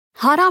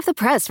Hot off the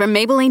press from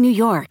Maybelline, New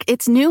York,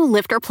 it's new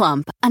Lifter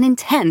Plump, an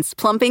intense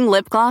plumping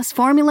lip gloss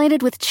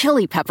formulated with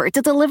chili pepper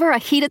to deliver a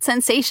heated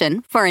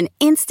sensation for an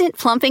instant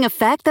plumping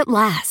effect that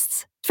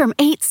lasts. From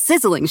 8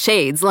 sizzling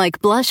shades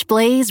like Blush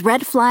Blaze,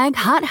 Red Flag,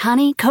 Hot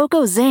Honey,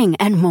 Cocoa Zing,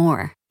 and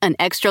more. An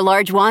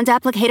extra-large wand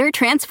applicator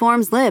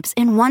transforms lips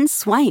in one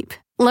swipe.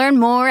 Learn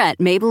more at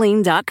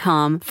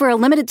Maybelline.com. For a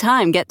limited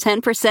time, get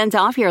 10%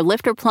 off your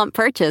Lifter Plump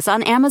purchase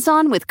on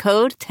Amazon with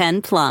code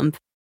 10PLUMP.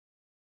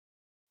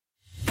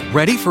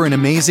 Ready for an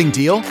amazing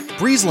deal?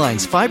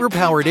 BreezeLine's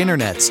fiber-powered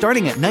internet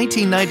starting at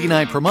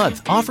 $19.99 per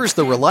month offers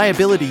the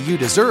reliability you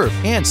deserve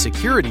and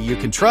security you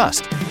can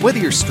trust. Whether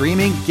you're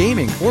streaming,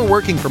 gaming, or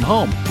working from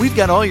home, we've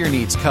got all your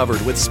needs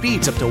covered with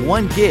speeds up to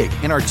 1 gig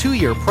and our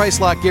 2-year price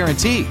lock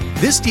guarantee.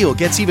 This deal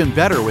gets even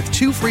better with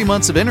 2 free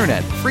months of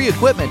internet, free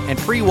equipment, and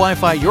free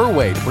Wi-Fi your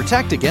way to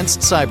protect against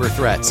cyber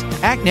threats.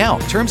 Act now.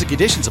 Terms and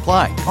conditions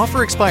apply.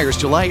 Offer expires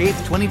July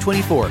 8th,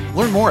 2024.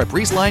 Learn more at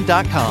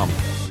breezeline.com.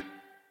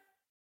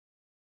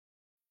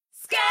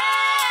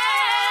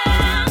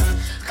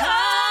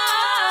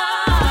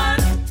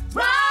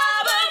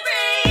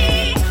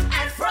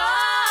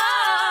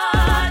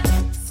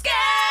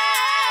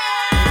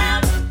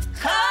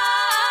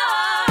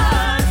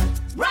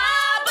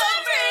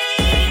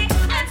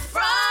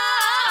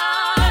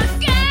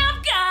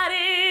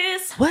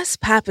 What's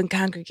poppin',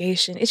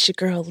 congregation? It's your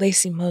girl,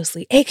 Lacey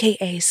Mosley,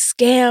 aka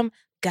Scam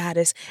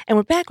Goddess, and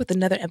we're back with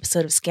another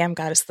episode of Scam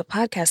Goddess, the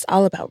podcast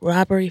all about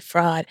robbery,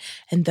 fraud,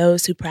 and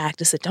those who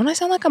practice it. Don't I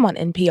sound like I'm on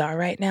NPR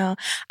right now?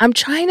 I'm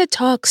trying to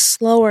talk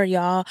slower,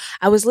 y'all.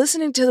 I was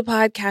listening to the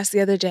podcast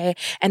the other day,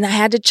 and I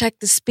had to check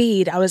the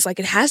speed. I was like,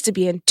 it has to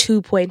be in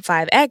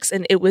 2.5x,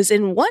 and it was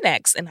in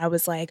 1x, and I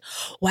was like,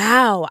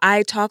 wow,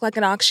 I talk like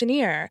an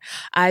auctioneer.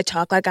 I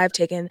talk like I've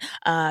taken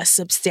a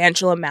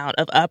substantial amount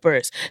of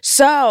uppers.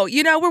 So,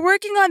 we're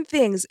working on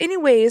things.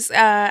 Anyways,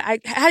 how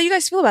do you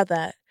guys feel about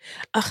that?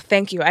 Oh,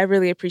 thank you. I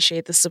really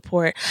appreciate the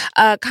support.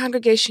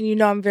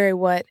 Congregation, I'm very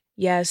what?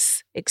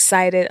 Yes,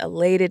 excited,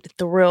 elated,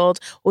 thrilled.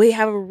 We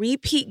have a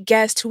repeat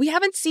guest who we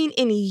haven't seen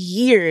in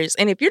years.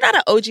 And if you're not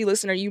an OG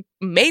listener, you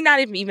may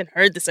not have even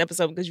heard this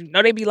episode because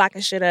they be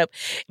locking shit up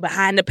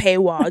behind the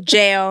paywall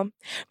jail.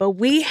 But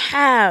we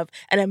have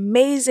an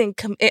amazing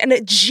and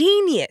a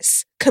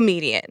genius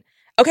comedian.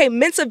 Okay,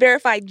 Mensa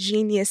verified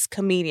genius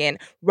comedian,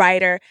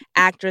 writer,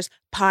 actress,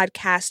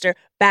 podcaster,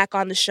 back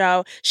on the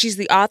show. She's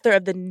the author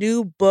of the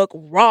new book,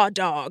 Raw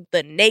Dog,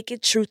 The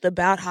Naked Truth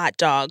About Hot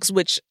Dogs,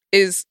 which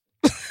is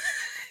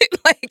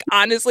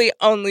honestly,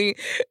 only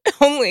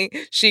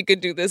she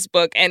could do this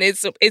book, and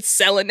it's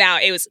selling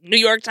out. It was New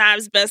York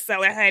Times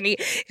bestseller, honey.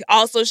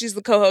 Also, she's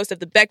the co-host of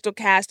the Bechtel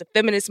Cast, a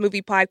feminist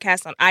movie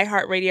podcast on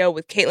iHeartRadio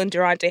with Caitlin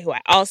Durante, who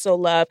I also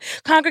love.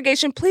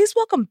 Congregation, please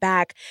welcome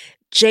back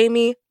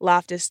Jamie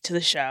Loftus to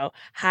the show.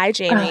 Hi,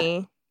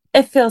 Jamie.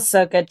 It feels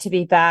so good to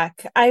be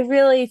back. I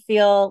really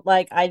feel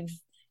like I've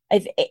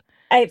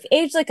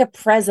aged like a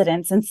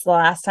president since the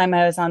last time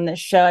I was on this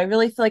show. I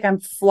really feel like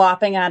I'm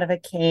flopping out of a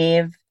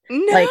cave.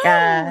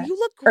 No, you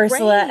look great.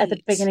 Ursula at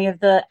the beginning of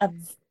the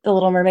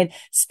Little Mermaid.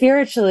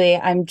 Spiritually,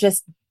 I'm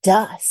just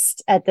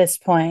dust at this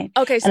point.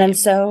 Okay, and I'm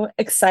so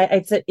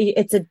excited.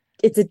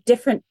 It's a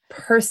different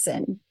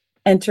person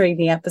entering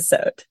the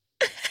episode.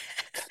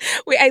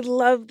 Wait, I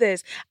love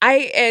this.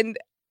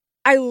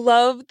 I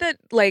love that,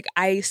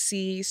 I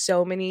see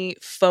so many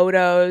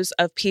photos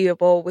of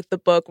people with the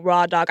book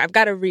Raw Dog. I've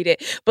got to read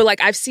it. But,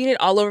 I've seen it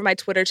all over my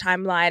Twitter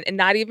timeline, and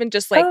not even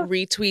just,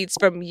 retweets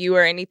from you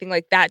or anything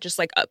like that, just,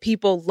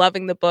 people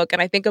loving the book.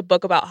 And I think a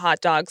book about hot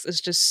dogs is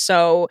just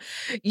so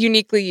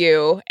uniquely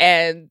you.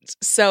 And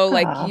so,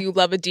 you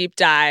love a deep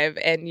dive,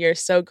 and you're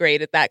so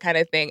great at that kind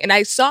of thing. And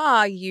I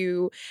saw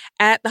you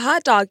at the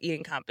hot dog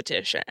eating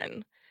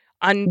competition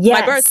on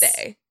my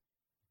birthday.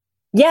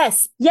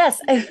 Yes.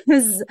 It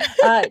was,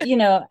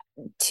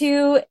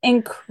 2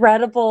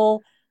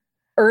 incredible,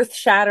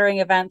 earth-shattering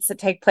events that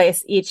take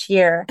place each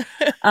year.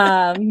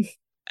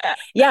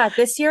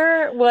 This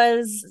year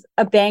was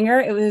a banger.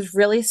 It was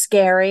really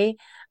scary.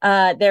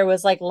 There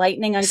was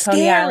lightning on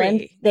Coney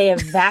Island. They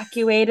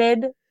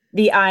evacuated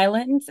the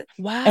island.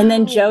 Wow. And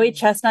then Joey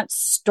Chestnut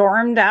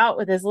stormed out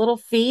with his little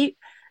feet.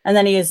 And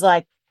then he was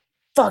like,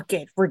 fuck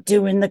it, we're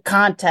doing the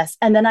contest.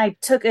 And then I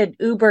took an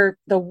Uber,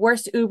 the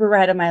worst Uber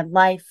ride of my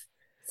life,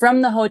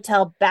 from the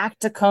hotel back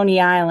to Coney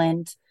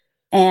Island,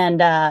 and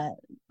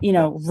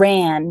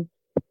ran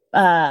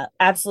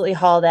absolutely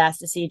hauled ass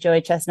to see Joey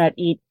Chestnut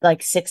eat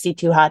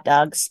 62 hot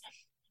dogs.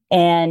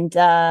 And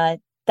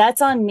that's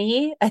on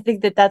me. I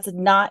think that's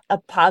not a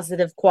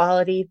positive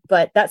quality,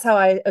 but that's how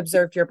I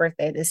observed your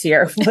birthday this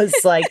year, was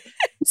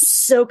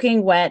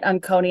soaking wet on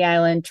Coney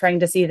Island, trying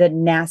to see the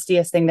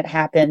nastiest thing that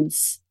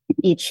happens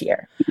each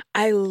year.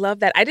 I love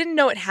that. I didn't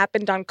know it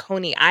happened on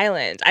Coney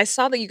Island. I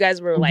saw that you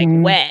guys were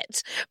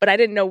wet, but I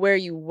didn't know where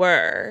you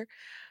were.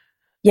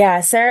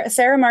 Yeah,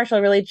 Sarah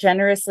Marshall really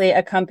generously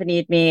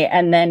accompanied me,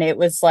 and then it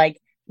was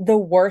the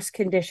worst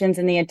conditions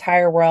in the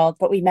entire world.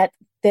 But we met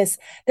there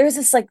was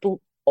this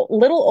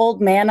little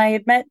old man I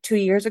had met 2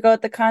 years ago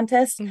at the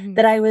contest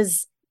that I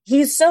was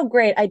he's so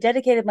great. I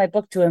dedicated my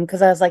book to him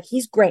because I was like,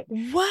 he's great.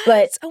 What?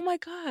 But oh my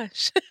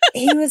gosh.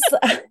 he was,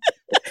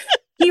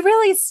 he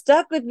really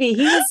stuck with me.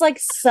 He was like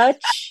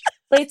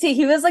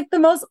he was like the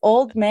most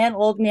old man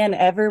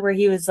ever, where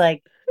he was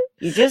like,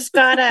 you just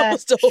gotta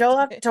show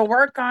up to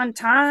work on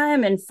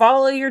time and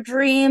follow your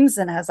dreams.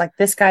 And I was like,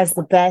 this guy's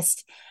the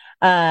best.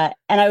 And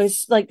I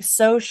was like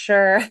so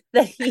sure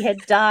that he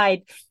had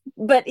died,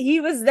 but he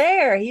was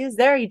there.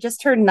 He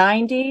just turned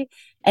 90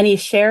 and he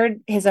shared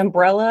his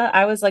umbrella.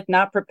 I was like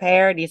not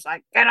prepared. He's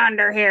like, get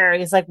under here.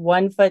 He's like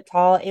 1 foot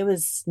tall. It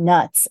was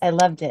nuts. I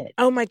loved it.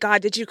 Oh my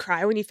God. Did you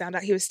cry when you found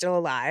out he was still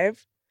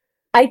alive?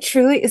 I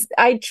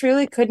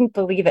truly couldn't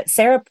believe it.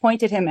 Sarah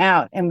pointed him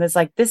out and was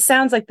like, this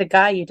sounds like the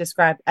guy you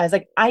described. I was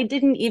like, I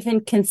didn't even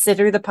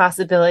consider the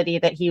possibility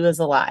that he was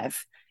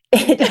alive.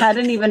 It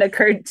hadn't even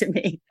occurred to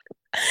me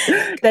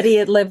that he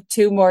had lived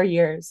 2 more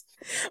years.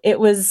 It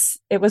was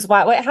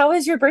wild. Wait, how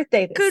was your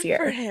birthday this year?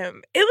 Good for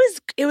him.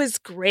 It was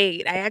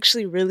great. I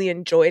actually really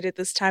enjoyed it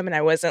this time, and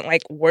I wasn't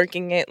like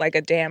working it like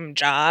a damn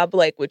job,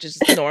 like which is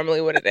normally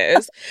what it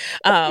is.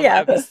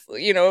 I was,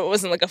 it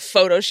wasn't like a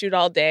photo shoot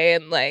all day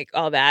and like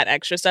all that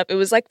extra stuff. It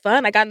was like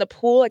fun. I got in the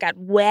pool. I got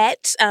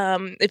wet.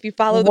 If you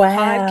follow the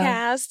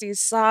podcast, you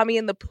saw me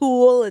in the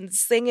pool and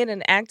singing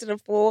and acting a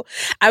fool.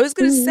 I was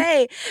gonna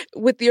say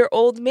with your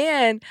old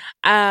man.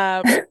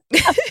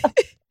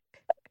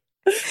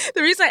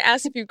 The reason I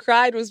asked if you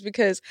cried was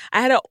because I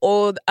had an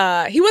old,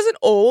 he wasn't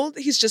old.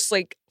 He's just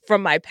like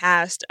from my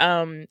past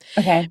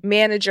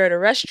manager at a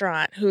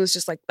restaurant who's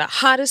just like the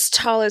hottest,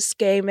 tallest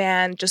gay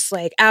man, just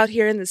like out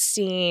here in the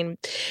scene.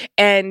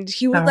 And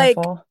he would like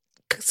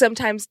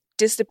sometimes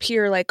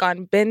disappear like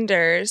on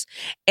benders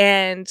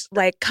and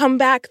like come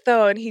back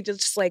though. And he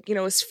just like,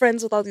 was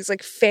friends with all these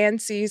like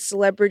fancy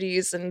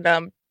celebrities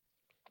and,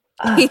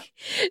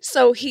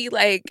 so he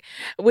like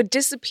would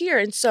disappear.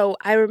 And so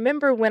I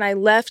remember when I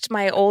left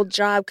my old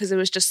job because it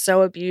was just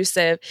so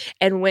abusive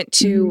and went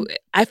to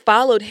I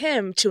followed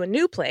him to a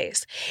new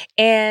place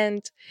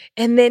and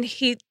then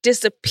he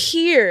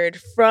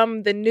disappeared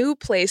from the new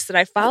place that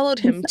I followed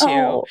him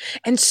to.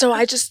 And so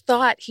I just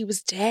thought he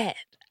was dead.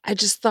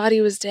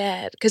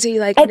 Because he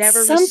like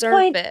never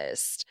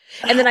resurfaced.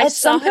 And then I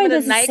saw him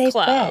at a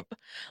nightclub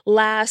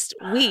last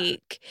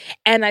week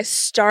and I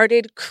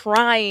started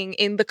crying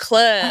in the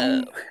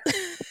club.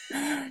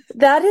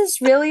 That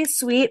is really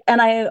sweet.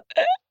 And I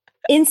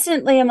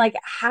instantly am like,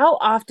 how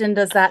often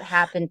does that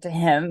happen to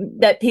him?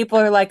 That people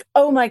are like,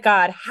 oh my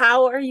God,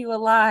 how are you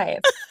alive?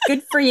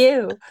 Good for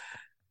you.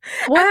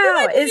 Wow. I feel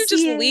like you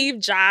just leave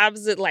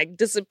jobs that like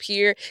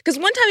disappear. Because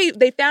one time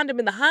they found him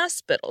in the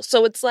hospital.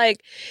 So it's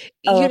like,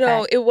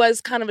 it was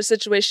kind of a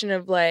situation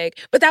of like,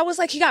 but that was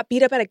like he got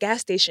beat up at a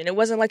gas station. It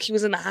wasn't like he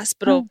was in the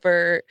hospital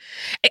for,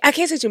 I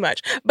can't say too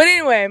much. But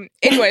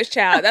anyways,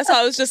 child, that's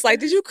why I was just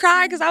like, did you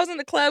cry? Because I was in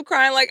the club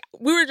crying. Like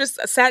we were just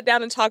sat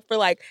down and talked for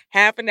like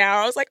half an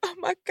hour. I was like, oh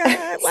my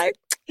God, like,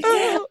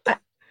 oh.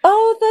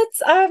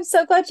 I'm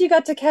so glad you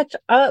got to catch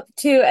up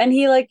too. And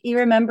he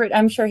remembered,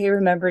 I'm sure he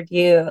remembered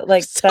you.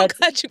 Like, so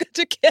glad you got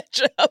to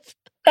catch up.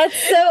 That's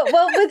so,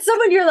 well, with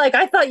someone you're like,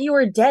 I thought you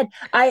were dead.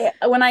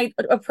 When I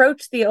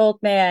approached the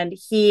old man,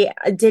 he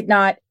did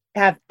not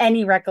have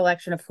any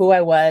recollection of who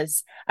I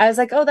was. I was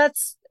like,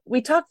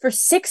 we talked for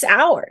 6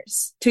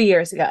 hours 2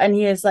 years ago. And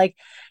he was like,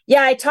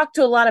 yeah, I talked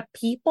to a lot of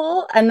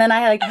people. And then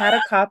I like had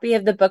a copy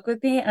of the book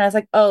with me. And I was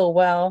like, oh,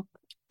 well,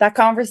 that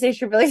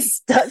conversation really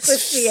stuck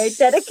with me. I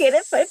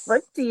dedicated my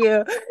book to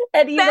you.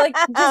 And he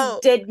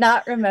just did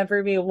not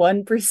remember me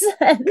 1%.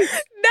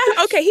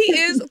 No, okay, he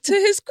is, to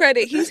his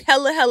credit, he's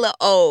hella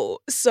old.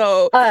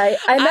 So I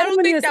met him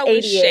when he was 88.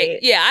 Was shade.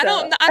 Yeah,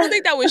 so. I don't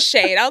think that was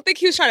shade. I don't think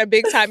he was trying to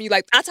big time you.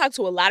 Like, I talk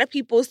to a lot of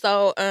people,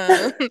 so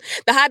the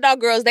hot dog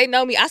girls, they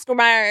know me. Oscar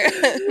Mayer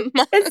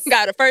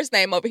got a first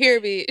name over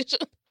here, bitch.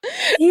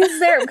 He's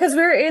there because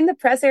we're in the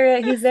press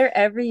area. He's there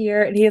every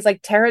year, and he's like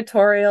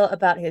territorial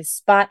about his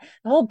spot,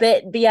 the whole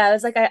bit. But yeah, I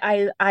was like,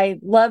 I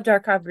loved our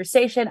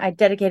conversation. I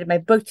dedicated my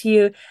book to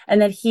you,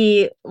 and then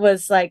he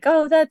was like,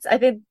 oh, I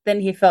think then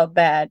he felt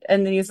bad,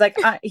 and then he's like,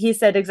 he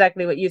said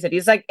exactly what you said.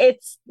 He's like,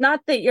 it's not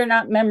that you're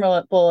not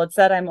memorable; it's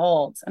that I'm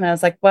old. And I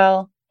was like,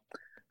 well,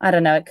 I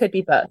don't know. It could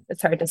be both.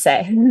 It's hard to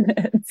say.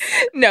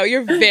 No,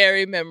 you're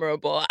very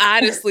memorable. I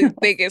honestly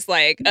think it's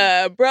like,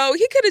 bro,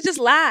 he could have just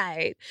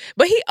lied.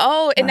 But he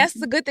old, and that's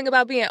the good thing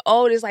about being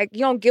old is like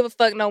you don't give a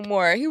fuck no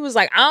more. He was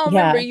like, I don't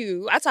remember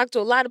you. I talked to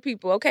a lot of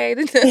people, okay?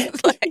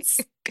 Like,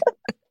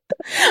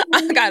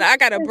 I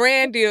got a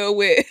brand deal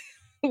with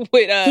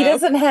he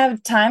doesn't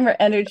have time or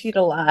energy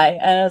to lie.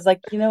 And I was like,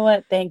 you know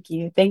what? Thank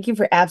you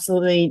for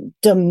absolutely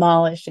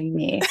demolishing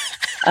me.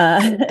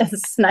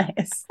 It's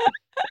nice.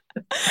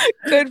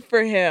 Good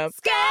for him.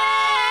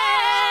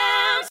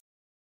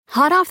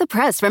 Hot off the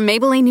press from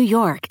Maybelline, New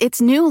York, it's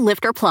new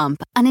Lifter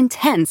Plump, an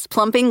intense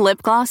plumping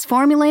lip gloss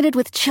formulated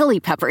with chili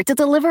pepper to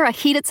deliver a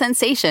heated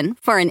sensation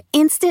for an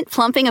instant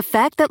plumping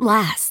effect that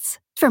lasts.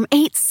 From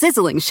 8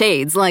 sizzling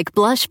shades like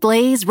Blush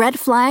Blaze, Red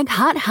Flag,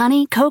 Hot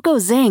Honey, Cocoa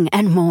Zing,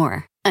 and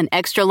more. An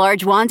extra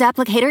large wand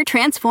applicator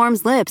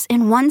transforms lips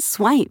in one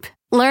swipe.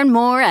 Learn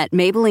more at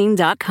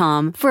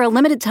Maybelline.com. For a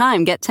limited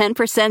time, get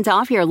 10%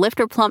 off your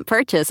Lifter Plump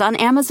purchase on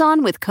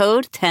Amazon with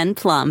code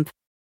 10PLUMP.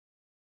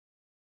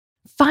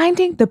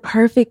 Finding the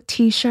perfect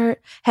t-shirt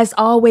has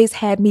always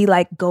had me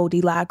like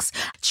Goldilocks,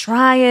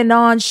 trying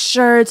on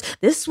shirts.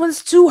 This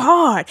one's too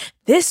hard.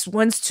 This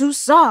one's too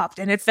soft,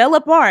 and it fell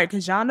apart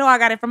because y'all know I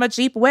got it from a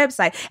cheap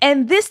website.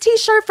 And this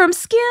t-shirt from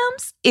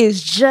Skims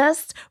is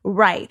just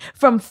right.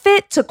 From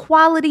fit to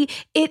quality,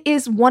 it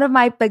is one of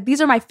my,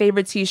 these are my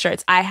favorite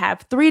t-shirts. I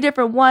have 3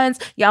 different ones.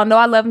 Y'all know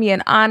I love me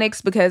an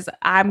onyx because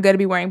I'm going to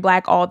be wearing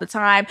black all the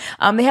time.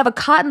 They have a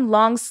cotton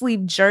long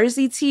sleeve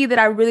jersey tee that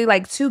I really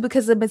like too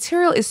because the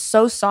material is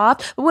so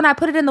soft. But when I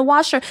put it in the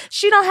washer,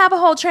 she don't have a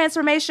whole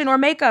transformation or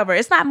makeover.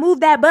 It's not move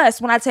that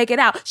bust when I take it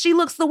out. She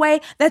looks the way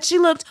that she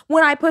looked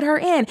when I put her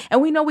in.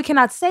 And we know we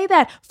cannot say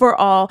that for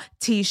all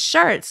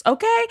t-shirts,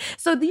 okay?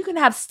 So you can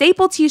have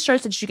staple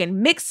t-shirts that you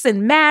can mix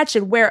and match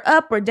and wear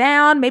up or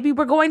down. Maybe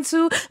we're going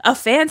to a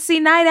fancy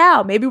night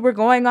out. Maybe we're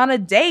going on a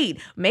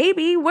date.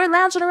 Maybe we're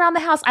lounging around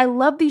the house. I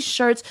love these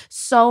shirts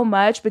so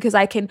much because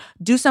I can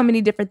do so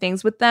many different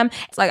things with them.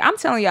 It's like, I'm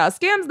telling y'all,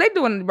 Skims, they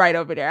doing it right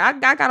over there. I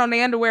got on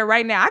their underwear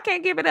right now. I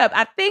can't give it up.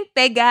 I think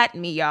they got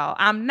me, y'all.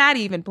 I'm not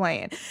even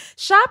playing.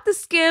 Shop the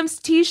Skims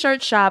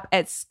t-shirt shop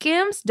at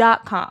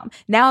skims.com.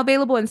 Now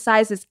available in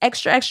sizes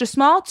extra, extra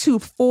small to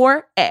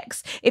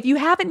 4X. If you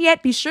haven't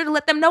yet, be sure to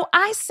let them know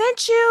I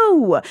sent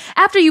you.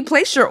 After you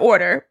place your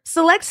order,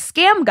 select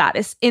Scam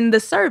Goddess in the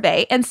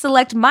survey and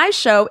select my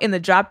show in the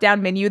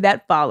drop-down menu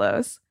that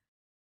follows.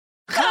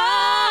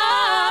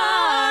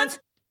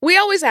 We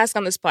always ask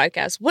on this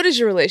podcast, what is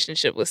your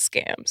relationship with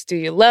scams? Do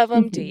you love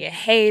them? Do you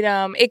hate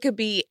them? It could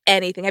be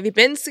anything. Have you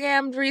been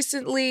scammed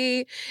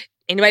recently?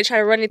 Anybody try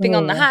to run anything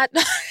on the hot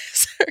dog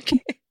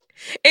circuit?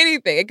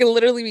 Anything. It can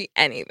literally be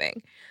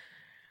anything.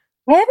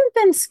 I haven't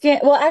been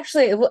scammed. Well,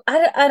 actually,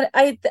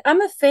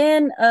 I'm a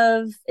fan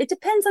of, it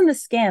depends on the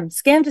scam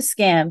to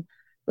scam.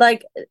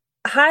 Like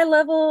high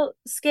level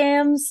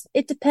scams,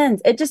 it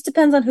depends. It just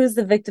depends on who's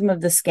the victim of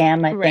the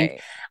scam, I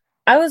think.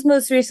 I was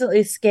most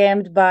recently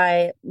scammed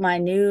by my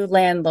new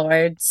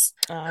landlords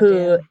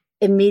who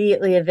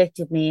immediately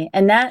evicted me.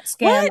 And that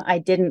scam I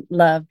didn't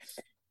love.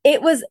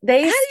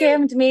 They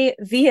scammed me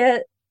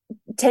via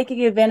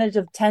taking advantage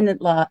of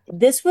tenant law.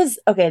 This was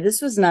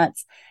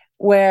nuts.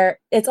 Where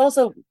it's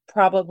also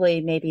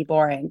probably maybe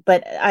boring,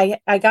 but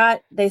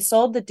they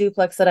sold the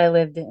duplex that I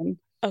lived in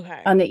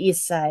on the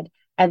east side.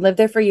 I lived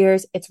there for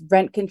years. It's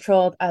rent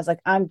controlled. I was like,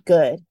 I'm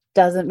good.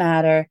 Doesn't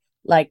matter.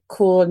 Like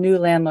cool new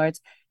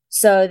landlords.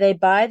 So they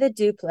buy the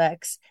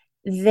duplex.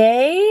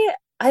 I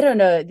don't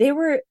know.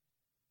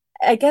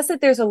 I guess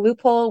that there's a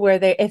loophole where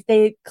if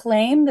they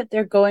claim that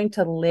they're going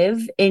to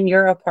live in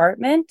your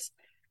apartment,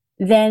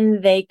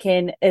 then they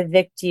can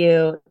evict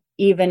you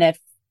even if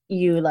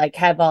you like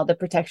have all the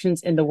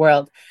protections in the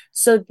world.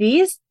 So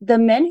the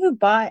men who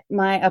bought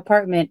my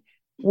apartment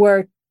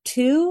were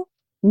 2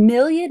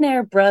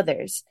 millionaire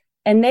brothers.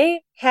 And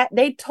they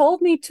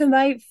told me to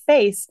my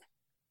face,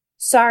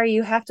 sorry,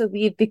 you have to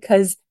leave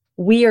because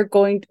we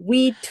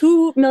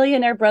 2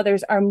 millionaire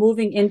brothers are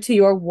moving into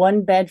your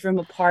 1-bedroom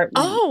apartment.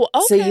 Oh,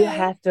 okay. So you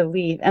have to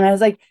leave. And I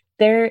was like,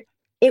 I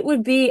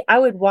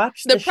would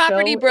watch the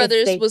property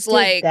brothers was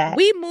like,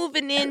 we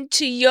moving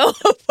into your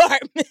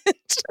apartment.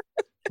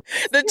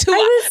 The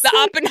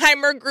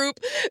Oppenheimer group,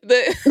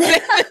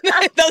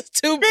 those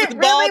 2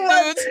 bald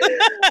dudes.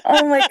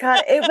 Oh my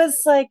God.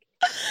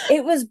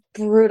 It was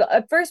brutal.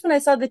 At first, when I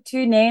saw the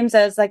 2 names,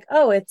 I was like,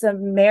 oh, it's a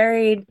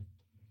married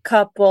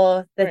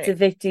couple that's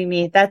evicting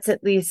me. That's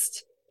at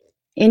least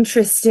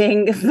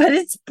interesting. But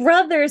it's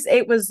brothers.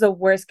 It was the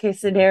worst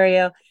case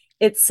scenario.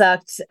 It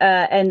sucked.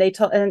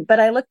 But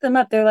I looked them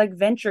up. They're like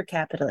venture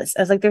capitalists.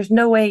 I was like, there's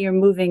no way you're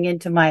moving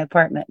into my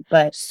apartment.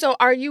 But so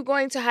are you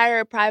going to hire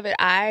a private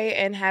eye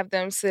and have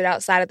them sit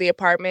outside of the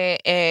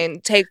apartment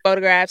and take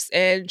photographs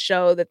and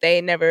show that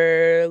they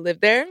never lived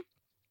there?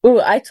 Ooh,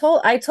 I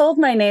told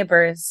my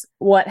neighbors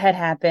what had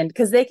happened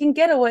because they can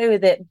get away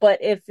with it.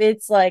 But if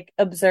it's like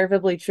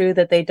observably true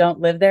that they don't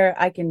live there,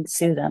 I can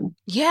sue them.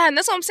 Yeah, and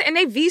that's what I'm saying. And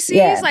they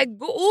VCs like,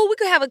 oh, we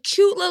could have a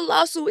cute little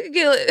lawsuit. We could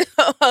get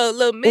a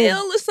little meal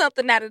or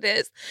something out of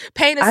this.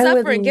 Pain and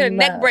suffer and get a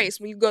neck brace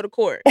when you go to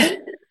court.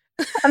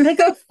 I'm gonna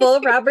go full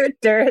Robert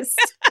Durst.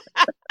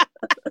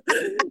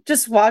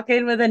 Just walk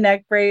in with a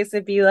neck brace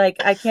and be like,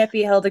 I can't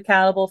be held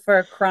accountable for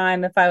a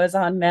crime if I was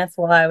on meth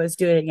while I was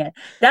doing it.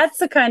 That's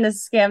the kind of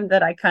scam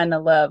that I kind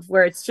of love,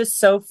 where it's just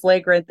so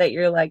flagrant that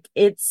you're like,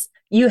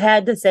 you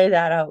had to say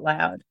that out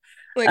loud.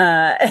 Like,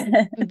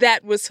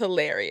 that was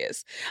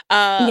hilarious.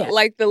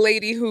 Like the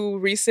lady who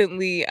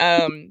recently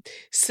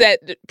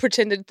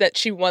pretended that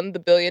she won the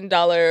 $1 billion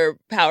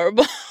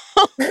Powerball.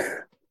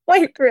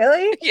 Wait,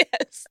 really?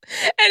 Yes.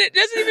 And it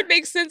doesn't even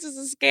make sense as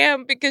a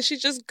scam because she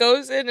just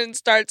goes in and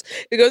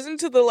goes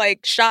into the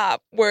like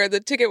shop where the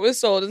ticket was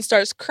sold and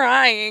starts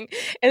crying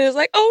and is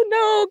like, oh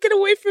no, get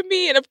away from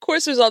me. And of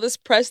course there's all this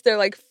press there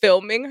like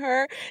filming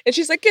her and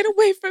she's like, get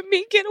away from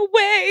me, get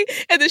away.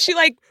 And then she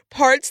like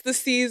parts the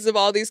seas of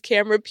all these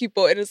camera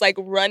people and is like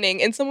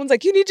running and someone's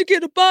like, you need to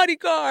get a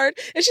bodyguard.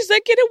 And she's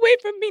like, get away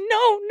from me,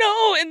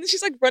 no. And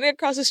she's like running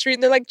across the street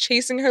and they're like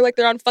chasing her like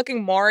they're on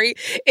fucking Maury.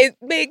 It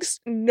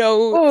makes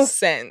no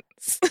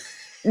sense.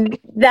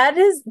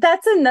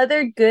 That's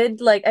another good,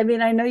 like, I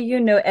mean, I know you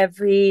know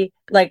every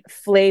like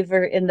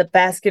flavor in the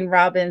Baskin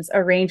Robbins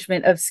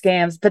arrangement of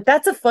scams, but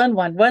that's a fun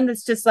one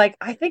that's just like,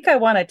 I think I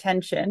want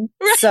attention.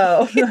 Right.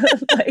 So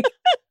like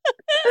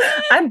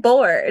I'm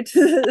bored.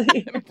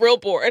 I'm real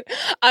bored.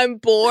 I'm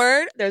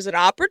bored. There's an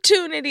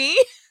opportunity.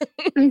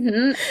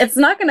 It's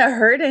not going to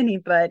hurt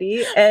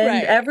anybody,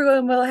 and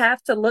everyone will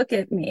have to look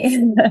at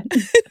me.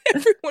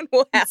 Everyone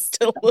will have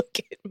to look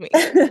at me.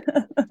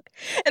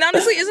 And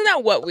honestly, isn't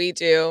that what we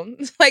do?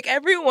 Like,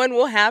 everyone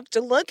will have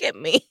to look at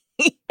me.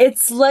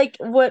 It's like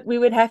what we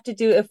would have to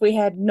do if we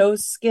had no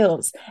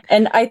skills.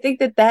 And I think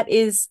that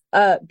is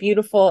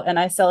beautiful, and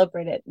I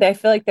celebrate it. I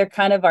feel like they're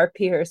kind of our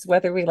peers,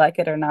 whether we like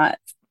it or not.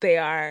 They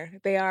are.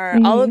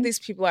 All of these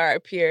people are our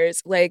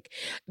peers. Like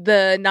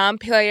the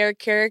non-player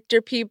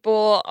character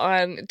people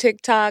on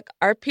TikTok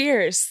are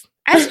peers.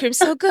 Ice cream's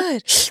so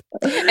good.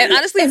 And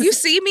honestly, if you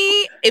see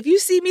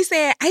me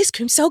saying ice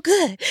cream's so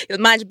good, you'll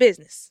mind your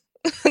business.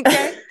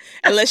 Okay?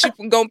 Unless you're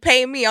gonna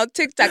pay me on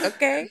TikTok,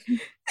 okay?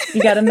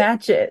 You gotta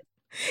match it.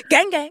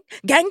 Gang,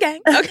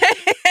 okay?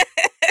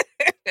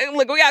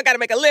 Look, we all gotta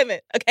make a living,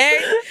 okay?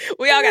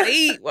 We all gotta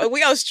eat.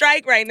 We on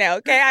strike right now,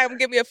 okay? I'm gonna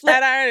give me a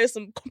flat iron and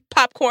some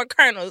popcorn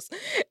kernels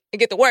and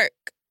get to work.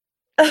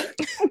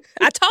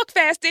 I talk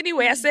fast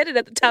anyway. I said it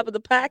at the top of the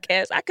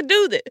podcast. I could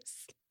do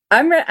this.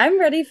 I'm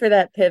ready for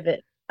that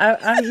pivot.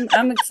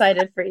 I'm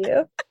excited for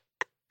you.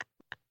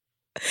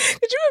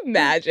 Could you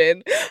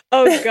imagine?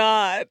 Oh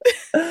God.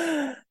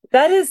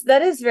 That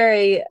is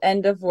very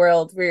end of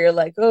world where you're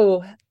like,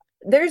 oh,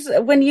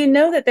 when you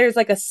know that there's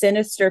like a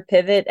sinister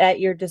pivot at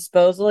your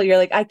disposal, you're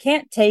like, I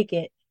can't take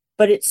it,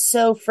 but it's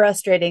so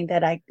frustrating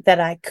that I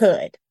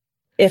could.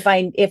 If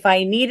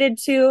I needed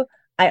to,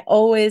 I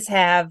always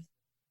have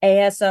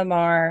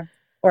ASMR,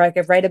 or I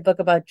could write a book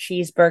about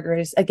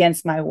cheeseburgers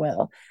against my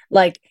will.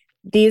 Like,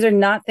 these are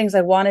not things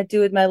I want to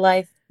do with my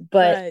life,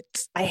 but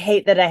I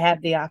hate that I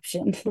have the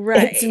option.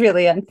 Right. It's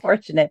really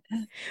unfortunate.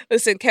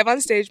 Listen, Kev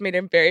on stage made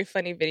a very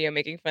funny video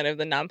making fun of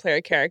the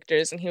non-player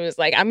characters, and he was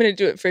like, I'm going to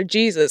do it for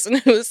Jesus. And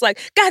it was like,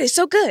 God is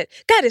so good.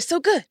 God is so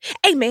good.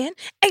 Amen.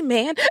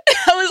 Amen.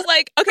 I was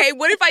like, okay,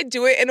 what if I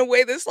do it in a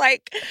way that's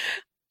like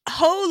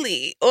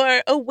holy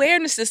or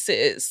awareness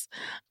is?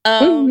 You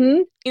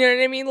know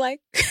what I mean?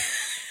 Like,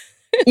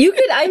 you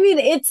could, I mean,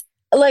 it's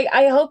like,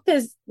 I hope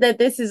that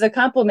this is a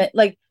compliment.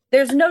 Like,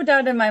 there's no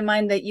doubt in my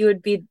mind that you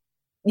would do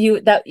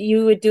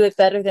it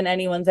better than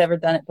anyone's ever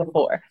done it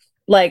before.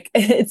 Like,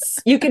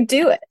 you could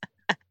do it.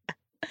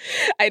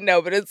 I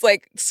know, but it's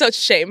like such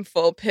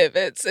shameful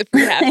pivots if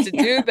we have to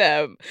do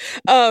them.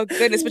 Oh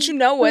goodness. But you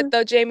know what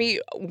though,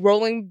 Jamie,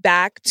 rolling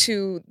back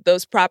to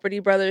those property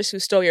brothers who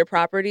stole your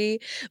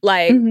property,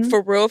 like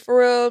for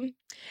real,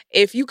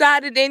 if you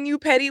got it in you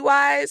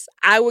Pennywise,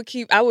 I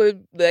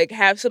would like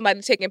have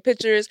somebody taking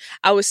pictures.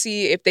 I would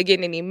see if they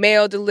getting any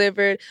mail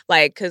delivered,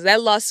 like, cause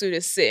that lawsuit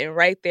is sitting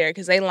right there,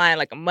 cause they lying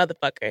like a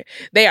motherfucker.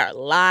 They are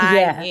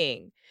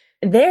lying.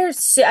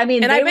 I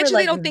mean, and I bet you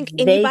they don't think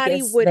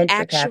anybody would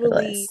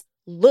actually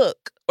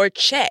look or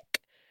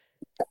check.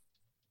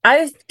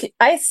 I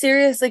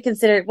seriously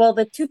considered, well,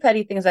 the two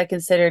petty things I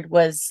considered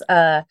was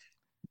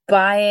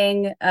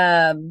buying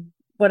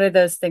what are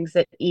those things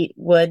that eat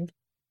wood?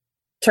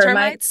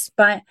 Termites?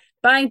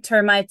 Buying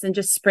termites and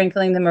just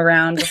sprinkling them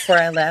around before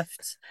I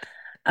left.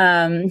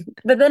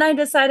 But then I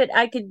decided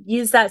I could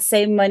use that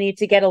same money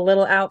to get a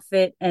little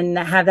outfit and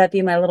have that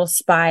be my little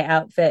spy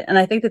outfit. And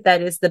I think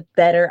that is the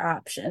better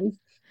option.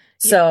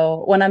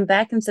 So when I'm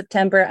back in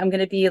September, I'm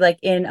going to be like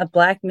in a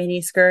black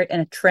mini skirt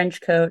and a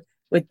trench coat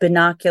with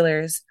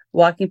binoculars,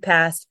 walking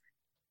past,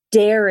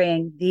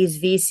 daring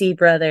these VC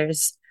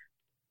brothers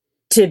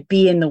to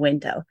be in the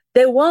window.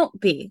 They won't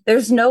be.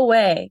 There's no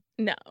way.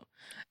 No.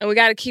 And we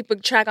got to keep a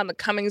track on the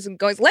comings and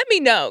goings. Let me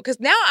know,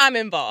 because now I'm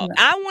involved.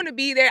 No. I want to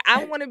be there.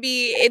 I want to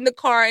be in the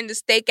car, in the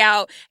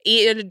stakeout,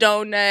 eating a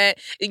donut,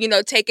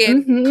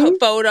 taking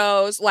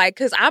photos. Like,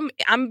 because I'm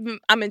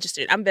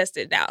interested. I'm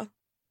vested now.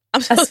 A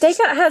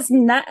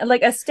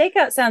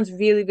stakeout sounds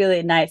really,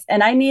 really nice.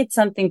 And I need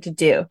something to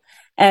do.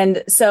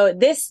 And so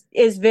this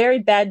is very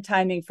bad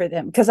timing for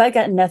them, because I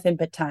got nothing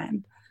but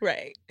time.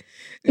 Right.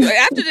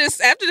 After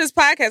this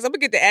podcast, I'm gonna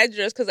get the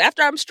address, because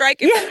after I'm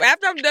striking,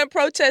 after I'm done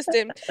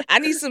protesting, I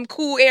need some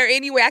cool air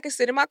anyway. I can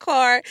sit in my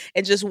car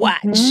and just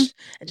watch and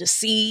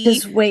just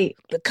wait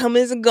the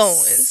comings and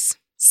goings.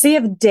 See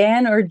if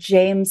Dan or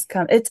James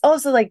come. It's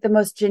also like the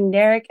most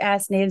generic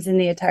ass names in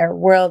the entire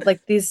world. Like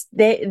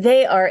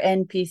they are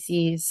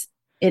NPCs.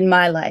 in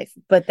my life,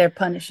 but they're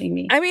punishing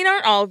me. I mean,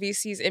 aren't all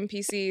VCs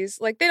NPCs?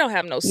 Like, they don't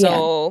have no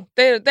soul.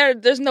 Yeah.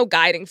 There's no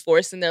guiding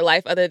force in their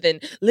life other than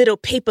little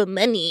paper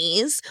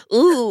monies.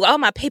 Ooh, all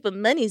my paper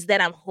monies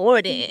that I'm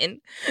hoarding.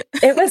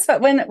 It was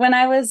fun. When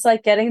I was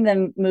like getting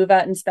the move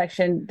out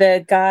inspection,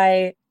 the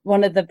guy,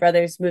 one of the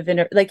brothers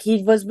moving, like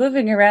he was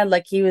moving around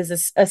like he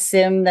was a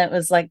sim that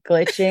was like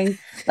glitching.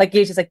 Like he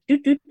was just like do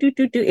do do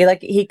do do.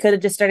 Like he could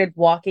have just started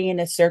walking in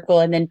a circle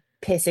and then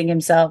pissing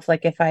himself,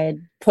 like if I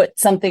had put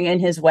something in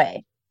his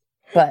way.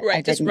 But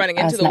right, just running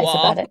into the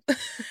wall. About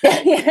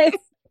it.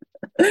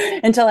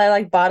 Until I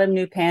like bought him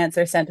new pants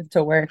or sent him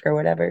to work or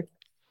whatever.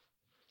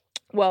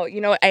 Well,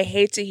 you know, I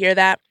hate to hear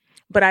that,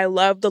 but I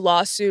love the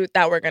lawsuit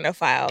that we're gonna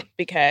file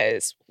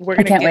because we're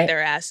gonna get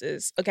their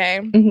asses. Okay.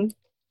 Mm-hmm.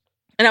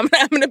 And I'm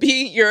gonna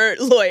be your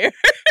lawyer.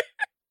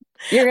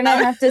 You're gonna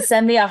have to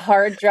send me a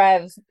hard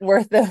drive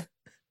worth of.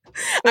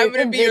 I'm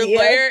gonna be your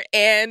lawyer,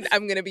 and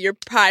I'm gonna be your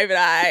private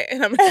eye,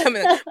 and I'm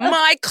gonna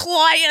my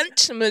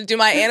client. I'm gonna do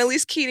my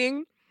Annalise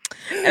Keating,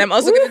 and I'm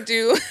also gonna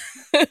do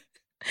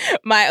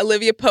my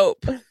Olivia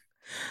Pope.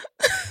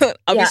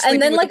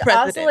 And then like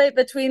oscillate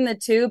between the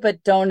two,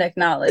 but don't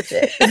acknowledge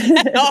it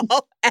at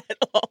all.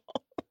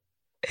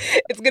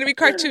 It's gonna be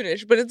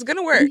cartoonish, but it's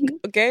gonna work.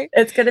 Okay,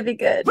 it's gonna be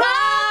good.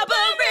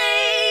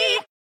 Robbery.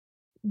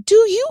 Do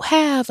you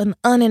have an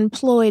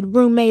unemployed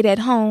roommate at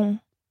home?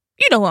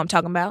 You know who I'm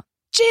talking about.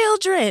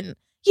 Children.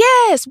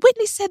 Yes,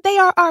 Whitney said they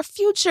are our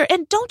future.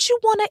 And don't you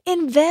want to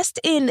invest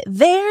in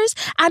theirs?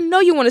 I know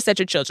you want to set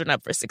your children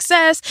up for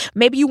success.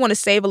 Maybe you want to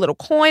save a little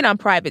coin on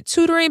private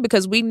tutoring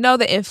because we know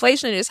that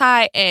inflation is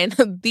high and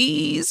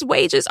these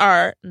wages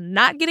are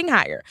not getting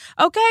higher.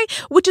 Okay?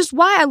 Which is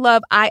why I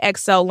love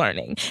IXL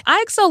Learning.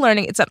 IXL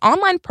Learning, it's an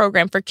online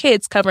program for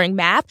kids covering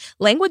math,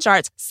 language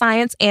arts,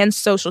 science, and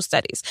social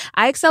studies.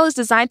 IXL is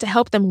designed to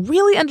help them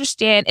really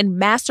understand and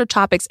master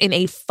topics in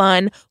a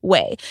fun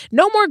way.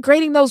 No more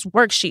grading those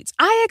worksheets.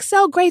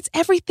 IXL grades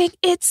everything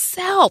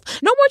itself.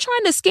 No more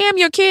trying to scam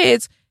your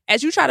kids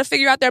as you try to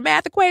figure out their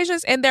math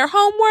equations and their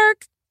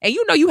homework. And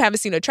you know you haven't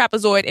seen a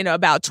trapezoid in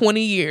about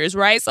 20 years,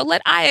 right? So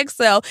let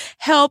IXL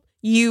help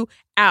you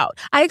out.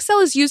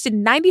 IXL is used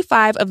in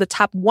 95 of the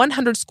top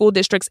 100 school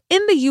districts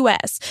in the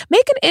U.S.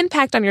 Make an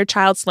impact on your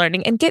child's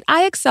learning and get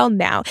IXL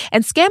now.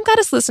 And Scam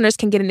Goddess listeners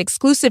can get an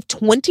exclusive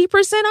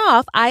 20%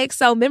 off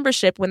IXL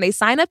membership when they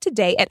sign up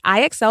today at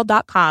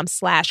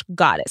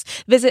IXL.com/goddess.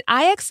 Visit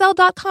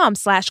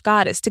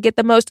IXL.com/goddess to get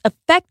the most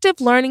effective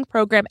learning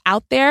program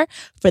out there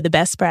for the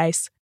best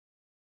price.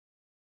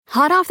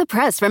 Hot off the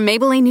press from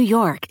Maybelline, New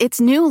York, it's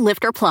new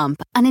Lifter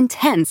Plump, an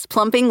intense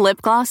plumping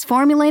lip gloss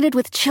formulated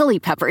with chili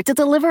pepper to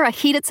deliver a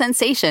heated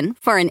sensation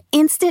for an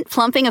instant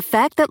plumping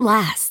effect that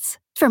lasts.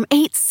 From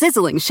 8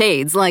 sizzling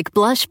shades like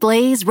Blush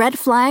Blaze, Red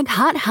Flag,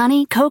 Hot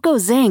Honey, Cocoa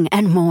Zing,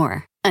 and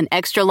more. An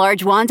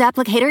extra-large wand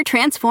applicator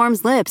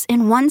transforms lips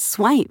in one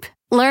swipe.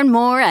 Learn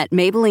more at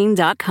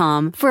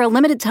Maybelline.com. For a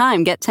limited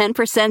time, get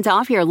 10%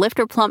 off your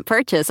Lifter Plump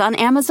purchase on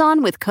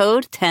Amazon with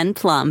code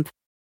 10PLUMP.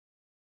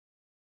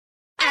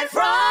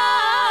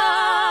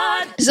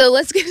 So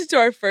let's get into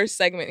our first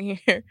segment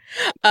here.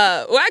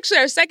 Well, actually,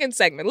 our second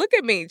segment. Look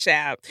at me,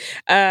 chap.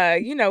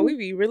 You know,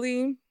 we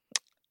really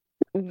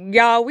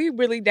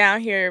down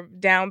here,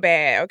 down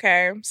bad,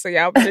 okay? So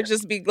y'all better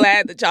just be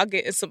glad that y'all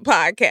getting some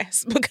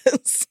podcasts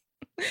because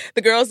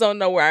the girls don't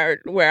know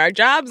where our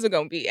jobs are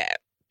going to be at.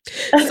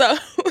 So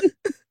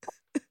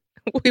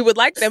we would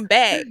like them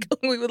back.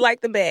 We would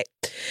like them back.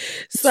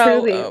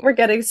 So truly, we're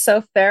getting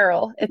so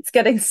feral. It's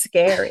getting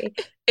scary.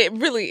 It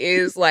really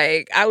is.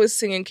 Like, I was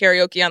singing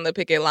karaoke on the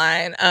picket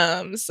line.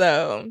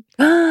 So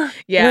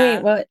yeah.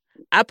 Wait, what?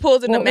 I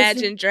pulled an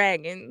Imagine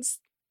Dragons.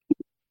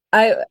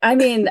 I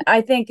mean,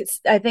 I think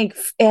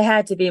it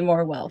had to be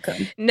more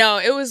welcome. No,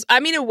 it was. I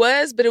mean, it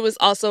was, but it was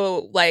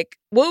also like,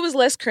 well, it was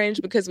less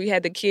cringe because we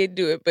had the kid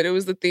do it, but it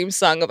was the theme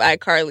song of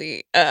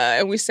iCarly,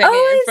 and we sang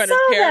it in front of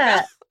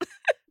Paramount.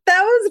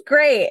 That was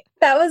great.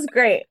 That was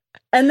great.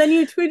 And then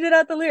you tweeted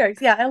out the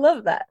lyrics. Yeah, I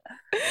love that.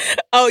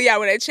 Oh yeah,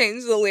 when I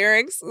changed the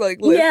lyrics, like,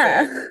 listen,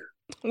 yeah.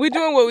 We're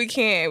doing what we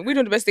can. We're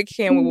doing the best they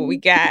can with what we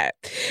got.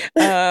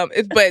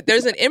 But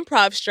there's an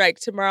improv strike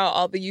tomorrow.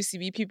 All the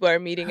UCB people are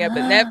meeting up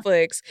at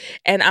Netflix.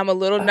 And I'm a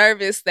little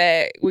nervous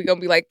that we're going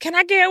to be like, can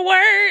I get a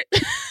word?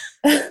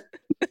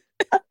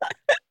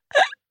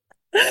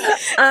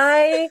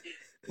 I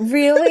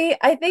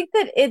think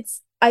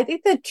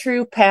the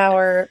true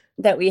power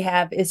that we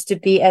have is to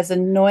be as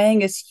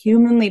annoying as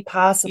humanly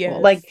possible.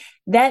 Yes. Like,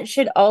 that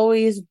should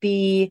always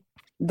be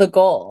the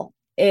goal,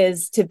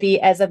 is to be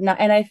as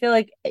obnoxious. And I feel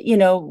like, you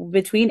know,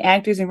 between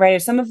actors and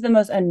writers, some of the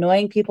most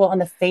annoying people on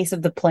the face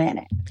of the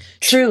planet.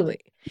 Truly.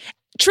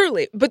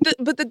 But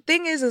the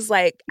thing is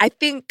like, I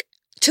think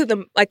to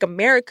the like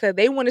America,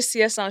 they want to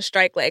see us on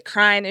strike, like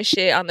crying and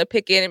shit on the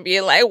picket and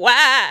being like,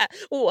 why,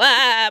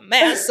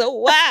 massa,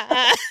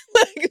 why?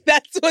 Like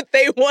that's what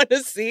they want to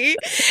see,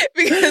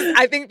 because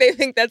I think they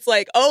think that's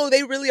like, oh,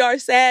 they really are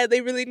sad,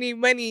 they really need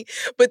money,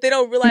 but they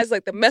don't realize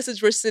like the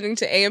message we're sending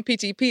to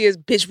AMPTP is,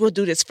 bitch, we'll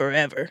do this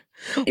forever.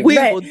 We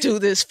will do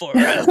this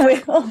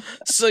forever.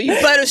 So you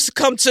better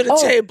come to the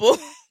table.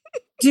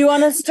 Do you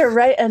want us to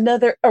write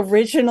another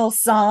original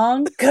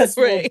song? Because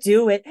we'll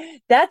do it.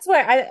 That's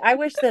why I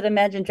wish that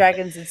Imagine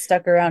Dragons had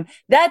stuck around.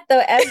 That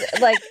though,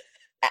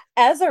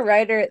 as a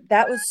writer,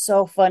 that was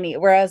so funny.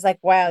 Where I was like,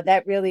 wow,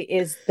 that really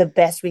is the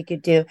best we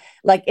could do.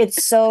 Like,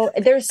 there's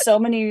so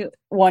many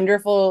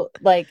wonderful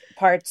like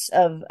parts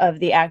of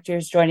the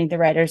actors joining the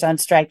writers on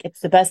strike. It's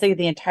the best thing in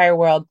the entire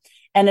world,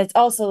 and it's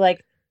also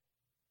like,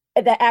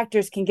 the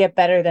actors can get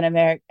better than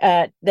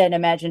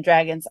Imagine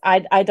Dragons.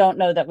 I don't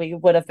know that we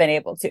would have been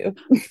able to.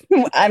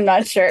 I'm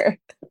not sure.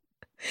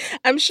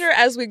 I'm sure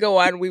as we go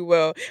on we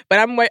will, but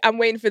I'm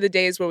waiting for the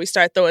days where we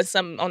start throwing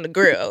something on the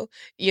grill,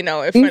 in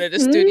front of the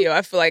studio.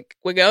 I feel like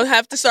we're gonna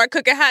have to start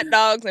cooking hot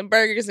dogs and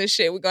burgers and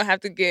shit. We're gonna have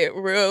to get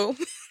real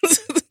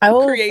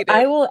creative.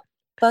 I will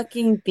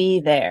fucking be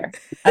there.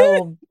 I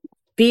will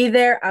be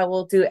there. I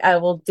will do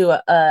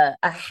a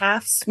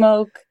half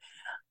smoke.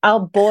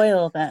 I'll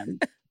boil them.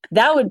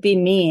 That would be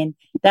mean.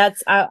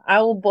 I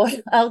will boil.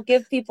 I'll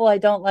give people I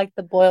don't like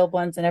the boiled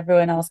ones, and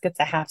everyone else gets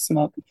a half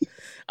smoke.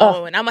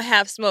 Oh, and I'm a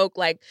half smoke,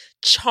 like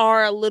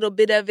char a little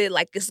bit of it,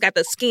 like it's got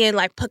the skin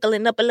like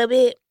puckling up a little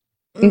bit.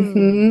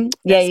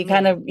 Yeah,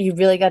 you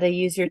really got to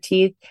use your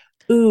teeth.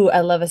 Ooh,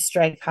 I love a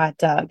strike hot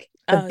dog.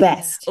 The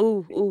best. Yeah.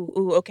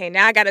 Ooh. Okay,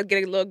 now I gotta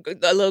get a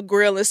little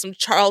grill and some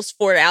Charles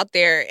Ford out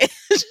there.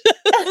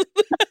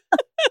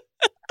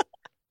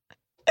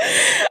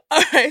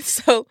 All right,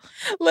 so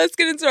let's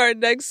get into our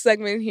next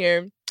segment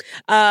here.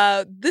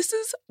 This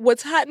is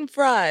What's Hot and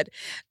Fraud.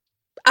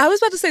 I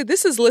was about to say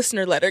this is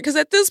listener letter, because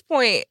at this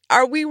point,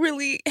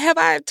 have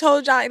I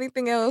told y'all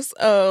anything else?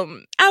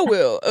 I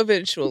will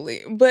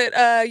eventually. But,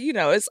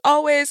 as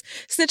always,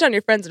 snitch on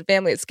your friends and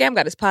family at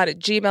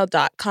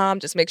scamgoddesspod@gmail.com.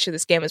 Just make sure the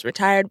scam is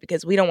retired,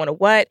 because we don't want to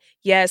what?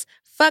 Yes,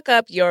 fuck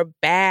up your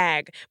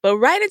bag. But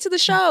right into the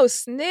show,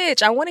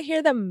 snitch. I want to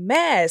hear the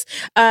mess.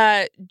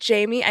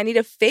 Jamie, I need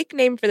a fake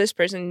name for this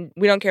person.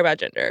 We don't care about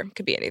gender.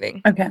 Could be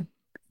anything. Okay.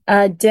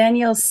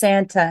 Daniel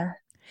Santa.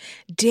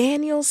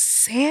 Daniel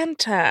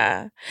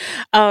Santa.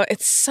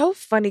 It's so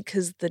funny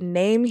because the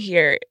name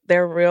here,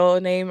 their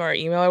real name or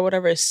email or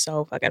whatever, is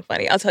so fucking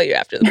funny. I'll tell you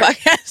after the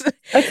podcast.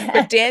 Okay.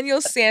 But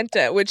Daniel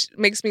Santa, which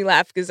makes me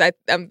laugh because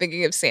I'm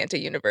thinking of Santa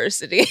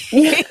University.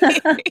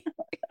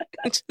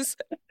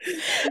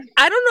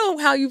 I don't know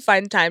how you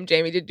find time,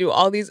 Jamie, to do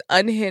all these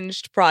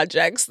unhinged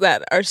projects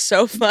that are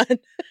so fun.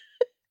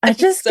 I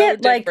just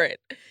get different.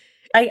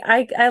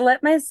 I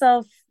let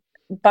myself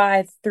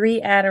buy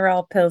 3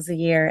 Adderall pills a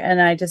year,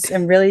 and I just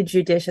am really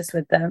judicious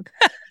with them.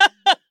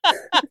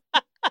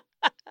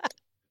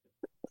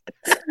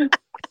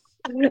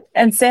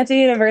 And Santa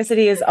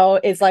University is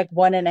like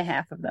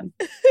 1.5 of them.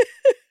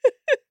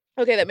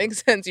 Okay, that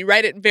makes sense. You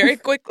write it very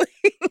quickly.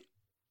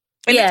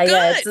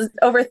 It's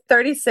over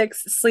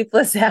 36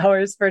 sleepless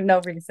hours for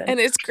no reason. And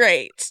it's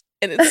great.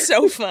 And it's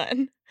so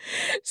fun.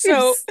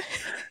 So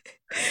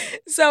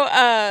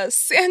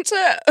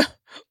Santa,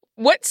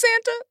 what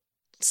Santa?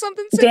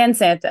 Something Santa? Dan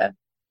Santa.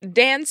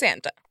 Dan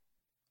Santa.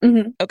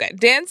 Mm-hmm. Okay,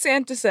 Dan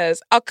Santa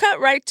says, I'll cut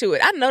right to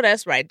it. I know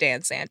that's right,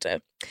 Dan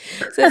Santa.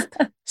 Says,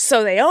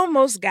 so they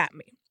almost got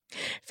me.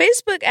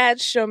 Facebook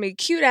ads show me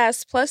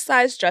cute-ass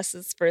plus-size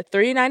dresses for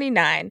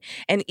 $3.99,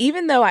 and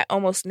even though I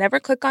almost never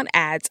click on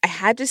ads, I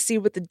had to see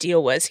what the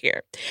deal was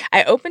here.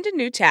 I opened a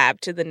new tab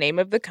to the name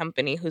of the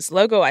company whose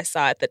logo I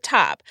saw at the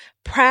top,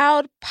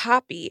 Proud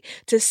Poppy,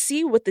 to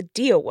see what the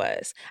deal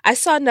was. I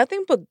saw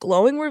nothing but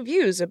glowing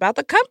reviews about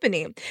the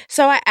company,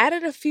 so I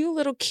added a few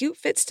little cute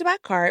fits to my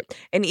cart,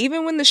 and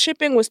even when the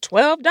shipping was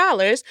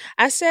 $12,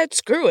 I said,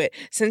 screw it,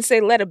 since they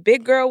let a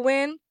big girl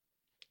win,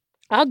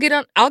 I'll get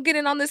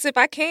in on this if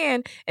I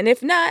can, and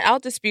if not, I'll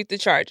dispute the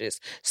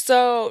charges.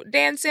 So,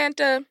 Dan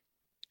Santa,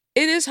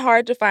 it is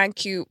hard to find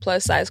cute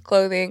plus-size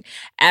clothing.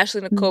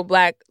 Ashley Nicole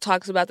Black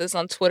talks about this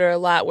on Twitter a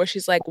lot, where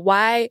she's like,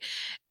 why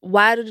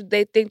do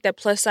they think that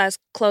plus-size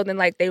clothing,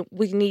 like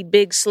we need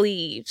big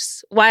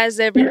sleeves? Why does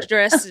every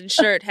dress and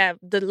shirt have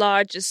the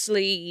largest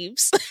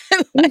sleeves?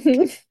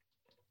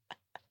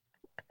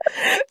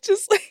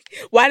 Just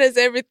like, why does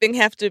everything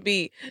have to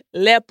be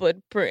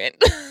leopard print?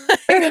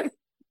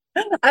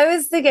 I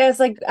was thinking,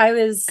 I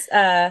was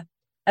at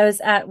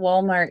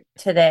Walmart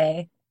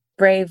today,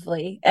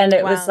 bravely, and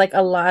it was like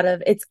a lot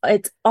of it's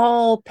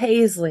all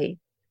paisley.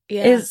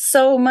 Yeah. It's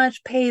so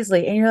much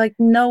paisley, and you're like,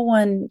 no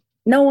one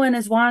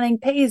is wanting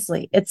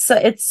paisley. It's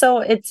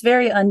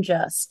very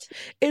unjust.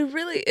 It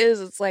really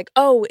is. It's like,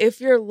 oh, if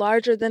you're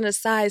larger than a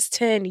size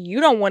 10, you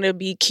don't want to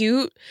be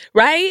cute,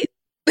 right?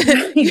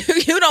 you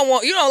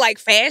don't like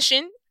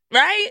fashion.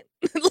 right?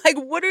 Like,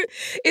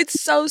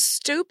 it's so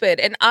stupid.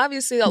 And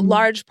obviously a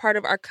large part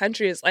of our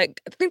country is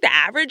like, I think the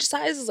average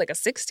size is like a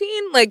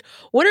 16. Like,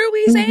 what are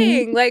we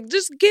saying? Like,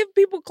 just give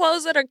people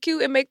clothes that are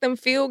cute and make them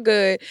feel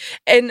good.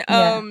 And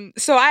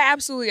so I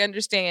absolutely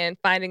understand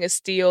finding a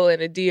steal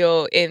and a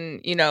deal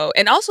in,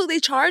 and also they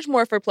charge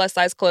more for plus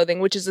size clothing,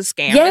 which is a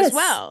scam as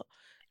well.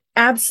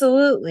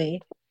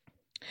 Absolutely.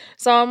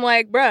 So I'm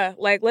like, bruh,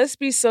 like, let's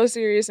be so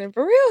serious and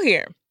for real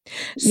here.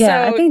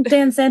 Yeah, I think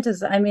Dan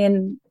Santa's,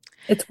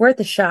 it's worth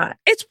a shot.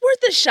 It's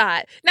worth a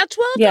shot. Now,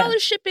 $12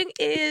 shipping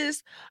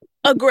is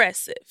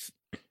aggressive.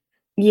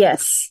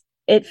 Yes.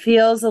 It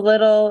feels a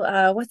little,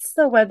 what's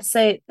the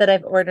website that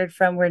I've ordered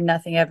from where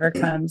nothing ever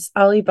comes?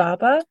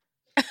 Alibaba?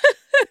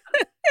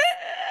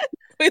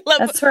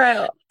 That's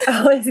where I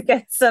always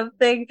get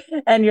something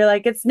and you're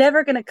like, it's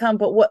never going to come.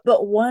 But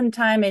one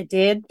time it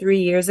did 3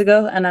 years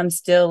ago and I'm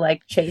still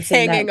like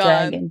chasing that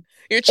dragon.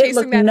 You're chasing it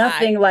looked that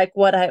nothing high. like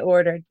what I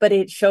ordered, but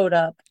it showed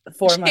up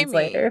 4 months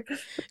later.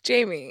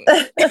 Jamie,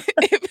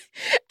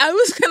 I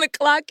was going to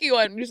clock you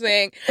on you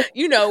saying,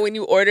 when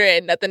you order it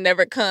and nothing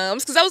never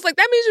comes. Because I was like,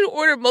 that means you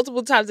ordered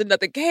multiple times and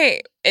nothing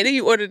came. And then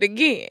you ordered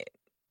again.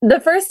 The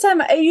first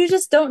time, you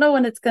just don't know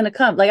when it's going to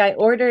come. Like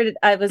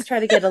I was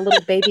trying to get a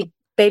little baby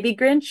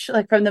Grinch,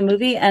 like from the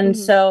movie. And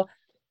so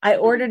I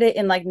ordered it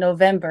in like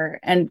November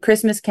and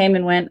Christmas came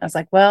and went. I was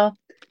like, well,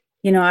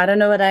 I don't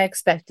know what I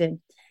expected.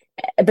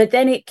 But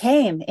then it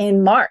came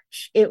in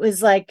March. It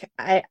was like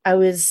I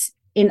was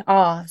in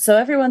awe. So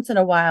every once in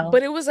a while.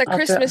 But it was a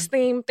Christmas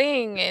themed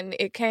thing and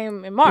it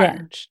came in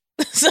March.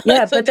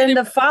 But then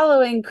the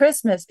following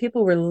Christmas,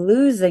 people were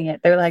losing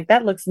it. They're like,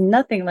 that looks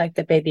nothing like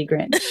the baby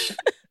Grinch.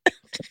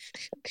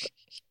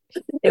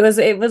 It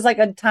was like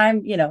a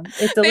time,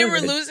 they were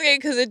losing it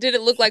because it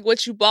didn't look like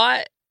what you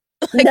bought.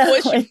 Like no,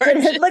 it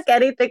didn't look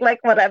anything like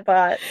what I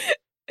bought.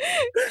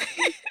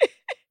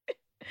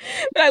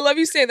 But I love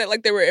you saying that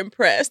like they were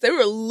impressed. They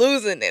were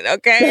losing it,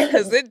 okay?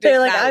 Because they're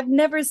like, I've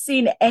never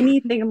seen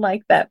anything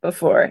like that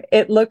before.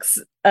 It looks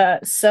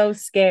so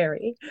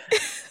scary.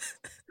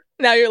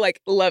 Now you're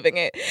like loving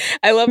it.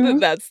 I love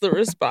that that's the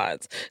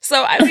response.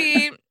 So I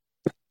mean,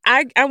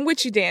 I'm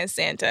with you, Dan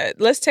Santa.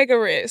 Let's take a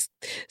risk.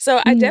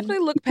 So I definitely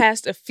looked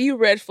past a few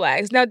red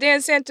flags. Now,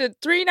 Dan Santa,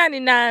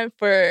 $3.99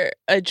 for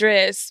a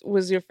dress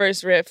was your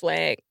first red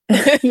flag,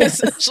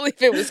 especially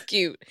if it was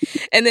cute.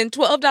 And then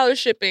 $12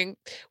 shipping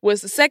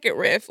was the second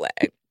red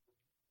flag.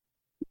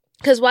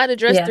 Because why the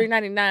dress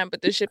 $3.99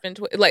 but the shipping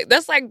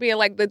that's like being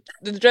like the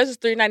dress is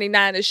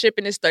 $3.99, the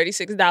shipping is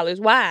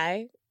 $36.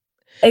 Why?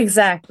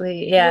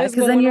 Exactly. Yeah.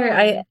 Because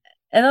then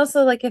and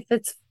also like if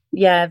it's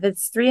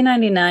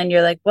 $3.99,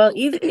 you're like, well,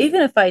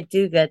 even if I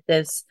do get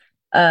this,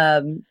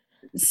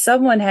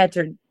 someone had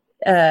to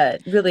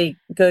really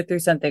go through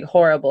something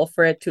horrible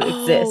for it to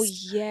exist. Oh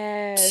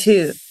yes,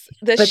 too.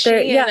 The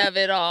sheen of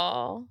it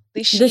all.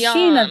 The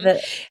sheen of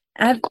it.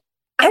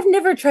 I've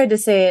never tried to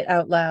say it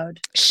out loud.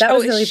 That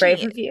was really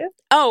brave of you.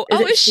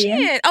 It's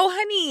Shein. Oh,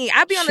 honey,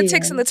 I'll be on the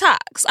ticks and the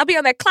talks. I'll be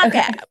on that clock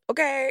app,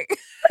 okay?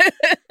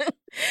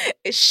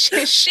 It's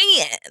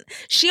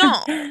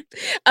Shein.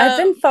 I've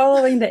been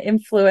following the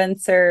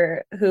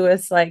influencer who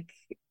is like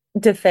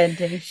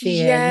defending Shein.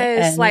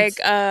 Yes, like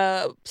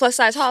plus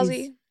size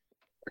Halsey.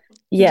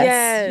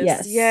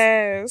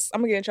 Yes.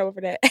 I'm gonna get in trouble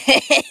for that.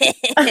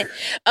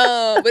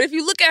 But if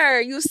you look at her,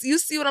 you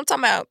see what I'm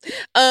talking about.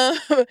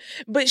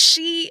 But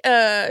she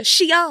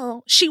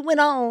went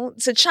on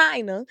to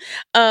China,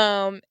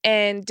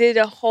 and did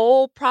a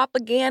whole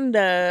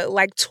propaganda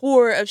like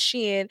tour of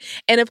Shein,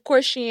 and of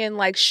course Shein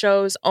like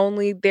shows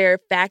only their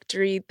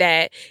factory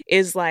that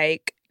is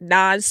like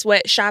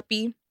non-sweat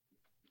shoppy,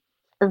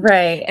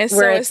 right? And so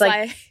where it's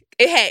like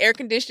it had air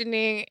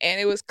conditioning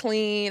and it was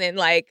clean and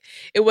like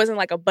it wasn't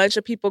like a bunch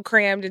of people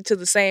crammed into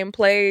the same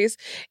place,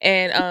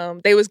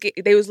 and they was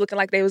looking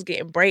like they was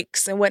getting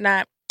breaks and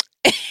whatnot.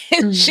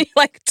 And she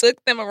like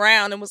took them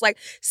around and was like,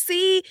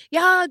 see,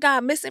 y'all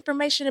got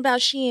misinformation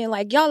about Shein,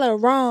 like y'all are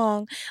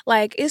wrong,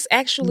 like it's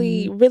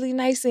actually really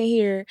nice in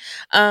here.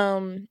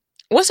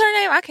 What's her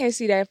name? I can't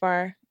see that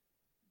far.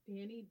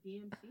 Danny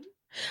DMC.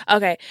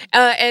 Okay.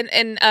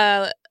 And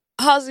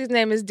Halsey's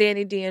name is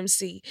Danny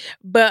DMC,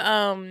 but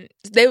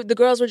the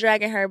girls were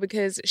dragging her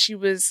because she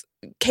was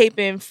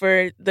caping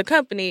for the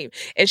company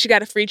and she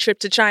got a free trip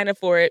to China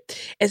for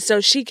it. And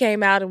so she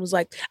came out and was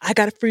like, I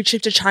got a free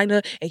trip to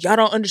China and y'all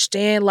don't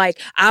understand.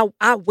 Like I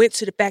went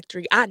to the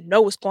factory. I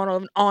know what's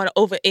going on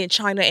over in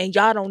China and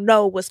y'all don't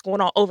know what's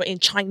going on over in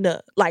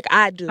China like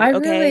I do.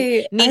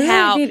 Okay. Ni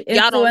hao,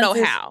 y'all don't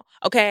know how.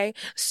 Okay.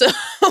 So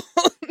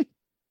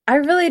I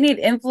really need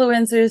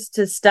influencers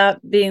to stop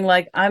being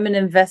like, I'm an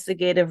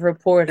investigative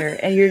reporter.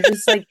 And you're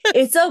just like,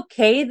 it's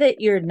okay that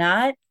you're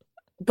not,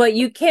 but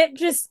you can't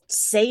just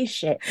say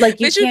shit. Like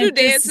you can't do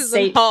dances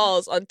and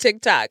hauls on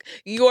TikTok.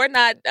 You're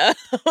not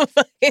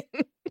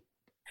fucking...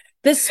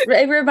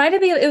 It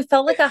reminded me, it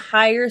felt like a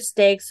higher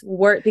stakes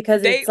work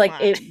because it's like,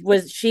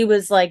 she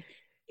was like,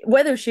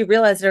 whether she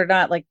realized it or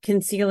not, like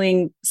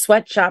concealing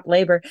sweatshop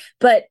labor.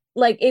 But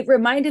like it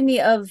reminded me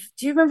of,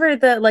 do you remember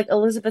the like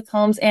Elizabeth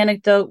Holmes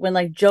anecdote when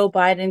like Joe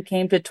Biden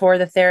came to tour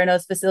the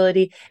Theranos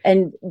facility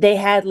and they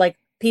had like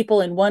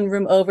people in one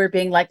room over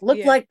being like,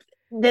 look like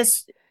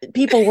this,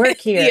 people work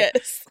here.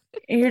 Yes.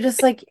 And you're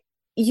just like,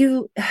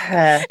 you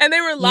and they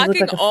were you look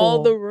locking like a all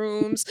fool. the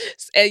rooms,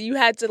 and you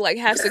had to like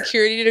have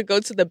security to go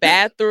to the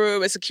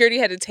bathroom, and security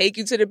had to take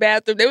you to the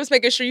bathroom. They was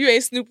making sure you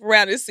ain't snoop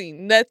around and see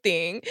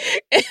nothing.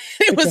 And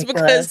it was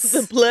because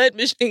the blood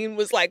machine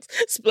was like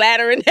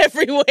splattering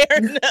everywhere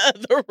in the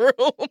other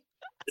room.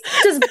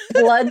 Just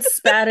blood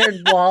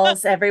spattered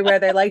walls everywhere.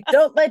 They're like,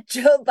 don't let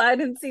Joe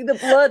Biden see the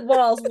blood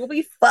walls. We'll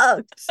be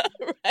fucked.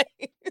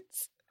 Right.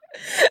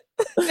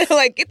 They're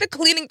like, get the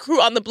cleaning crew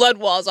on the blood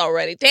walls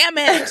already. Damn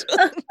it.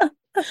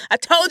 I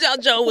told y'all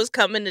Joe was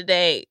coming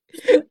today.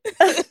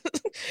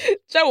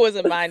 Joe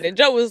wasn't minding.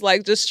 Joe was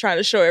like just trying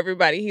to show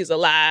everybody he's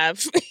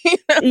alive. You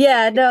know?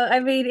 Yeah, no, I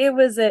mean it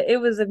was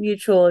a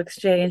mutual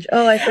exchange.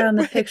 Oh, I found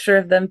the picture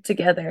of them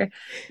together.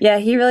 Yeah,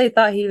 he really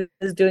thought he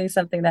was doing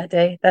something that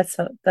day. That's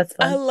fun.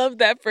 I love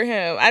that for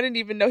him. I didn't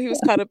even know he was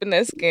caught up in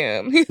that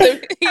scam.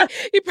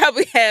 He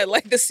probably had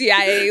like the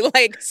CIA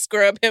like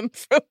scrub him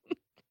from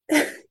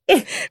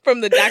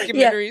the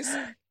documentaries.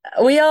 Yeah.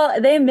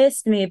 They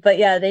missed me, but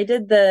yeah, they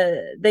did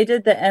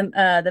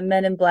the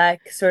Men in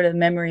Black sort of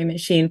memory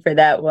machine for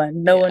that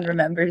one. No one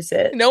remembers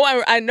it. No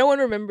one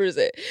remembers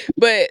it.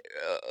 But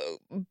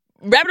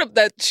wrapping up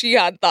that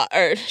Sheehan,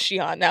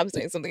 now I'm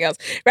saying something else.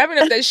 Wrapping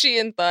up that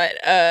Sheehan thought,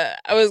 I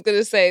was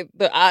gonna say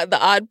the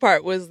odd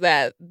part was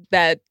that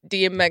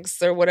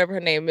DMX or whatever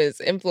her name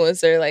is,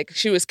 influencer, like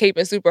she was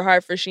caping super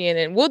hard for Sheehan,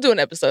 and we'll do an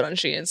episode on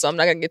Sheehan, so I'm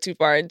not gonna get too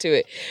far into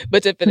it.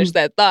 But to finish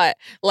that thought,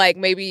 like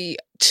maybe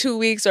 2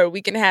 weeks or a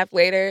week and a half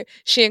later,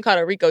 Sheehan caught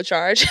a RICO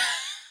charge.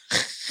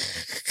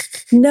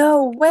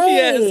 No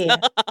way. Yes.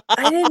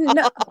 I didn't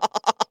know.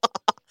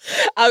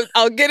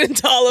 I'll get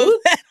into all of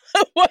that.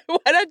 Why'd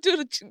I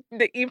do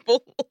the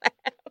evil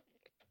laugh?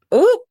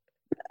 Oop.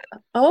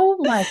 Oh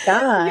my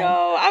God.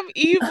 Yo, I'm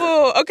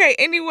evil. Okay,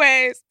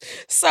 anyways.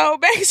 So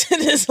back to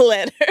this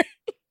letter.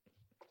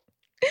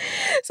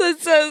 So it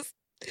says,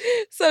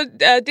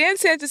 Dan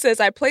Santos says,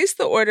 I placed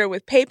the order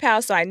with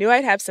PayPal, so I knew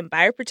I'd have some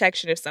buyer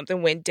protection if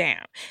something went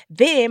down.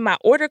 Then my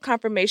order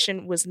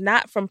confirmation was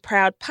not from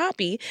Proud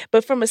Poppy,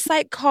 but from a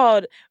site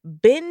called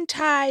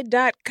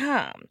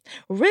bentai.com.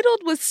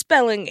 Riddled with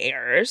spelling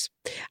errors,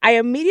 I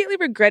immediately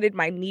regretted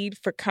my need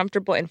for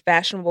comfortable and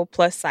fashionable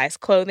plus-size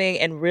clothing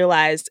and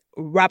realized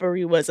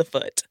robbery was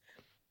afoot.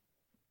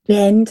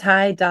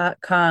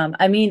 bentai.com.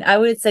 I mean, I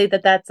would say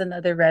that that's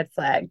another red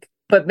flag.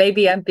 But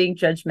maybe I'm being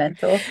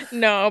judgmental.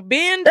 No,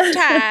 being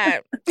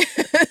tied.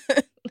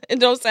 It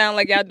don't sound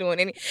like y'all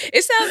doing any.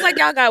 It sounds like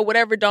y'all got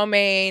whatever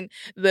domain,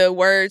 the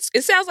words.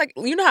 It sounds like,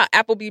 you know how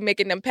Apple be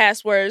making them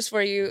passwords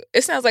for you?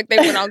 It sounds like they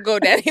went on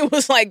GoDaddy and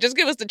was like, just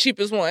give us the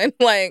cheapest one.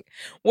 Like,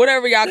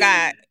 whatever y'all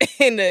got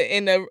in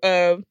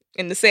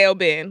the sale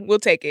bin, we'll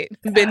take it.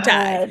 Bin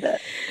tied.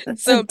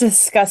 That's a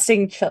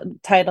disgusting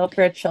title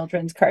for a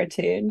children's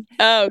cartoon.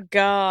 Oh,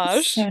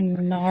 gosh. So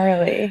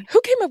gnarly.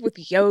 Who came up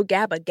with Yo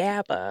Gabba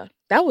Gabba?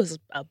 That was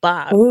a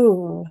bop.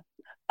 Ooh,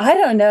 I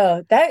don't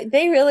know. That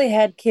they really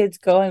had kids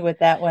going with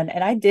that one,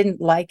 and I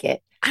didn't like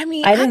it. I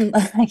mean, I didn't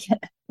like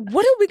it.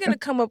 What are we going to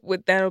come up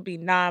with that'll be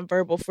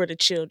nonverbal for the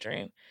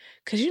children?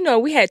 Because, you know,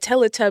 we had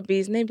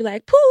Teletubbies, and they'd be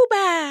like,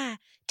 Pooh-Bah,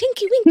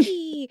 Tinky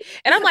Winky.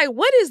 And I'm like,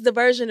 what is the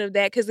version of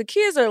that? Because the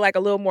kids are like a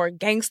little more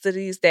gangster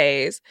these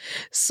days.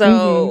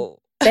 So...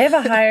 They have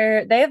a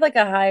higher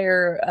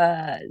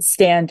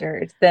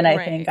standard than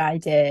I think I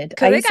did.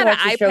 Because they got an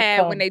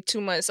iPad when they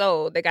 2 months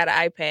old. They got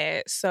an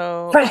iPad,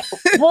 so right.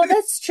 Well,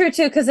 that's true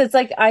too. Because it's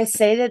like I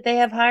say that they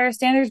have higher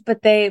standards,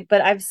 but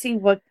I've seen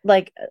what,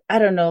 like, I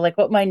don't know, like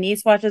what my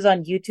niece watches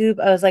on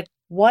YouTube. I was like,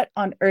 what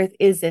on earth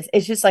is this?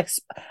 It's just like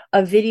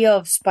a video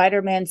of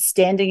Spider-Man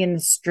standing in the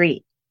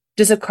street.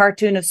 Just a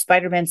cartoon of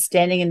Spider-Man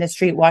standing in the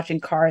street watching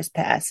cars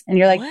pass. And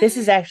you're like, This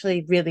is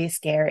actually really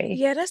scary.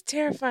 Yeah, that's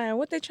terrifying.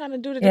 What they trying to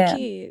do to the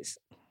kids?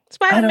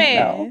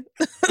 Spider-Man.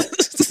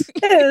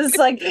 It was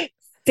like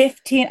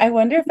 15. I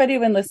wonder if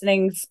anyone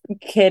listening's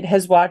kid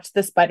has watched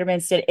the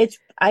Spider-Man stand.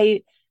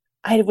 I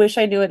wish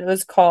I knew what it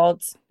was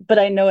called, but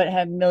I know it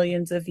had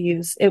millions of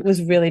views. It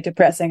was really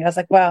depressing. I was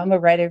like, wow, I'm a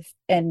writer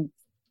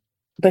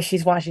but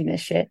she's watching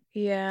this shit.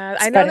 Yeah,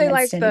 I know they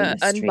like the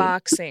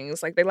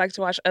unboxings. Like they like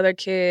to watch other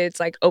kids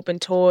like open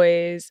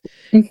toys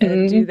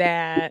and do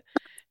that.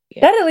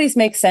 Yeah. That at least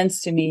makes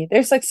sense to me.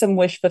 There's like some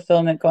wish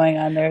fulfillment going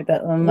on there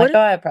that I'm like,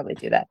 I'd probably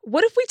do that.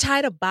 What if we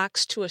tied a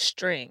box to a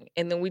string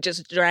and then we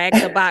just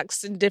dragged the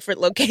box in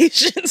different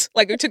locations?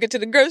 Like we took it to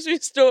the grocery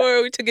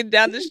store, we took it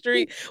down the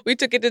street, we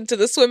took it into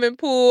the swimming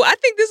pool. I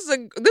think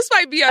this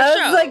might be our show.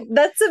 I was like,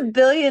 that's $1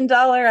 billion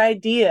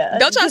idea.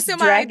 Don't y'all steal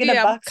my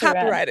idea? I'm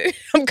copyrighted.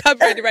 I'm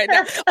copyrighted right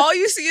now. All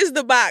you see is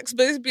the box,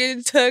 but it's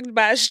being tugged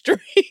by a string.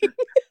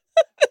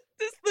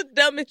 This is the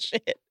dumbest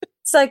shit.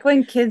 It's like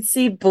when kids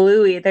see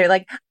Bluey, they're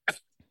like,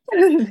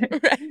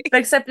 right.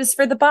 Except it's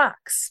for the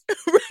box.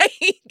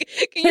 Right.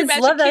 Can you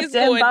imagine love kids that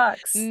damn going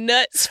box.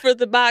 nuts for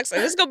the box?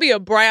 And it's going to be a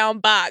brown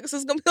box.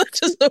 It's going to be like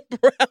just a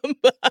brown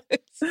box.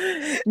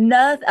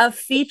 Not a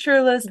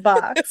featureless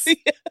box.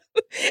 Yeah.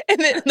 And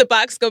then the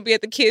box gonna be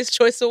at the Kids'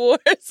 Choice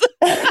Awards.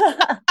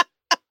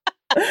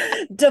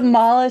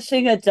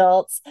 Demolishing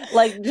adults.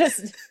 Like,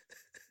 just...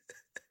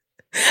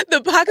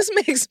 The box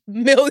makes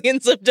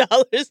millions of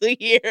dollars a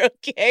year,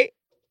 okay?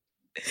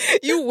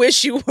 You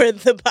wish you were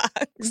the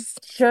box.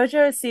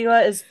 Jojo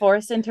Siwa is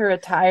forced into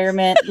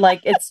retirement.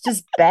 Like, it's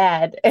just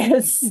bad.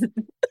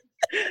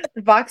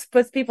 The box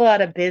puts people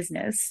out of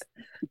business.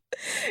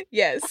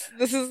 Yes,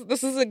 this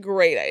is a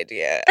great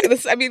idea.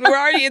 I mean, we're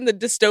already in the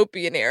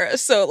dystopian era,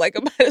 so like I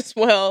might as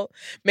well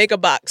make a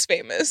box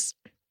famous.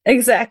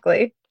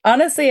 Exactly.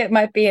 Honestly, it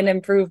might be an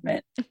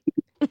improvement.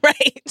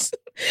 Right.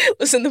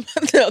 Listen,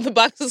 the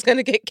box is going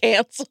to get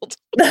canceled.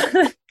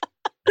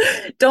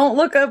 Don't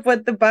look up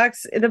what the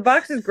box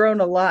has grown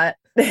a lot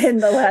in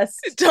the last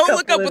Don't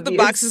look up couple what of the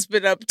years. box has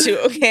been up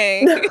to,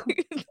 okay?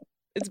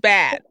 It's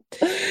bad.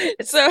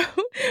 So,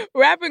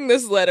 wrapping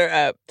this letter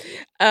up,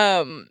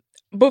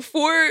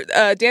 before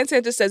Dan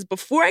Santos says,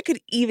 before I could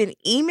even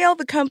email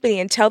the company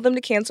and tell them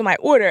to cancel my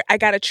order, I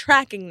got a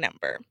tracking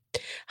number.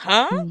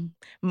 Huh?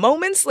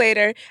 Moments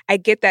later, I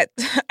get that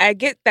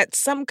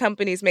some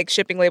companies make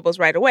shipping labels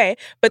right away,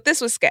 but this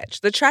was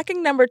sketch. The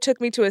tracking number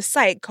took me to a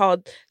site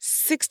called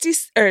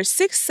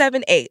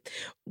 678,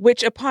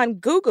 which upon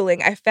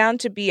Googling, I found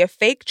to be a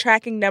fake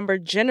tracking number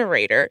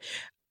generator.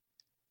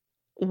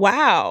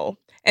 Wow.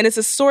 And it's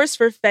a source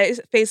for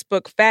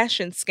Facebook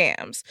fashion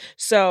scams.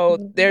 So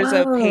there's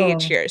a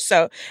page here.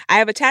 So I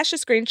have attached a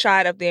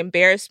screenshot of the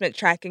embarrassment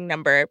tracking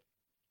number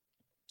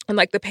and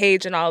like the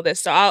page and all this.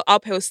 So I'll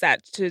post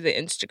that to the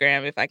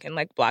Instagram if I can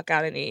like block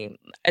out any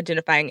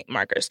identifying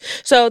markers.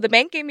 So the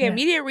bank gave me an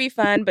immediate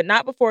refund, but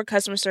not before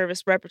customer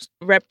service rep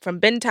from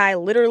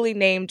Bentai, literally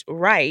named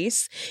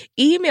Rice,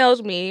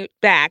 emailed me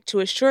back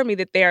to assure me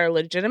that they are a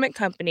legitimate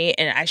company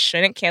and I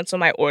shouldn't cancel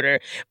my order,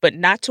 but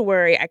not to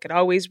worry, I could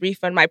always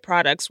refund my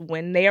products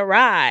when they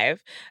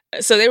arrive.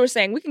 So they were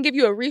saying, we can give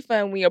you a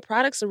refund when your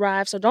products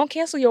arrive, so don't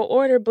cancel your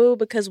order, boo,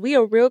 because we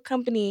a real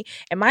company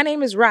and my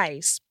name is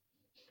Rice.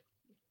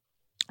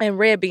 And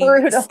red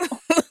beans.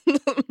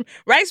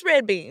 Rice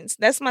red beans.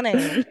 That's my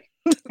name.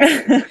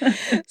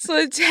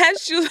 So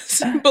attached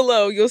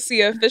below, you'll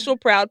see an official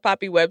Proud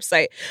Poppy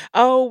website.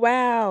 Oh,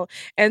 wow.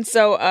 And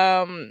so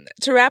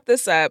to wrap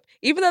this up,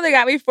 even though they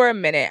got me for a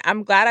minute,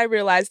 I'm glad I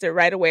realized it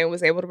right away and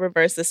was able to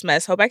reverse this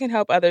mess. Hope I can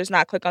help others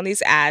not click on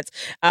these ads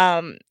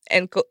and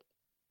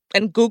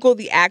Google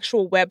the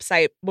actual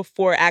website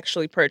before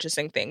actually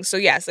purchasing things. So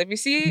yes, if you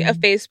see a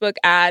Facebook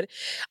ad,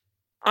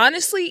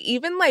 honestly,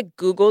 even like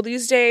Google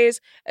these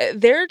days,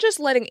 they're just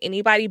letting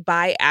anybody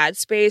buy ad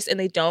space and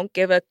they don't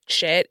give a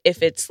shit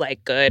if it's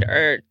like good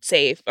or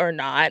safe or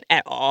not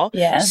at all.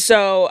 Yeah.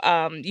 So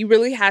you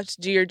really have to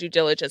do your due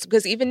diligence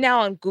because even now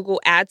on Google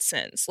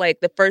AdSense, like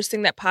the first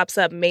thing that pops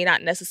up may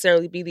not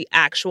necessarily be the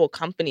actual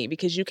company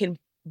because you can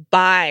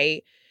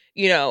buy,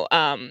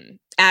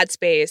 ad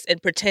space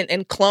and pretend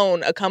and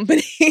clone a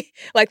company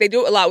like they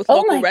do a lot with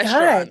local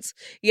restaurants.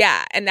 God.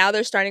 Yeah. And now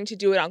they're starting to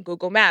do it on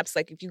Google Maps.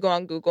 Like if you go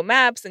on Google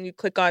Maps and you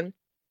click on,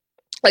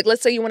 like,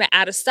 let's say you want to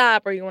add a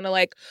stop or you want to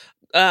like,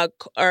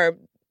 or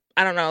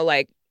I don't know,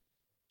 like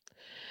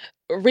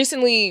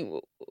recently,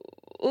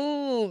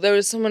 there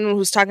was someone who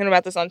was talking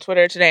about this on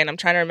Twitter today and I'm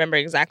trying to remember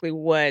exactly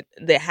what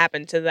that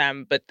happened to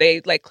them, but they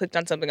like clicked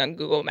on something on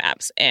Google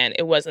Maps and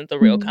it wasn't the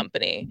real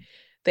company.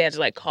 They had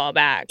to like call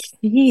back.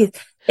 Jeez.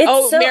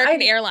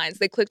 American Airlines.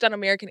 They clicked on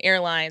American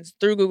Airlines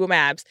through Google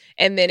Maps,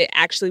 and then it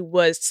actually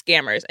was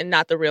scammers and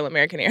not the real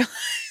American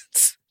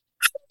Airlines.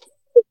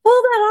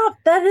 Pull that off.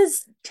 That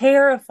is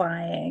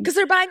terrifying. Because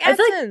they're buying AdSense.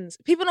 Like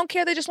people don't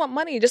care. They just want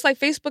money. Just like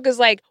Facebook is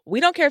like, we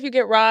don't care if you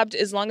get robbed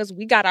as long as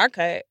we got our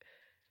cut.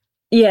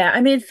 Yeah,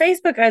 I mean,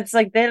 Facebook, it's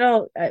like they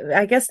don't.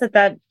 I guess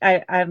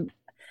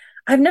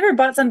I've never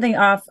bought something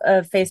off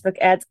of Facebook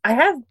ads. I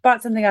have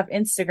bought something off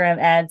Instagram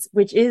ads,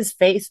 which is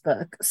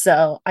Facebook.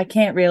 So I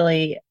can't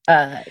really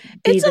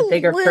be the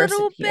bigger person here. It's a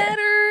little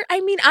better.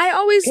 I mean, I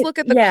always look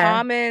at the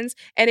comments,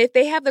 and if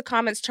they have the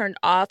comments turned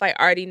off, I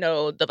already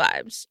know the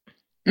vibes.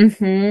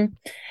 Mm-hmm.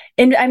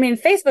 And I mean,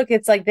 Facebook,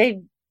 it's like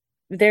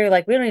they're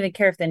like, we don't even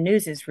care if the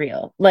news is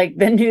real. Like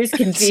the news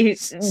can be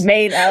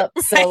made up.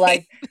 So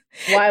like,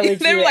 why would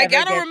they were like,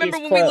 y'all don't remember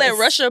when we let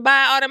Russia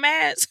buy all the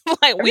ads?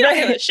 Like, we don't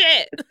give a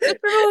shit. Remember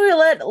when we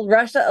let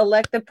Russia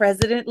elect the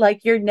president? Like,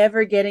 you're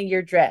never getting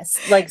your dress.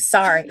 Like,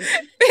 sorry.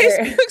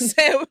 Facebook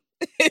said,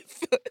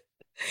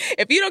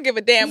 if you don't give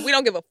a damn, we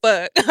don't give a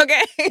fuck.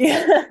 Okay.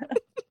 Yeah.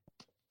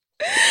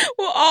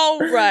 Well, all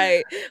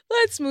right.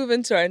 Let's move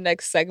into our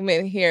next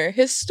segment here.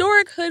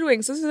 Historic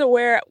hoodwinks. This is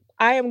where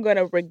I am going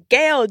to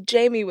regale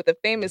Jamie with a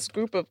famous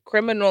group of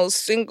criminals,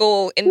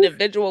 single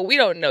individual. We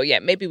don't know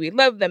yet. Maybe we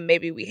love them.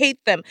 Maybe we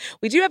hate them.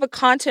 We do have a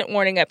content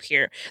warning up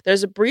here.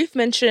 There's a brief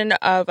mention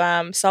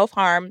of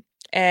self-harm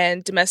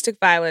and domestic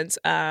violence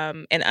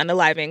and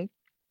unaliving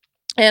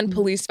and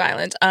police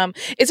violence.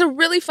 It's a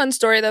really fun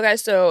story though,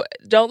 guys. So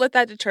don't let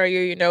that deter you.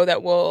 You know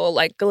that we'll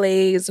like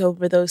glaze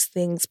over those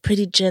things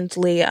pretty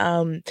gently.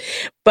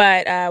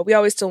 But we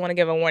always still want to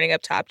give a warning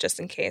up top just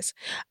in case.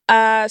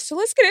 So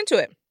let's get into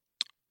it.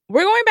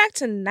 We're going back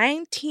to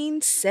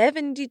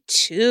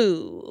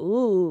 1972.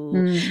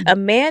 Ooh. A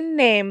man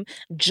named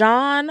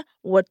John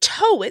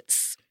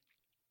Watowitz.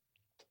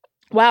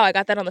 Wow, I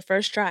got that on the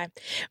first try.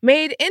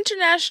 Made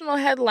international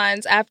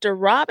headlines after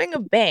robbing a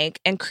bank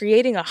and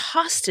creating a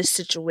hostage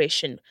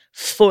situation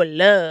for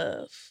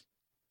love.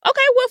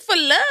 Okay, well, for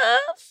love.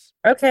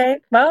 Okay,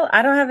 well,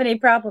 I don't have any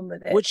problem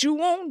with it. What you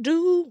won't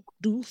do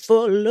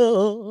for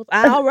love.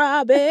 I'll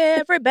rob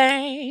every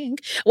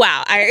bank.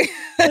 Wow, I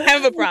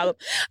have a problem.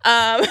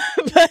 But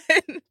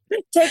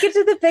take it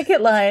to the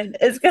picket line.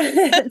 It's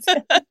good.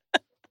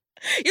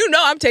 You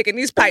know I'm taking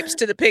these pipes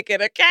to the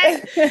picket,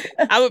 okay?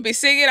 I'm going to be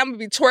singing. I'm going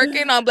to be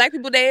twerking on Black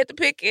People Day at the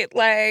picket,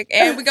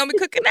 and we're going to be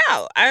cooking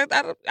out. I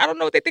don't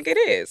know what they think it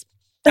is.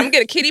 I'm going to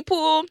get a kiddie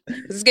pool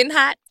because it's getting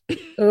hot.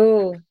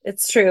 Oh,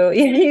 it's true.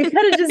 You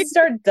got to just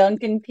start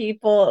dunking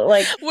people.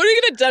 Like, what are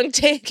you going to dunk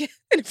tank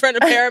in front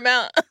of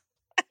Paramount?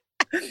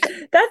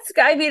 That's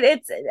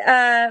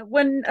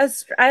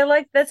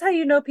how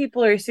you know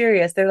people are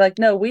serious. They're like,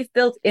 no, we've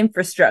built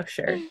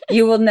infrastructure.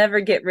 You will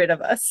never get rid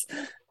of us.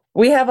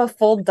 We have a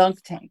full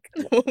dunk tank.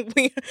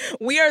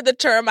 we are the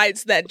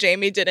termites that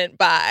Jamie didn't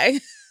buy.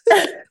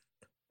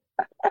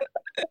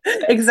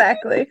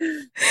 Exactly.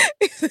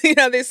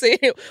 They say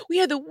we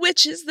are the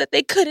witches that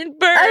they couldn't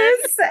burn.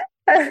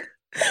 We're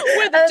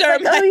the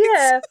termites. Like, oh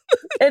yeah,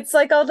 it's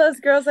like all those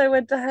girls I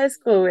went to high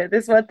school with.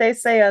 Is what they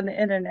say on the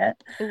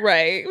internet.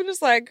 Right. We're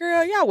just like,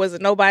 girl, y'all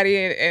wasn't nobody,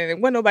 and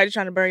wasn't nobody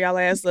trying to burn y'all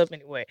ass up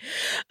anyway.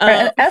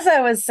 As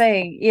I was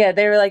saying,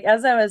 they were like,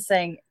 as I was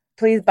saying,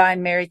 please buy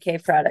Mary Kay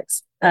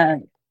products.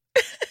 And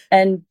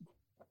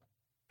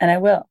I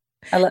will,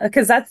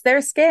 because that's their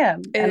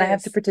scam, and I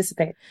have to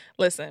participate.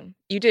 Listen,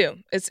 you do.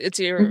 It's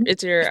your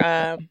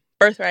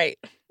birthright.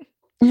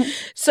 Mm-hmm.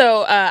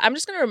 So I'm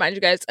just going to remind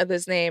you guys of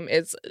his name.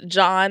 It's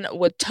John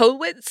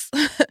Watowitz.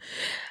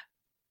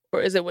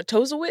 Or is it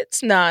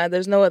Watowitz? Nah,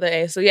 there's no other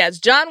A. So yeah, it's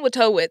John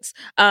Watowitz.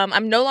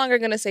 I'm no longer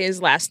going to say his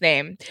last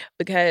name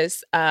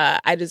because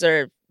I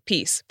deserve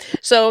peace.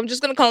 So I'm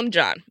just going to call him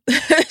John.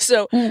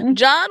 So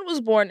John was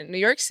born in New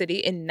York City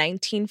in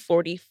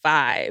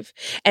 1945.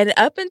 And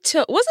up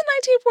until, wasn't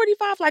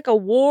 1945 like a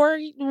war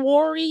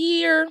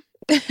year?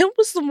 It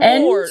was some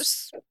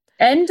wars.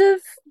 End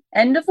of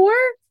war?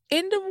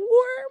 End of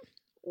war?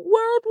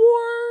 World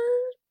War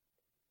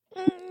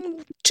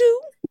II?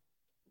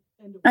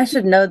 I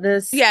should know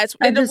this. Yeah, it's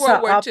end of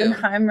World War II.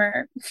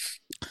 Oppenheimer.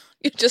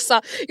 You just saw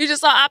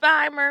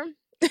Oppenheimer?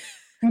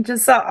 I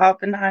just saw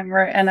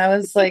Oppenheimer and I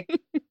was like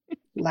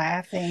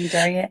laughing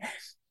during it.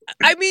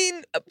 I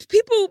mean,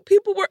 people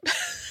were.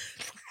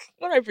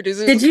 What are my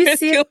producers? Did you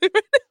see it?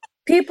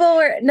 People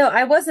were. No,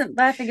 I wasn't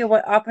laughing at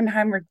what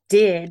Oppenheimer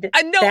did.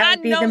 I know. That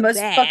would be the most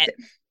fucked.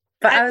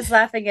 But I was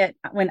laughing at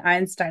when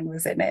Einstein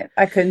was in it.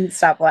 I couldn't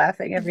stop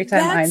laughing every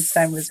time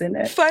Einstein was in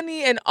it.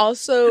 Funny, and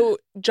also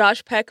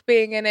Josh Peck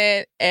being in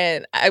it.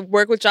 And I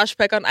work with Josh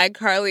Peck on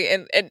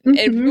iCarly, and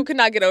people could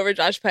not get over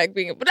Josh Peck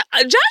being. But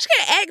Josh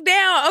can act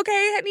down,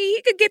 okay, honey.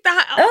 He could get the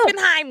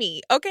Oppenheimer,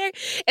 okay.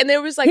 And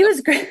there was like he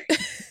was great.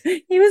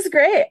 He was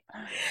great.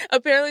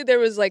 Apparently, there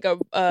was like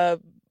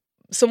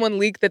someone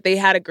leaked that they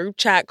had a group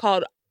chat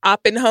called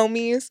Oppen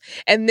Homies,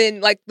 and then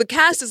like the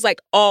cast is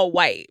like all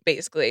white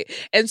basically,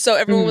 and so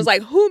everyone was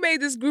like, who made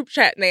this group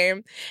chat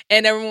name?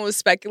 And everyone was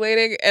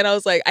speculating, and I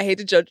was like, I hate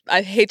to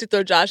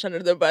throw Josh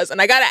under the bus,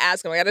 and I gotta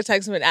ask him, I gotta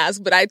text him and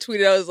ask, but I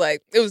tweeted, I was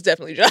like, it was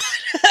definitely Josh.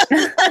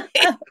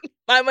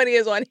 My money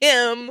is on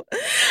him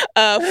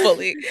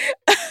fully.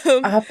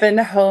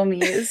 Oppen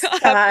Homies.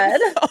 God.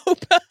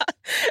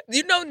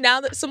 You know, now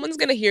that someone's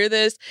gonna hear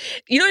this,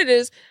 you know what it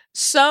is?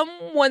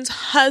 Someone's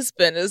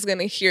husband is going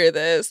to hear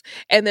this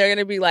and they're going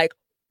to be like,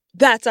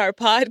 that's our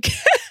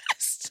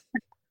podcast.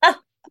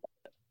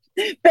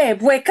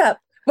 Babe, wake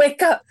up.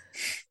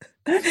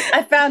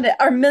 I found it.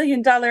 Our $1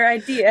 million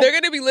idea. They're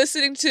going to be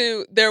listening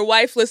to their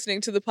wife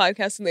listening to the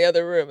podcast in the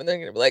other room, and they're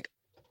going to be like,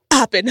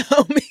 Oppen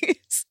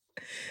Homies.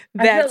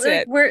 That's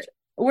it. We're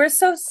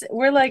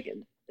like,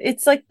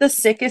 it's like the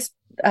sickest,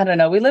 I don't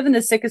know. We live in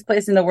the sickest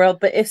place in the world,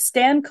 but if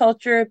stan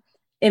culture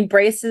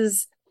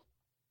embraces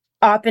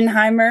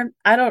Oppenheimer,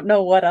 I don't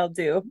know what I'll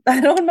do.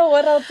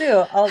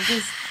 I'll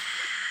just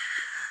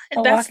that's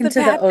walk into the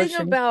bad the ocean. thing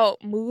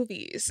about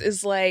movies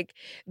is like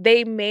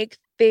they make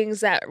things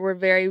that were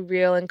very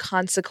real and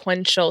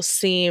consequential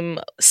seem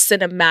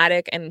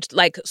cinematic and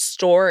like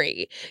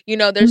story. You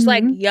know, there's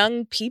like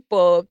young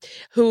people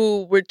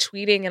who were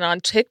tweeting and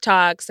on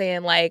TikTok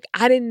saying like,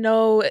 I didn't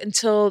know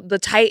until the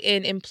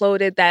Titan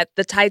imploded that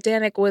the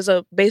Titanic was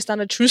based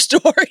on a true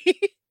story.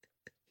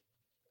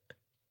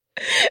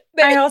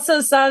 I also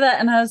saw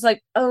that and I was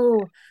like,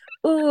 oh,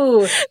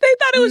 ooh. They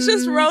thought it was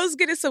just Rose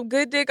getting some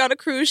good dick on a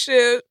cruise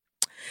ship.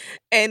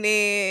 And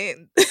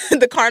then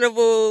the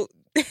Carnival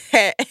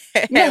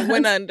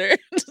went under.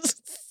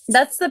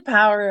 That's the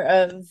power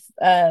of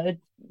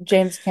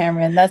James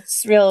Cameron.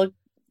 That's real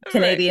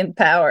Canadian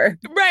power.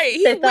 Right.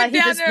 He went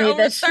down there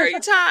over 30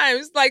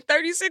 times. Like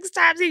 36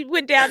 times he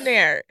went down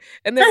there.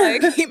 And they're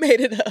like, he made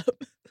it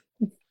up.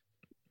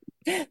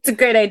 It's a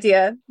great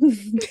idea.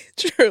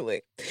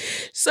 Truly.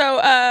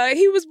 So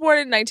he was born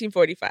in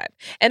 1945.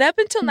 And up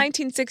until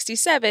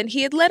 1967,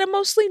 he had led a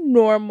mostly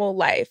normal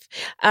life.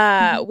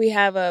 We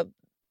have a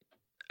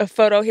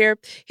photo here.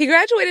 He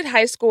graduated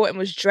high school and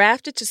was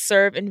drafted to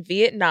serve in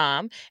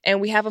Vietnam. And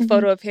we have a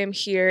photo of him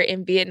here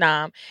in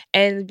Vietnam.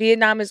 And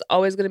Vietnam is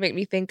always going to make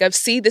me think of,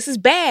 see, this is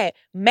bad,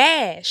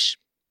 MASH.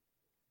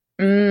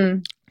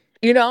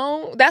 You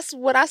know, that's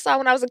what I saw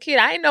when I was a kid.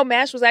 I didn't know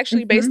MASH was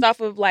actually based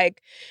off of,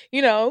 like,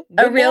 you know,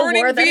 a Good real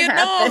Morning war that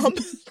Vietnam.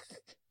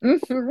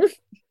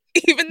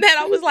 Even then,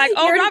 I was like,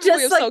 oh, you're Robert just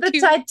Williams like so the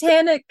cute.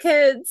 Titanic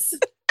kids.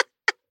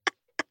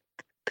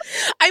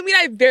 I mean,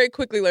 I very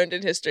quickly learned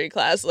in history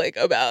class, like,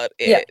 about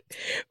it.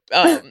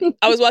 Yeah.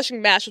 I was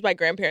watching MASH with my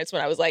grandparents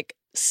when I was, like,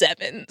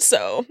 7,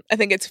 so I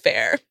think it's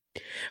fair.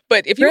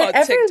 But if you're on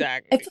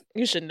TikTok,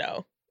 you should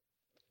know.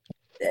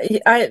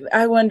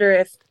 I wonder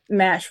if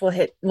MASH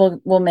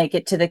will make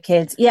it to the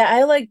kids. Yeah,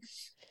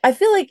 I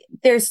feel like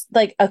there's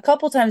like a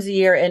couple times a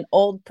year an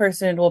old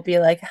person will be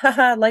like,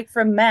 haha, like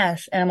from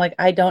MASH. And I'm like,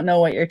 I don't know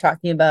what you're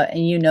talking about.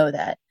 And you know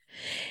that.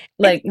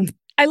 Like, and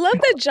I love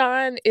that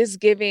John is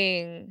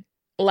giving,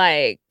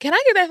 like, can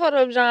I get that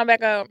photo of John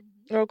back up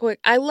real quick?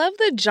 I love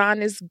that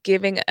John is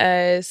giving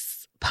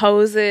us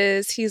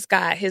poses. He's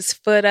got his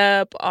foot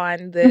up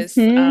on this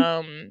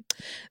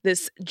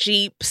this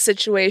Jeep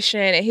situation,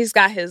 and he's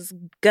got his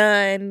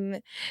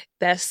gun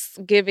that's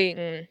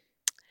giving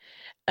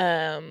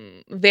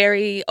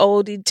very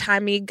oldie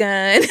timey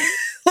gun.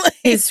 Like,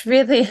 he's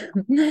really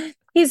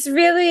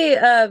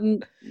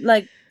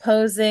like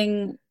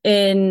posing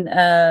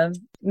in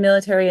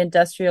military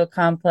industrial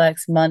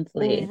complex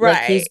monthly. Right.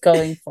 Like, he's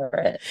going for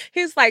it.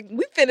 He's like,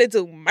 we finna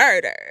do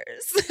murders.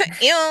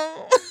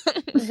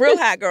 Real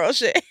hot girl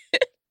shit.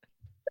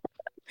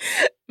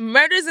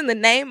 Murders in the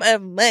name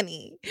of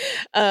money.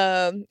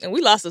 And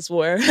we lost this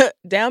war.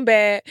 Down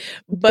bad.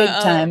 But,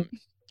 big time.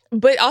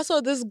 But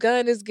also this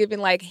gun is giving,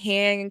 like,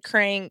 hand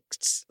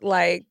cranked,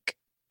 like,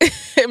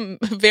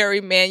 very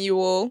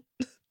manual.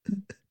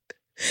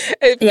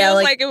 It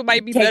feels like it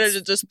might be better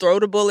to just throw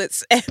the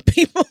bullets at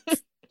people.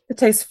 It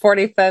takes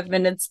 45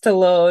 minutes to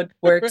load,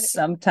 works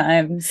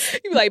sometimes.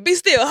 You be like, be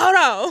still, hold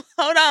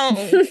on.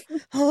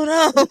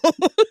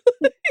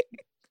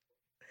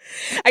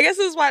 I guess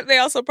this is why they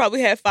also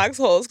probably had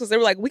foxholes, because they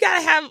were like, we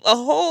gotta have a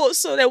hole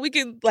so that we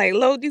can, like,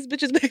 load these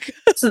bitches back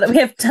up. So that we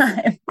have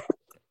time.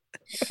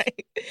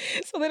 Right.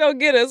 So they don't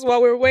get us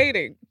while we're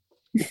waiting.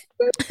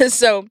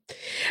 So,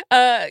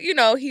 you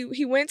know,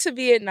 he went to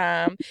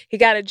Vietnam. He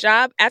got a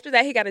job. After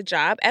that, he got a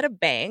job at a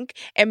bank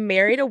and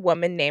married a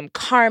woman named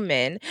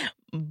Carmen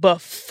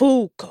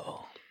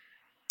Bufuco.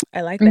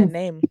 I like that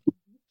name.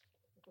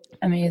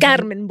 Amazing.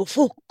 Carmen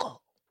Bufuco.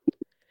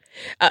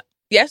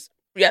 Yes.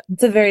 Yeah.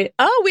 It's a very...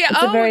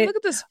 look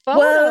at this photo.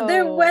 Well,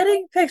 their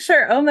wedding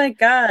picture. Oh my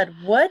God.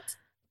 What?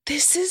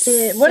 This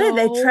is what are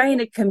they trying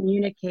to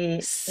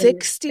communicate?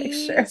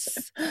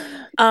 60s.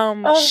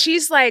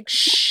 She's like,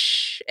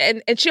 shh.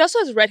 And she also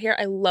has red hair.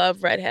 I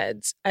love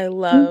redheads. I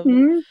love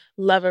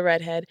a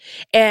redhead.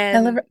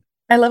 And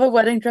I love a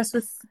wedding dress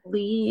with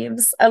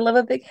sleeves. I love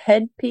a big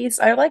headpiece.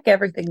 I like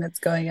everything that's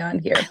going on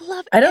here.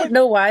 I don't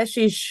know why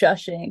she's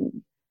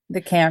shushing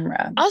the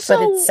camera. Also,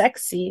 but it's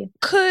sexy.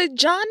 Could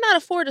John not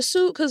afford a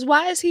suit? Because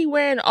why is he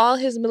wearing all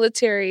his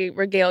military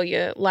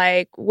regalia?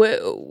 Like,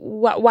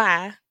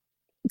 why?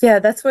 Yeah,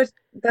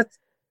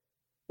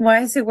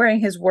 why is he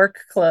wearing his work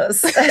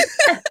clothes?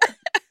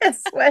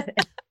 It's wedding.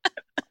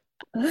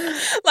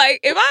 Like,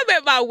 if I'm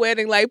at my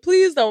wedding, like,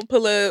 please don't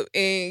pull up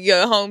in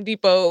your Home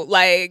Depot,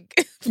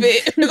 like,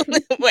 fit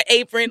with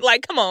apron.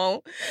 Like, come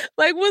on.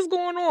 Like, what's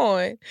going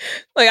on?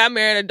 Like, I'm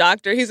marrying a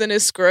doctor. He's in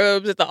his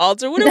scrubs at the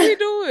altar. What are we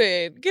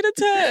doing? Get a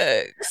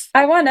tux.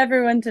 I want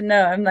everyone to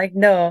know. I'm like,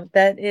 no,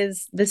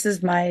 this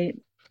is my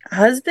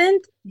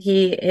husband.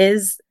 He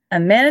is a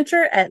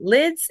manager at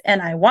Lids,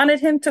 and I wanted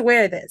him to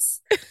wear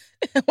this.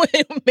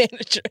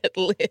 Manager at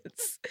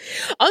Lids.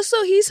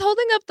 Also, he's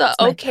holding up the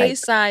OK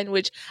sign,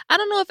 which I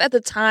don't know if at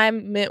the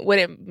time meant what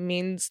it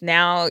means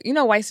now. You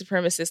know, white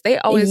supremacists, they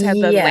always have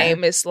the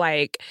lamest,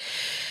 like,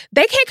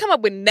 they can't come up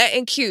with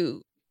nothing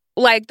cute.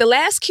 Like, the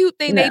last cute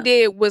thing they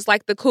did was,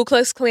 like, the Ku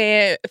Klux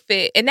Klan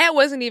fit, and that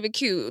wasn't even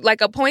cute.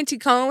 Like, a pointy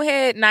comb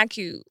head, not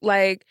cute.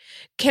 Like,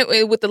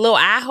 with the little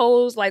eye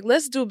holes, like,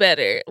 let's do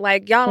better.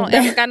 Like, y'all don't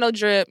ever got no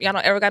drip. Y'all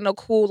don't ever got no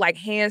cool, like,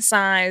 hand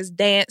signs,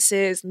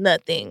 dances,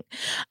 nothing.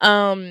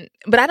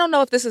 But I don't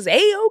know if this is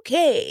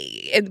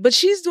A-okay. But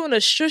she's doing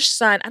a shush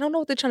sign. I don't know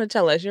what they're trying to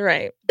tell us. You're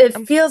right.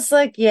 It feels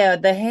like,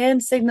 the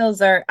hand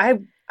signals are... I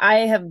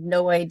have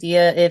no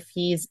idea if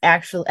he's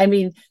actually... I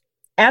mean...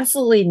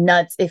 absolutely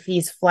nuts if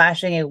he's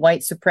flashing a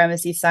white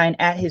supremacy sign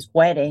at his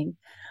wedding.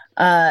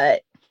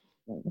 But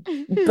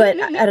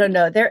I don't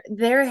know.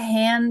 Their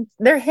hand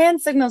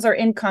signals are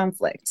in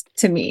conflict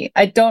to me.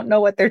 I don't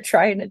know what they're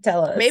trying to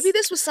tell us. Maybe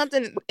this was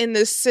something in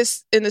the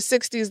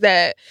 60s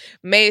that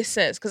made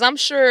sense, because I'm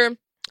sure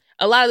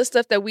a lot of the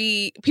stuff that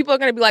people are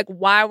going to be like,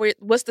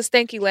 what's the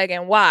stanky leg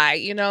and why,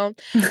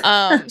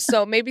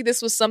 so maybe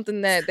this was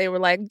something that they were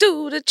like,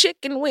 do the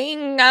chicken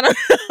wing. I don't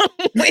know.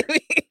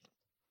 Maybe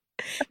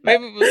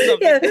it was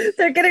something. Yeah,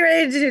 they're getting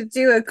ready to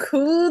do a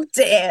cool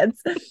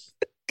dance.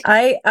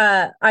 I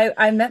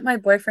met my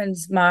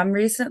boyfriend's mom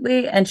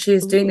recently, and she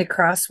was doing the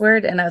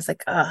crossword, and I was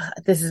like,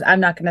 I'm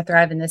not going to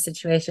thrive in this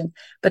situation.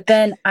 But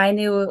then I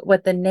knew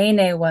what the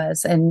nene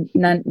was, and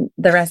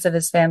the rest of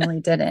his family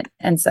didn't,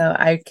 and so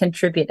I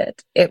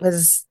contributed. It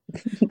was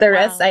the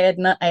rest.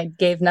 I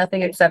gave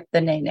nothing except the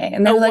nene,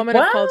 and they were like,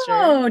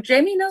 "Wow,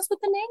 Jamie knows what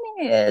the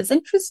nene is.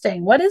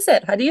 Interesting. What is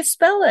it? How do you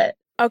spell it?"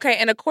 Okay,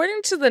 and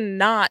according to the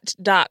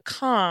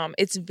knot.com,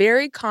 it's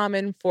very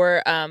common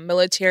for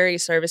military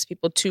service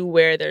people to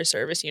wear their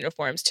service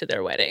uniforms to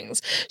their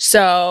weddings.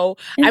 So,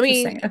 I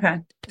mean,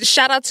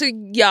 shout out to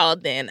y'all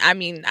then. I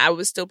mean, I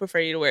would still prefer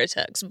you to wear a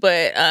tux,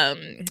 but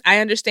I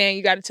understand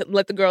you got to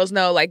let the girls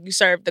know, like, you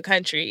serve the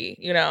country,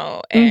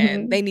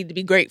 and they need to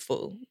be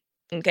grateful.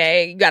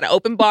 Okay, you got an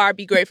open bar.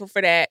 Be grateful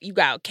for that. You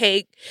got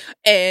cake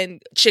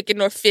and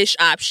chicken or fish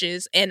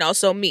options, and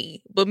also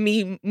me. But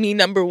me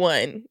number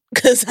one,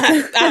 because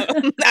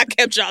I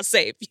kept y'all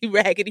safe, you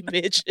raggedy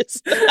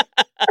bitches.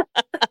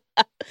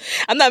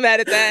 I'm not mad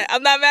at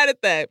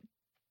that.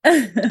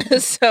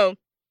 So,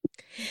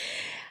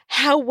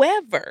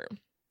 however,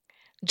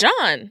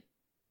 John,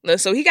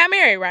 so he got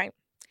married, right?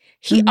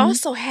 He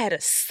also had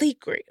a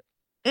secret.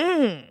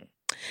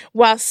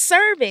 While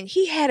serving,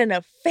 he had an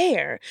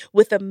affair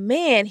with a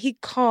man he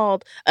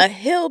called a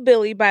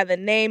hillbilly by the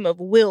name of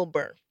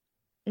Wilbur.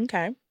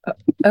 Okay.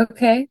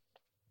 Okay.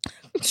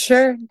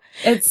 Sure.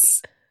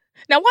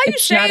 Now, why are you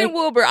shading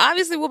Wilbur?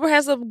 Obviously, Wilbur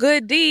has a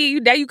good D.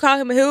 Now you call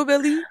him a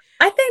hillbilly?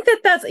 I think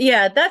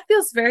that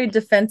feels very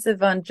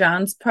defensive on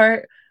John's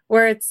part,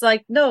 where it's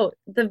like, no,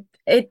 the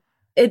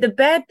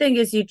bad thing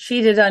is you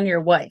cheated on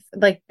your wife.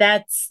 Like,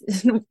 that's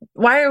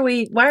why are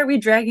we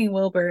dragging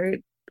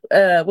Wilbur's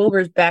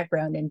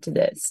background into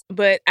this?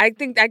 But I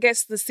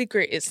guess the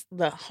secret is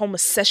the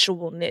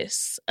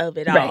homosexualness of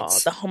it all,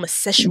 the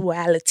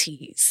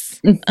homosexualities.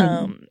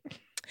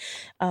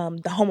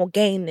 The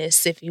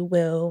homogenous, if you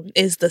will,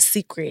 is the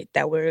secret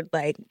that we're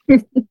like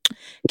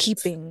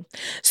keeping.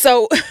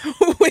 So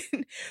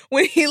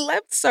when he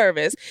left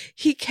service,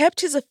 he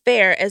kept his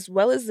affair as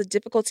well as the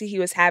difficulty he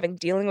was having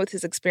dealing with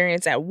his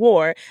experience at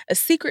war a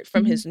secret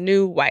from his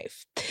new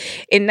wife.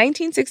 In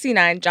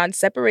 1969, John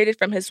separated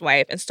from his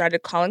wife and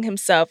started calling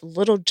himself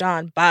Little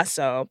John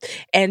Basso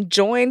and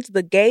joined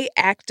the Gay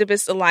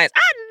Activist Alliance.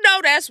 I know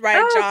that's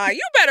right, John.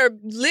 You better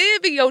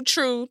live in your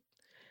truth.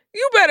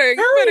 You better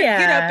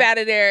get up out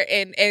of there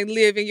and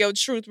live in your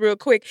truth real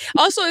quick.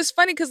 Also, it's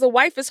funny because the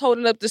wife is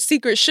holding up the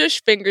secret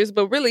shush fingers,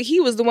 but really he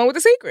was the one with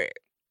the secret.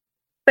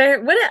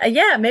 Maybe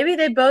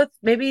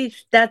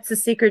that's the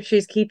secret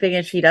she's keeping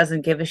and she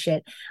doesn't give a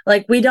shit.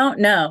 Like, we don't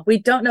know. We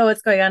don't know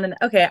what's going on.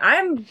 Okay,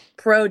 I'm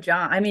pro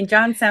John. I mean,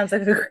 John sounds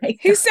like a great guy.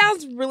 He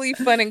sounds really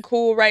fun and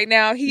cool right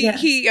now.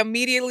 He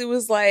immediately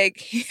was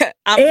like,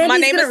 my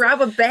name is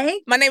rob a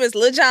bank. My name is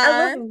Lil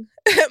John.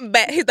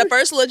 The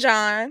first Lil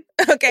John.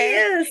 Okay.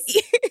 Yes.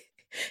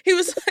 He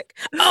was like,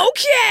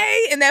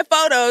 okay, in that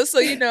photo. So,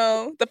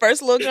 the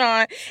first Lil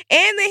John.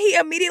 And then he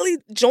immediately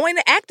joined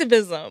the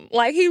activism.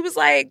 Like, he was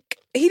like,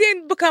 he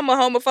didn't become a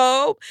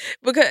homophobe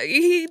because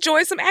he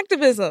joined some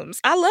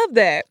activisms. I love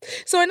that.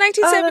 So in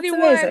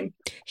 1971,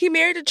 he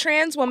married a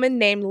trans woman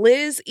named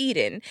Liz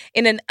Eden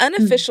in an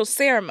unofficial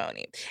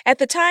ceremony. At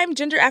the time,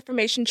 gender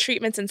affirmation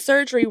treatments and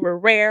surgery were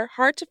rare,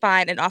 hard to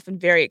find, and often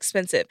very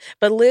expensive.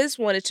 But Liz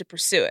wanted to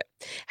pursue it.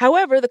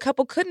 However, the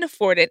couple couldn't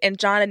afford it, and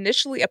John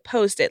initially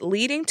opposed it,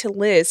 leading to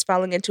Liz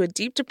falling into a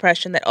deep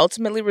depression that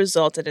ultimately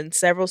resulted in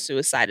several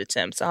suicide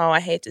attempts. Oh, I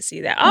hate to see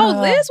that. Oh,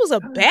 Liz was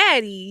a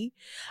baddie.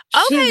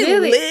 Okay,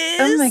 really, Liz.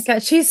 Oh my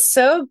God, she's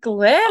so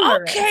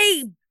glamorous.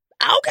 Okay,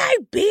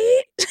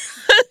 bitch.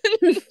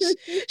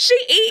 She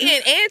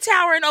eating and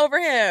towering over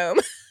him.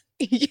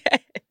 Yes.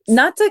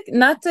 Not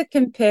to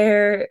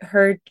compare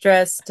her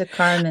dress to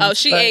Carmen. Oh,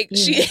 she ate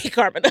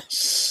Carmen.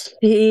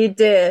 She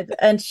did,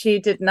 and she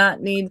did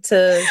not need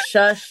to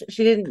shush.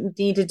 She didn't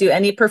need to do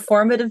any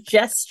performative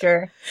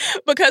gesture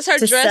because her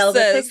dress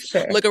says,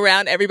 "Look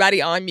around,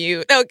 everybody on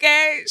mute."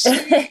 Okay,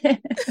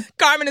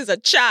 Carmen is a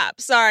chop.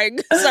 Sorry,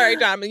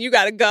 Carmen, you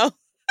gotta go.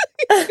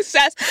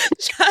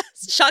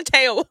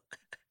 Shantae,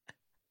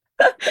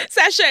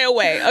 sashay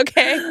away.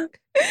 Okay.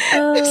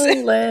 Oh,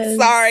 Liz.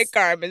 Sorry,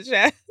 Carmen.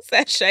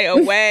 Sashay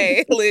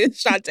away.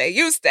 Liz, Shantae,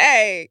 you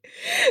stay.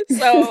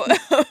 So,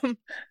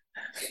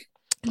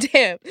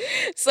 damn.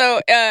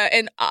 So,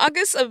 in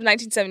August of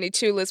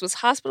 1972, Liz was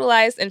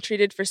hospitalized and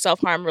treated for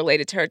self-harm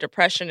related to her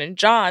depression and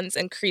John's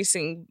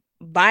increasing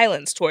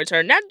violence towards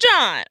her. Now,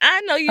 John, I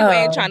know you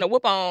ain't trying to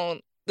whoop on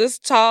this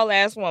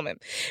tall-ass woman.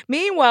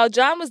 Meanwhile,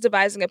 John was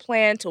devising a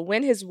plan to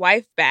win his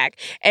wife back,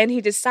 and he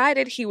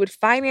decided he would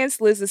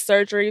finance Liz's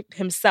surgery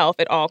himself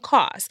at all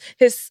costs.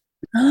 His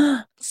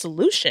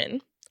solution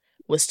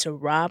was to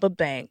rob a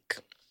bank.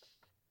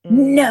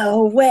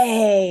 No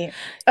way.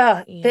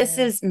 Oh, yeah. This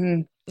is...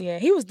 Yeah,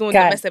 he was doing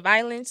God. domestic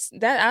violence.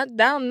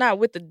 I'm not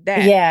with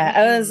that. Yeah,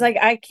 I was like,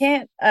 I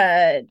can't.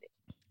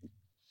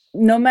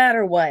 No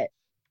matter what,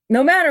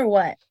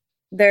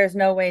 there's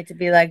no way to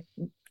be like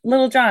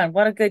Little John.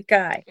 What a good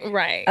guy.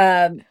 Right.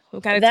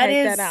 We kind of That typed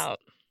is that out.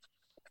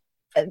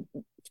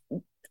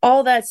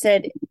 All that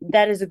said,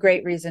 that is a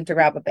great reason to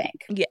rob a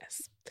bank.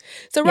 Yes.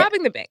 So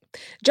robbing the bank,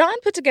 John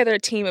put together a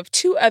team of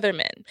 2 other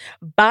men,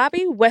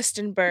 Bobby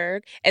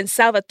Westenberg and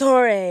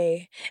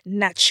Salvatore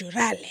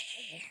Naturale.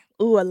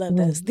 Ooh, I love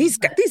those. These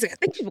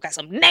people got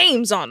some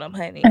names on them,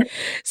 honey.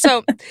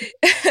 So,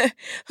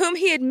 whom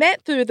he had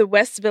met through the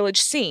West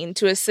Village scene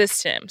to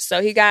assist him.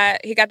 So he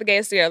got the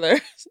guys together,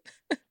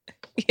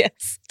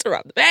 yes, to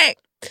rob the bank.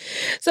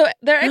 So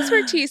their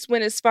expertise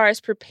went as far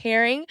as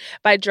preparing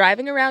by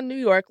driving around New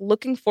York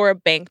looking for a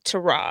bank to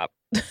rob.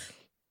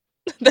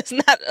 That's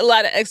not a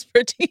lot of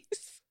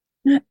expertise.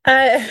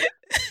 I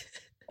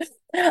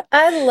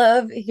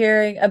love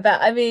hearing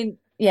about, any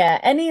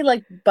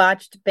like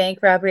botched bank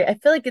robbery. I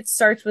feel like it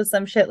starts with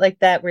some shit like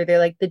that where they're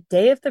like, the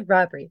day of the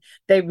robbery,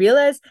 they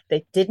realized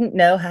they didn't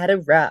know how to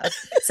rob.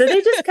 So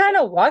they just kind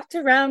of walked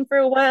around for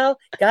a while,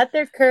 got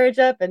their courage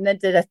up, and then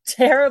did a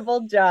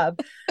terrible job.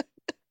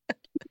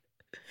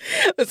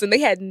 Listen,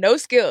 they had no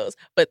skills,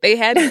 but they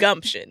had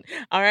gumption.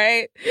 All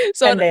right.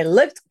 So they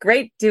looked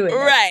great doing it.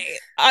 Right.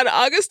 On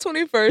August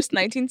 21st,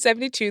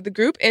 1972, the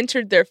group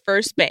entered their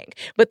first bank,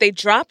 but they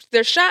dropped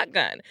their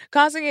shotgun,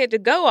 causing it to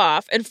go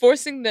off and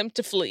forcing them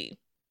to flee.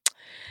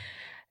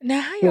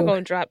 Now, how y'all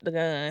gonna drop the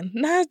gun?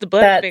 Now it's the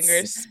butt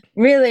fingers.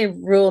 Really,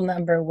 rule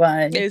number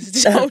 1 is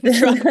don't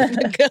drop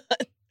the gun.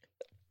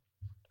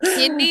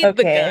 You need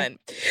the gun.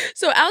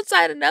 So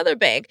outside another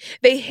bank,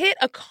 they hit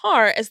a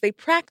car as they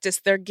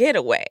practiced their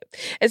getaway.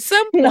 At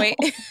some point...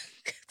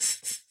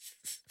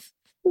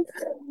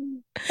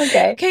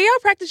 Okay. Can y'all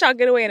practice y'all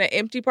getaway in an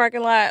empty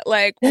parking lot?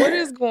 Like, what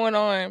is going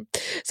on?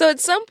 So at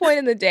some point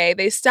in the day,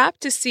 they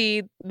stopped to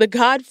see The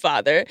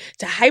Godfather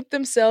to hype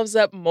themselves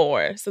up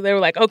more. So they were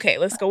like, okay,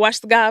 let's go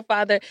watch The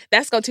Godfather.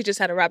 That's going to teach us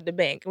how to rob the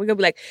bank. And we're going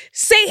to be like,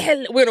 say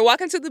hello. We're going to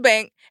walk into the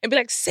bank and be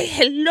like, say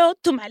hello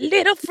to my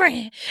little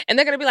friend. And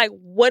they're going to be like,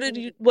 what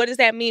does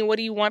that mean? What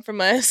do you want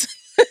from us?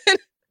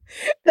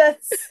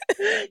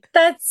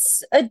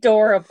 That's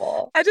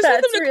adorable. I just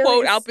want them to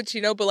quote Al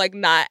Pacino, but like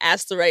not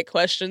ask the right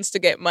questions to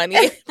get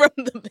money from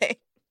the bank.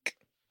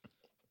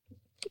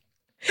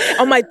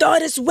 On my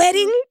daughter's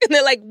wedding, and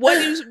they're like, "What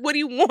do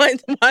you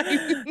want?"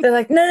 They're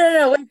like,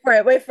 "No,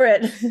 wait for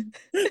it.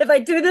 If I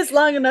do this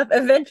long enough,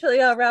 eventually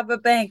I'll rob a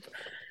bank."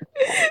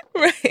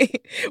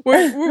 Right.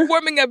 We're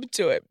warming up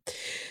to it.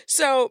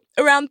 So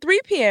around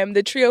 3 p.m.,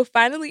 the trio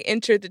finally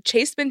entered the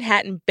Chase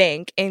Manhattan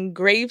Bank in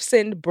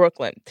Gravesend,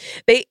 Brooklyn.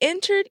 They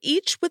entered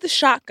each with a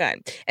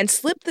shotgun and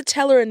slipped the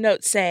teller a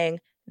note saying,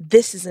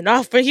 "This is an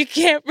offer you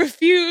can't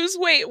refuse."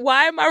 Wait,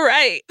 why am I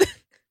right?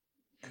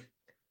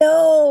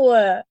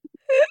 No.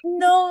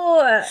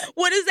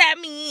 What does that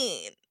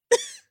mean?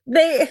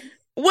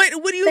 What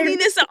do you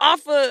mean it's an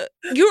offer?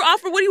 Your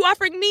offer, what are you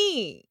offering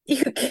me?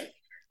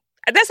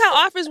 That's how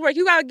offers work.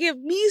 You gotta give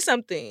me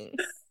something.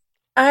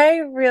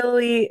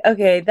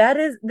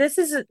 This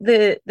is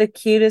the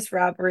cutest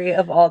robbery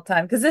of all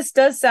time. Because this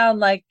does sound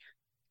like,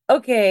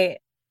 okay,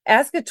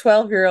 ask a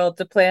 12-year-old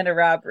to plan a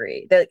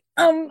robbery. They're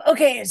like,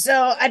 okay,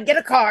 so I'd get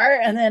a car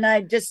and then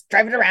I'd just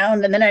drive it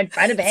around and then I'd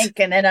find a bank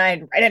and then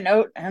I'd write a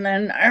note and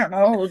then I don't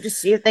know, we'll just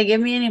see if they give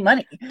me any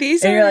money.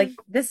 You're like,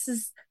 this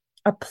is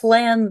a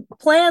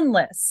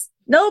planless.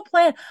 No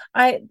plan.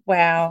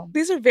 Wow.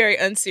 These are very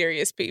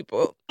unserious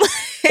people.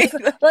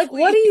 Like,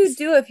 what do you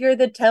do if you're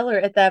the teller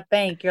at that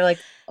bank? You're like,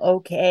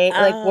 okay,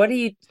 like, what do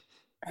you,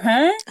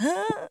 huh?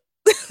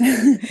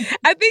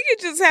 I think you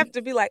just have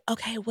to be like,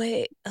 okay,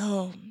 wait,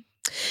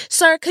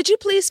 sir, could you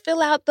please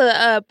fill out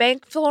the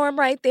bank form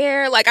right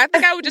there? Like, I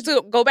think I would just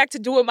go back to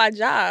doing my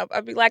job.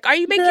 I'd be like, are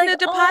you making a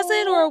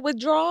deposit or a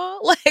withdrawal?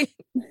 Like,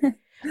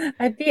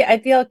 I'd be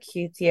all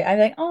cutesy. I'd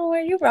be like, oh,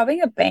 are you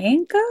robbing a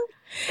bank?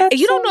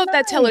 You don't know if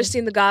that teller's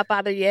seen The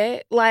Godfather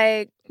yet.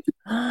 Like,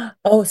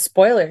 oh,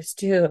 spoilers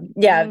too.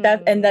 Yeah,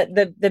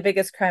 the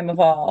biggest crime of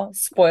all,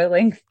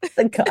 spoiling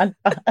The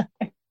Godfather.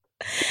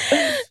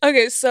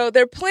 Okay, so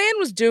their plan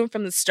was doomed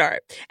from the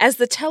start, as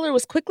the teller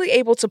was quickly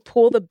able to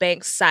pull the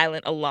bank's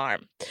silent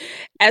alarm.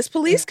 As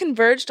police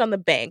converged on the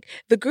bank,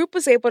 the group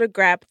was able to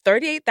grab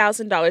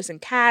 $38,000 in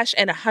cash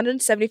and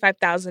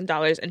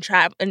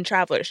 $175,000 in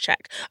traveler's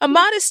check, a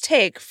modest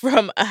take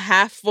from a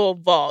half-full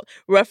vault,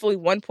 roughly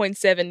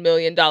 $1.7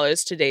 million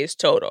today's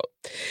total.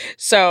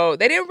 So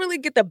they didn't really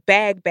get the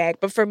bag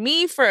back, but for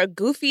me, for a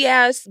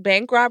goofy-ass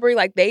bank robbery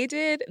like they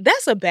did,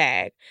 that's a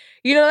bag.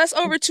 You know, that's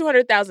over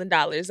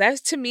 $200,000.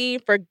 That's, to me,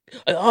 for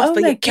an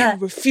offer you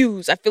can't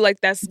refuse. I feel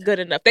like that's good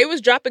enough. They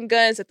was dropping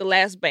guns at the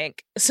last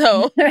bank,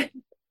 so they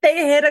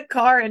hit a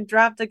car and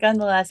dropped a gun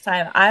the last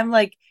time. I'm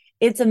like,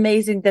 it's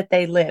amazing that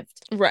they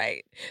lived.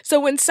 Right. So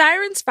when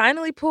sirens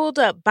finally pulled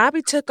up,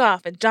 Bobby took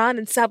off, and John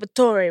and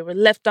Salvatore were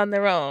left on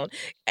their own.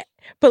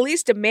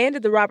 Police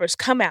demanded the robbers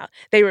come out.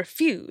 They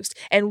refused,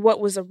 and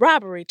what was a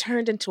robbery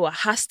turned into a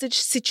hostage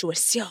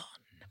situation.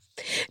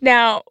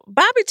 Now,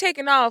 Bobby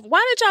taking off.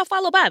 Why did y'all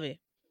follow Bobby?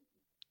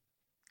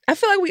 I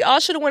feel like we all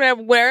should have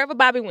went wherever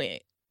Bobby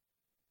went.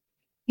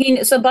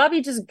 So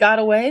Bobby just got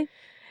away.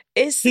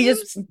 It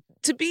seems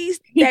to be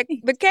that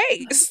the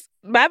case.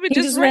 Bobby He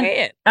just ran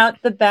ran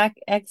out the back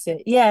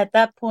exit. Yeah, at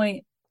that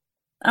point,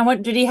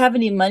 did he have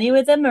any money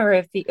with him,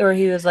 or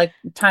he was like,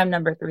 time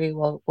number 3,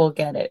 we'll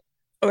get it.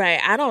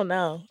 Right, I don't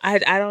know. I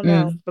don't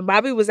know. But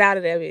Bobby was out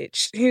of that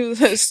bitch. He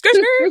was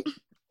skirt.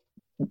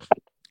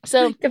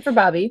 So good for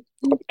Bobby.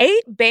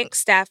 8 bank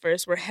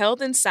staffers were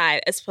held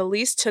inside as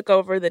police took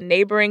over the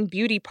neighboring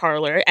beauty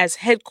parlor as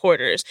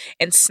headquarters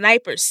and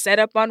snipers set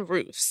up on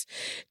roofs.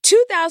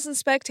 2,000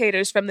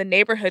 spectators from the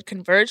neighborhood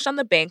converged on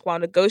the bank while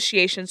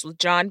negotiations with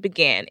John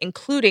began,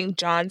 including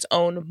John's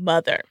own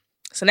mother.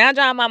 So now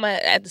John Mama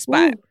at the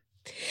spot. Ooh.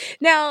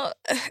 Now,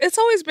 it's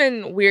always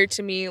been weird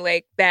to me,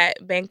 like,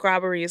 that bank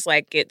robberies,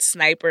 like, get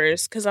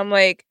snipers, because I'm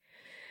like,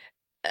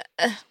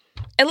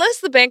 unless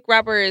the bank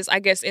robber is, I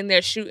guess, in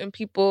there shooting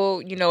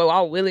people, you know,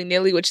 all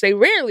willy-nilly, which they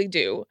rarely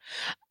do,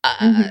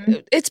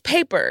 it's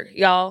paper,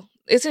 y'all.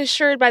 It's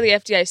insured by the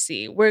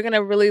FDIC. We're going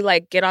to really,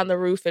 like, get on the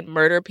roof and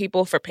murder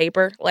people for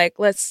paper. Like,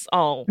 let's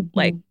all,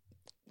 like,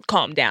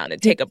 calm down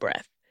and take a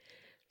breath.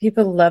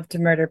 People love to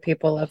murder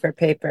people over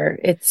paper.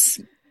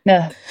 It's,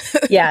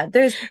 yeah,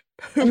 there's...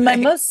 Right. My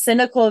most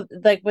cynical,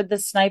 like with the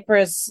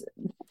snipers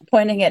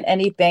pointing at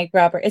any bank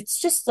robber, it's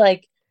just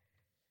like,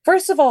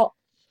 first of all,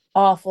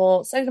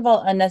 awful. Second of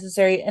all,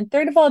 unnecessary. And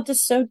third of all,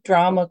 just so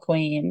drama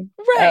queen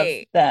of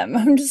them.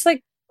 I'm just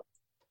like,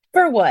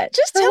 for what?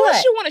 Just tell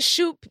us you want to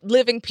shoot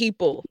living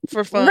people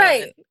for fun.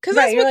 Right. Because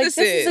that's what this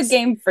is a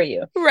game for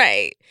you.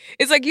 Right.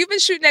 It's like you've been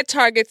shooting at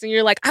targets and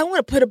you're like, I want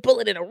to put a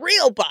bullet in a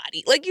real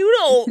body. Like, you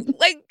don't,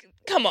 like,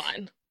 come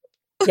on.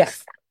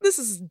 Yes. This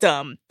is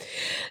dumb.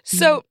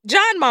 So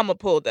John Mama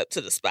pulled up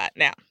to the spot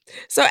now.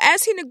 So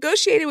as he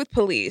negotiated with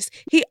police,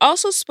 he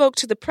also spoke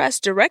to the press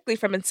directly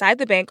from inside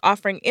the bank,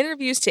 offering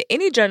interviews to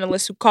any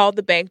journalists who called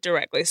the bank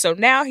directly. So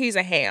now he's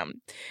a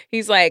ham.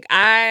 He's like,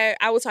 I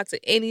will talk to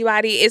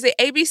anybody. Is it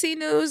ABC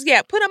News?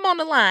 Yeah, put him on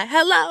the line.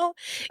 Hello?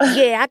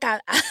 Yeah,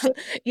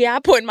 I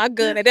pointed my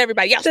gun at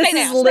everybody. Y'all stay down.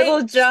 This is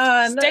Little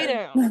John. Stay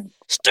down.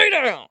 Stay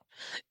down.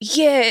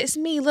 Yeah, it's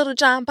me, Little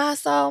John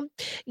Basso.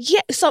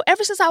 Yeah, so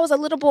ever since I was a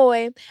little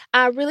boy,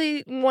 I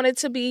really wanted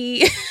to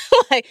be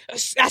like, I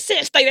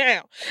said, stay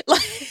down.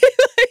 Like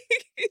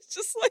it's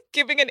just like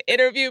giving an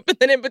interview, but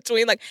then in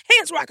between, like,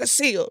 hands rock a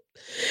seal.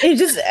 He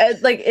just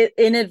it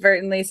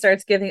inadvertently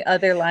starts giving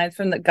other lines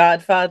from The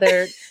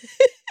Godfather.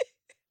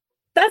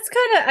 That's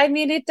kind of, I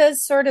mean, it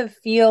does sort of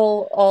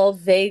feel all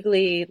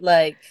vaguely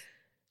like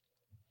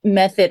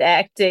method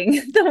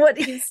acting than what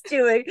he's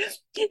doing.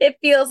 It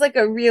feels like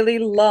a really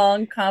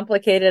long,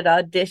 complicated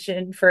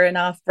audition for an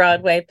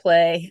off-Broadway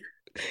play.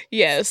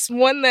 Yes,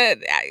 one that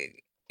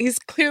he's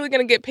clearly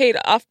going to get paid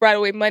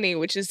off-Broadway money,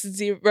 which is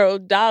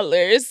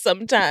 $0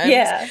 sometimes.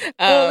 Yeah,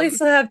 well, at least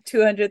we'll have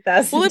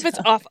 $200,000. Well, if it's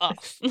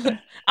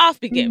off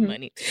be getting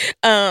money.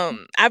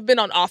 I've been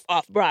on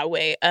off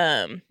Broadway.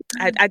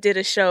 I did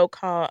a show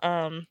called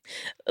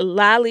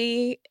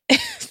Lolly.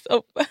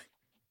 So I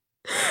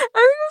think it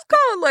was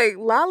called like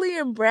Lolly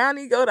and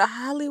Brownie Go to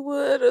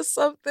Hollywood or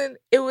something.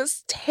 It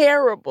was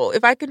terrible.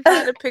 If I can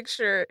find a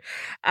picture,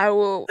 I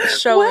will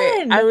show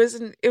it. I was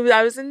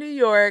in New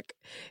York.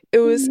 It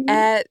was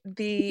at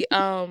the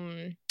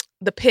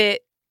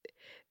Pit.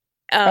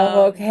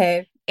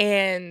 Okay.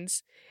 And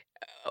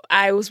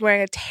I was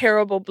wearing a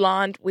terrible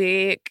blonde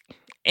wig,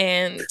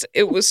 and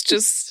it was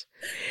just.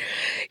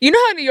 You know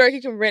how in New York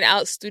you can rent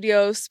out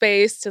studio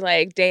space to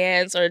like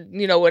dance or,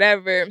 you know,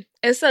 whatever.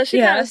 And so she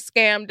kind of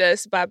scammed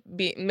us by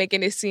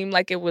making it seem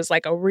like it was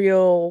like a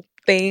real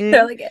thing.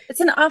 They're like,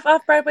 it's an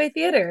off-Broadway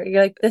theater.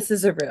 You're like, this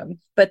is a room,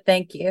 but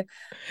thank you.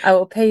 I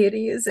will pay you to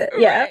use it.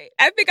 Yeah. Right.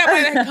 I think I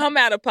might have come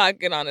out of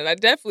pocket on it. I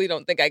definitely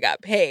don't think I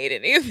got paid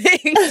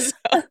anything. So.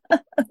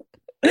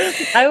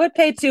 I would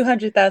pay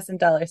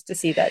 $200,000 to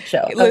see that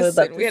show. Listen, I would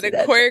love to we had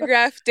a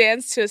choreographed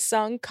dance to a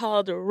song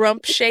called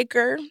Rump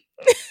Shaker.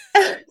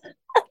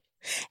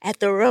 At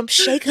the Rump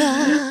Shaker.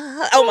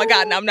 Oh my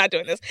God, no, I'm not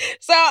doing this.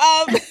 So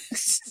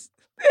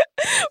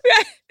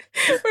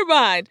we're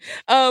behind.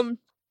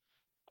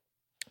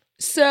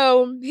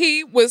 So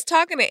he was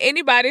talking to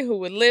anybody who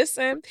would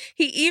listen.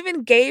 He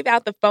even gave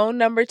out the phone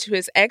number to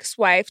his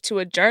ex-wife to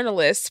a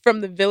journalist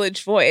from the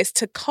Village Voice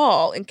to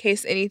call in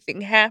case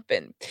anything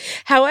happened.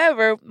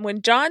 However,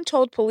 when John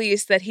told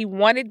police that he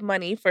wanted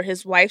money for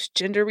his wife's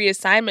gender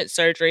reassignment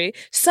surgery,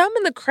 some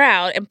in the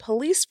crowd and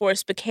police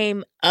force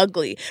became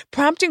ugly,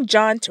 prompting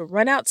John to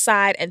run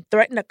outside and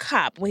threaten a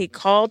cop when he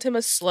called him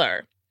a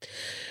slur.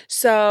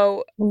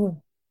 So...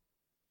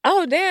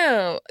 Oh,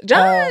 damn.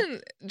 John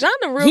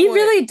the real He one.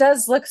 really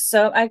does look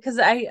so... Because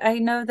I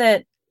know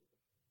that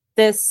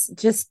this,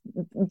 just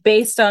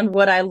based on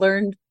what I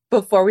learned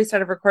before we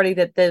started recording,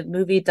 that the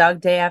movie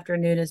Dog Day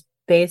Afternoon is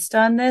based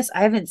on this.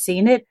 I haven't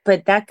seen it,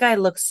 but that guy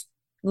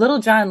Little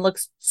John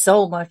looks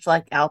so much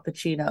like Al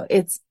Pacino.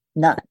 It's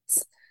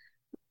nuts.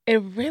 It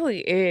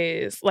really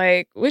is.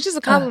 Like, which is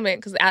a compliment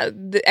because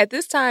at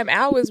this time,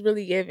 Al was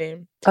really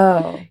giving.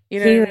 Oh, You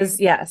know he what I was,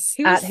 mean? yes,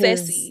 He was at his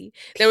sassy.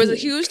 There was a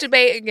peak. huge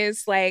debate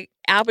against like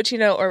Al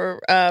Pacino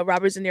or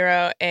Robert De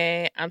Niro,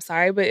 and I'm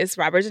sorry, but it's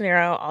Robert De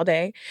Niro all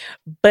day.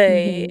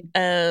 But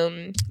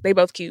they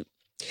both cute.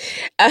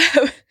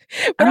 But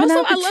I'm an also,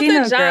 Al I love that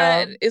Pacino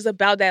John girl. is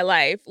about that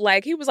life.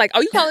 Like, he was like,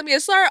 "Oh, you calling me a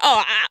slur?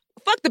 Oh,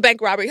 fuck the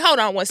bank robbery. Hold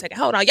on 1 second.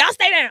 Hold on, y'all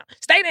stay down.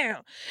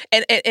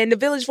 And the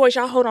village voice,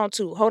 y'all hold on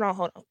too. Hold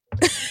on.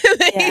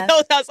 He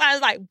goes outside,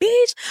 is like,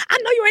 bitch, I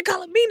know you ain't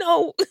calling me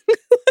no.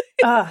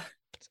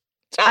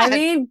 I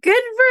mean, good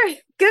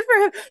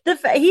for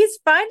him. He's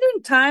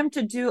finding time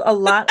to do a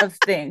lot of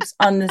things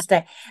on this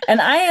day,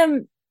 and I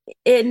am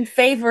in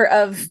favor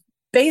of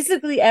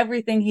basically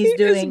everything he's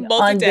doing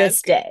on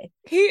this day.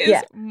 He is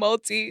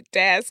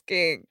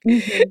multitasking.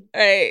 All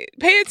right.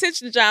 Pay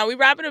attention, John. We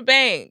robbing a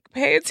bank.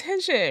 Pay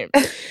attention.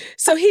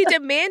 So he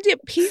demanded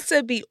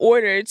pizza be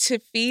ordered to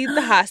feed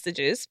the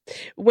hostages.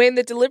 When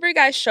the delivery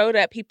guy showed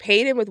up, he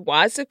paid him with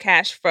wads of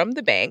cash from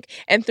the bank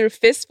and threw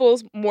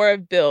fistfuls more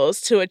of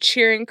bills to a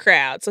cheering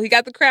crowd. So he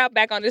got the crowd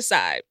back on his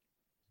side.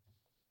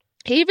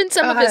 Even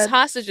some of his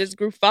hostages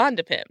grew fond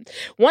of him.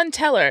 One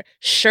teller,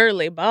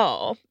 Shirley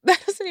Ball. That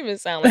doesn't even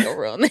sound like a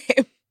real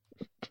name.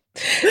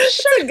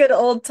 It's a good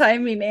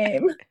old-timey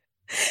name.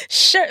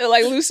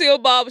 Like Lucille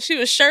Ball, but she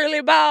was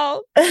Shirley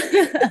Ball.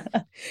 You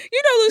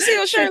know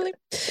Lucille Shirley.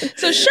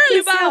 So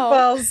Shirley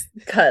Ball's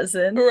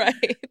cousin.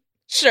 Right.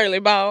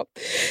 Shirley Ball.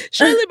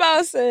 Shirley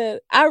Ball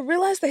said, I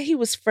realized that he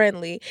was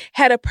friendly,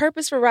 had a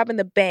purpose for robbing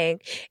the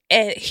bank,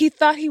 and he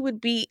thought he would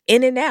be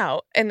in and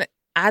out. And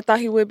I thought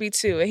he would be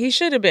too, and he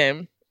should have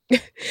been.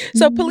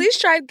 So police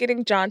tried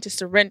getting John to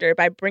surrender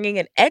by bringing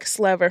an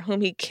ex-lover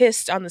whom he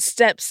kissed on the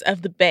steps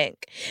of the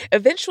bank.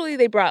 Eventually,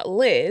 they brought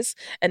Liz,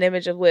 an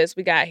image of Liz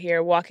we got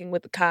here, walking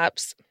with the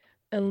cops.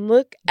 And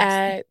look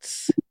at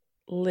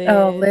Liz.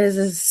 Oh, Liz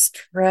is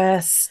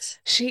stressed.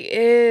 She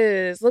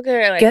is. Look at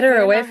her. Like, get her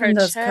away from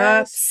those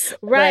cops.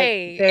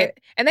 Right.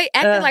 Like, and they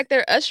acting like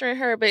they're ushering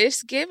her, but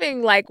it's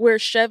giving like we're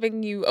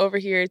shoving you over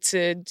here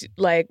to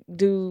like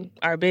do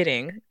our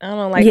bidding. I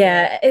don't like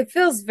that. It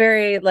feels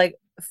very like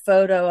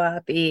photo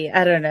op-y.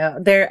 I don't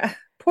know.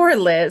 Poor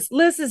Liz.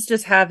 Liz is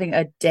just having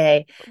a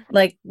day.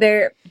 Like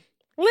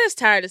Liz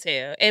tired as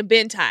hell and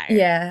been tired.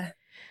 Yeah.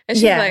 And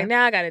she's like,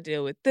 now I got to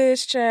deal with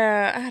this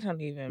child. I don't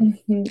even.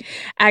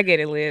 I get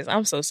it, Liz.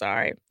 I'm so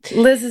sorry.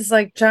 Liz is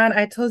like, John,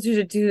 I told you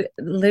to do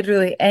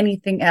literally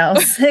anything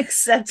else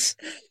except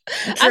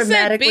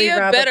dramatically I said,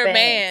 be a better bank.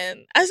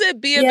 man. I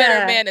said, be a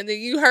better man. And then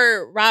you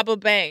heard rob a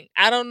bank.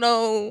 I don't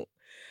know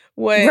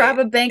what. Rob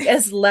a bank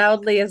as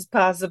loudly as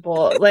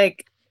possible.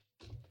 Like,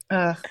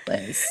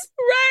 Liz.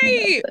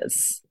 Right.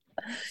 Liz.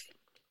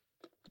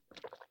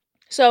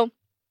 So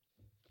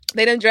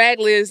they done drag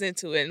Liz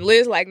into it. And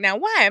Liz like, now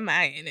why am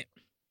I in it?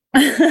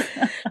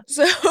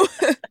 So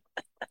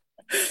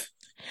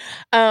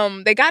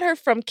they got her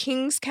from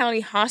Kings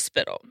County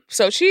Hospital.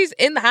 So she's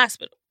in the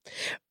hospital.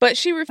 But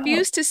she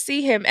refused to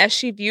see him as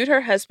she viewed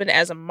her husband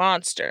as a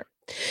monster.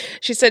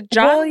 She said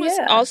John was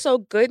also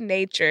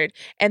good-natured,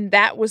 and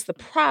that was the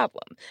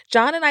problem.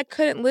 John and I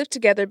couldn't live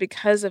together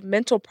because of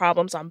mental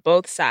problems on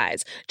both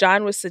sides.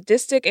 John was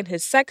sadistic in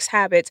his sex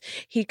habits.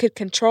 He could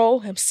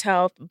control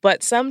himself,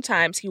 but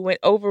sometimes he went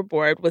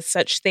overboard with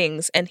such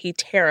things, and he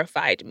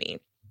terrified me.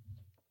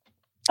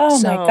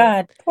 Oh, my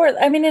God. Poor.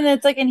 I mean, and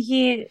it's like, and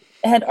he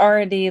had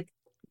already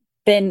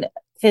been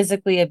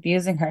physically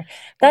abusing her.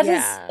 That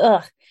is,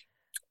 ugh.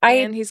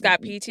 And he's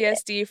got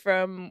PTSD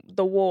from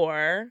the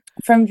war.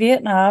 From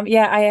Vietnam.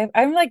 Yeah,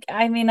 I'm like,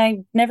 I mean,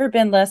 I've never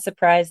been less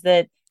surprised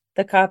that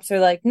the cops are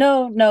like,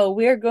 no,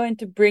 we're going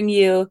to bring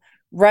you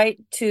right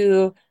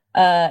to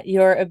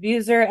your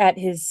abuser at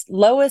his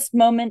lowest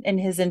moment in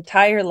his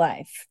entire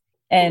life.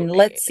 And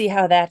let's see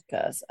how that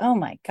goes. Oh,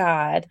 my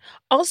God.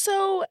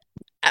 Also,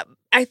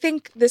 I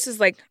think this is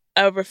like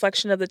a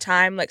reflection of the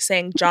time, like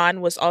saying John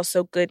was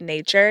also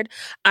good-natured.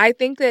 I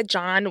think that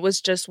John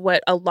was just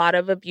what a lot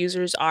of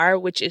abusers are,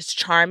 which is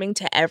charming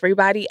to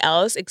everybody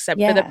else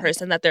except for the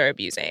person that they're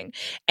abusing.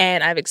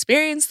 And I've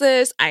experienced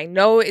this. I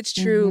know it's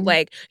true.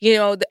 Like, you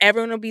know,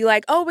 everyone will be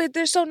like, oh, but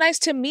they're so nice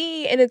to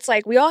me. And it's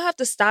like, we all have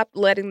to stop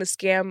letting the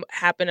scam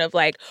happen of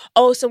like,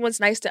 oh,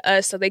 someone's nice to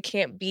us so they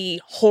can't be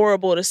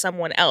horrible to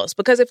someone else.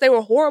 Because if they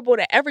were horrible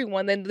to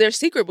everyone, then their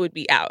secret would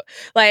be out.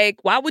 Like,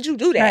 why would you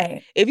do that?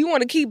 Right. If you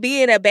want to keep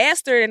being a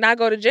bastard and not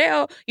go to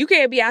jail, you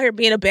can't be out here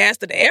being a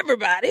bastard to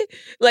everybody.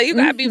 Like, you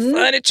gotta be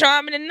fun and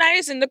charming and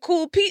nice and the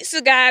cool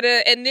pizza guy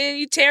and then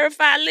you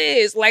terrify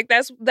Liz. Like,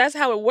 that's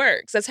how it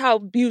works. That's how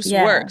abuse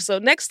works. So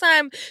next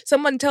time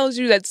someone tells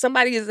you that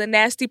somebody is a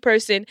nasty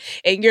person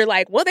and you're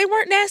like, well, they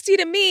weren't nasty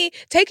to me,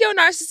 take your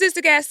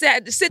narcissistic ass,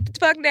 sit the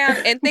fuck down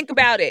and think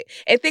about it.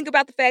 And think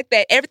about the fact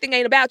that everything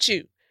ain't about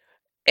you.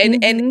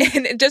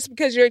 And just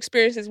because your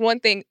experience is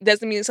one thing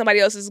doesn't mean somebody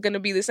else is going to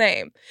be the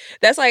same.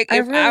 That's like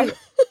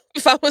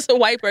if I was a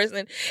white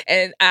person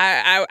and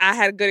I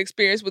had a good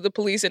experience with the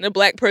police and a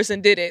black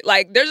person did it.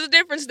 Like, there's a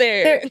difference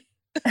there.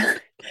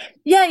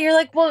 Yeah, you're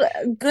like, well,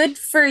 good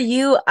for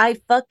you,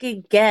 I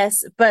fucking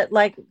guess, but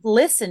like,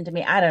 listen to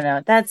me. I don't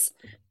know.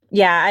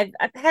 Yeah,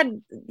 I've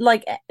had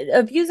like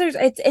abusers.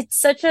 It's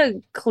such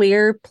a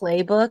clear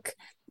playbook,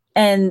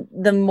 and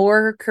the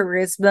more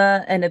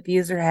charisma an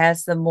abuser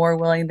has, the more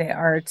willing they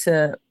are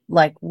to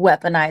like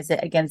weaponize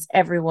it against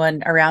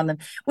everyone around them,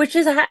 which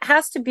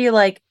has to be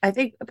like, I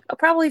think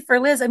probably for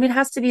Liz, I mean, it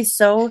has to be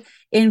so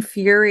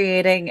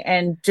infuriating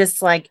and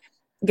just like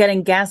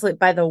getting gaslit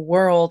by the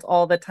world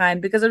all the time,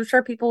 because I'm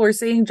sure people were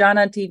seeing John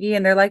on TV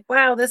and they're like,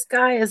 wow, this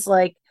guy is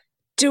like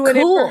Doing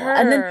it for cool.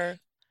 her.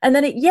 And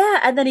then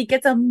he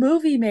gets a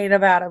movie made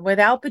about him with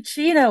Al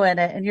Pacino in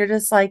it, and you're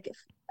just like,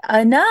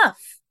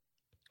 enough.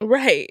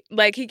 Right.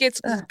 Like he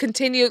gets Ugh.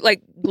 continued,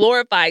 like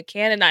glorified,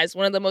 canonized.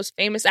 One of the most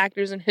famous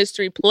actors in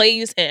history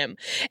plays him.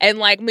 And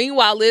like,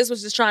 meanwhile, Liz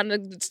was just trying to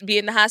be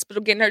in the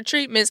hospital getting her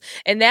treatments.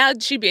 And now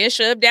she being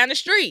shoved down the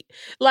street.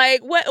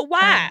 Like, what?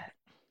 Why?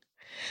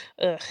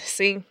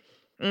 See?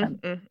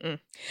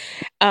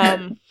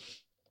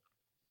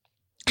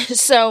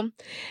 So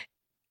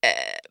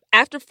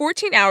after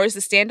 14 hours,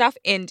 the standoff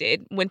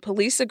ended when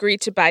police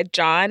agreed to buy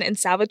John and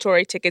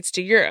Salvatore tickets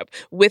to Europe,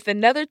 with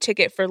another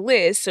ticket for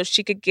Liz so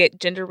she could get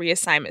gender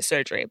reassignment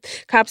surgery.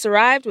 Cops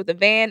arrived with a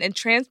van and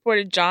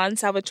transported John,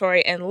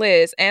 Salvatore, and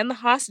Liz and the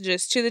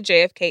hostages to the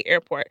JFK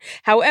airport.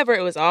 However,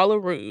 it was all a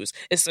ruse.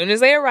 As soon as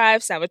they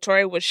arrived,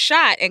 Salvatore was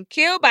shot and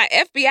killed by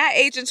FBI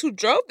agents who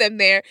drove them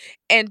there,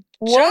 and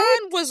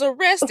John was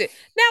arrested.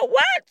 Now,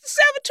 why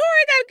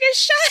Salvatore got to get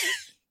shot?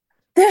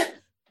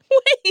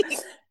 Wait.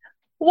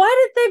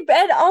 Why did they,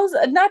 and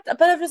also not, but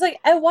I'm just like,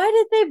 and why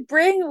did they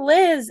bring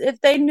Liz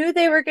if they knew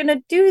they were going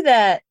to do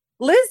that?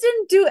 Liz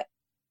didn't do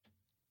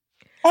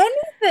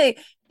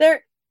anything.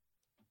 They're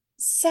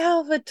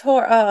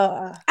Salvatore.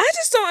 I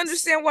just don't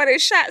understand why they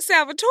shot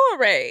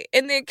Salvatore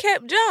and then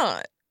kept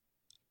John.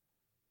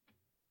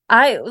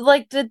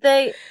 Did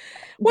they?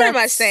 What am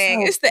I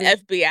saying? It's the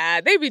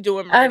FBI. They be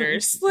doing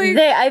murders. They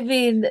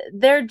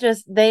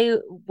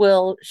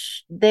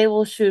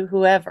will shoot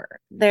whoever.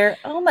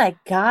 Oh my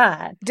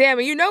God. Damn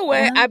it. You know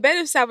what? I bet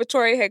if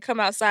Salvatore had come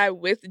outside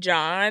with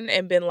John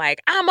and been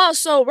like, I'm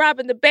also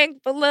robbing the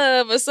bank for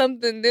love or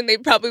something, then they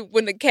probably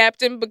wouldn't have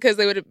capped him because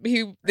he would have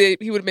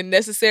been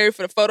necessary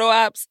for the photo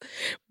ops.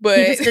 But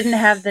he just didn't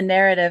have the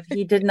narrative.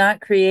 He did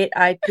not create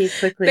IP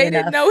quickly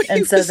enough. Didn't know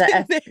and so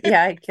the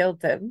FBI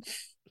killed him.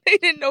 They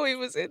didn't know he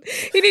was in.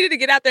 He needed to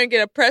get out there and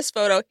get a press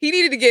photo. He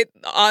needed to get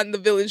on the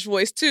Village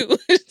Voice too.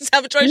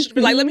 Salvatore should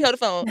be like, "Let me hold the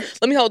phone.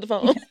 Let me hold the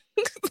phone.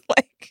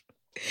 Like,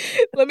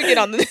 let me get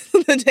on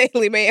the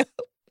Daily Mail."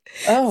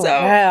 Oh, so,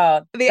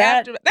 wow!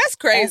 That's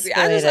crazy.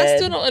 I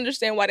still don't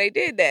understand why they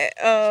did that.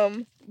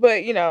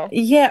 But you know,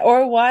 yeah,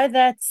 or why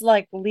that's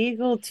like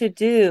legal to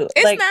do.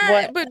 It's like,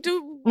 not. But the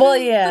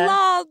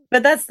law.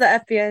 But that's the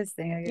FBI's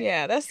thing, I guess.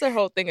 Yeah, that's their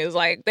whole thing. Is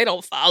like they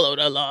don't follow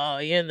the law.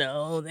 You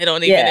know, they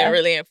don't even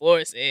really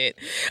enforce it.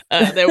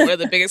 They're one of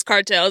the biggest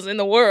cartels in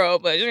the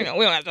world, but you know,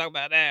 we don't have to talk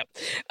about that.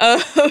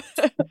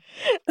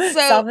 So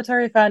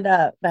Salvatore found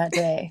out that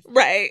day,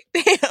 right?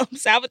 Damn,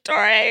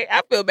 Salvatore.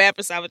 I feel bad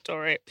for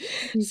Salvatore.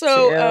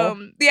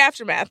 So, the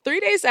aftermath. 3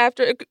 days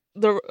after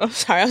I'm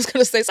sorry, I was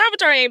going to say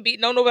Salvatore ain't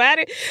beating on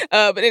nobody.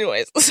 But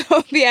anyways,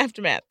 so the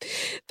aftermath.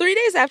 3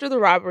 days after the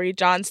robbery,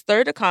 John's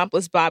third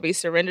accomplice, Bobby,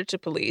 surrendered to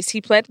police.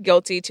 He pled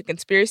guilty to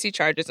conspiracy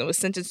charges and was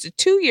sentenced to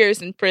 2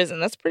 years in prison.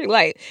 That's pretty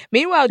light.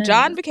 Meanwhile,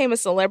 John became a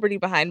celebrity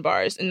behind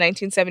bars. In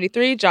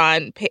 1973,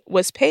 John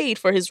was paid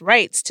for his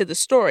rights to the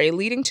story,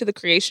 leading to the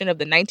creation of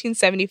the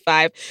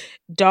 1975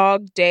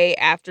 Dog Day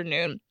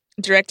Afternoon,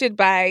 directed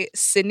by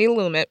Sidney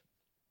Lumet.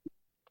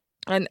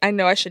 And I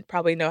know I should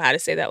probably know how to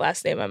say that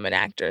last name. I'm an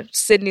actor.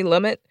 Sidney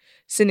Lumet.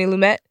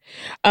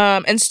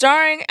 And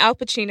starring Al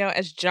Pacino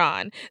as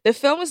John. The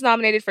film was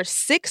nominated for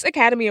 6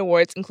 Academy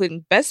Awards,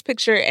 including Best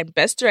Picture and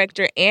Best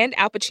Director, and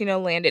Al Pacino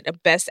landed a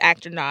Best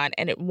Actor nod,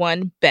 and it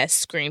won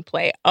Best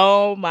Screenplay.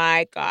 Oh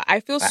my God.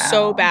 I feel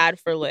so bad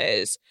for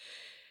Liz.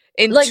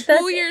 In 2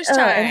 years'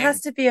 time. It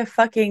has to be a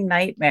fucking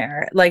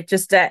nightmare. Like,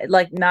 just that,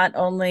 like, not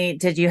only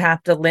did you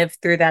have to live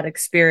through that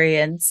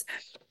experience,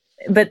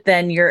 but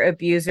then your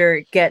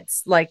abuser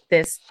gets like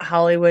this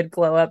Hollywood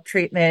glow up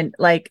treatment.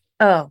 Like,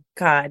 oh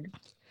God,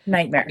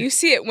 nightmare. You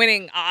see it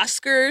winning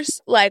Oscars.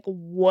 Like,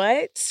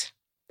 what?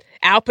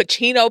 Al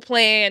Pacino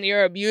playing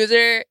your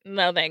abuser?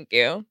 No, thank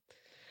you.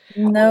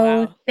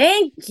 No,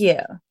 thank you.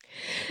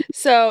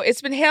 So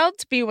it's been hailed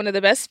to be one of the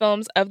best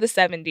films of the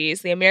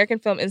 70s. The American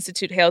Film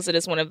Institute hails it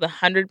as one of the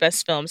 100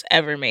 best films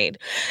ever made.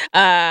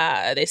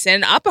 They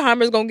said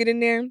Oppenheimer's gonna get in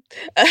there.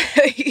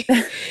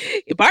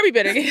 Barbie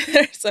better get in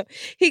there. So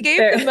he gave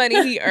the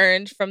money he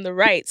earned from the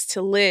rights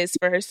to Liz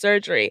for her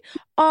surgery.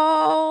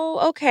 Oh,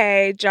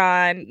 okay,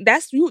 John.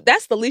 That's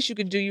the least you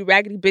could do, you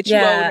raggedy bitch. You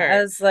owed her.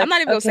 I was like, I'm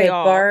not even gonna say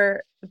all.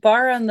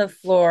 Bar on the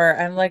floor.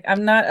 I'm like,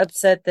 I'm not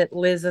upset that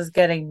Liz is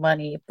getting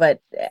money,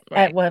 but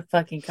at what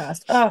fucking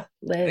cost? Oh,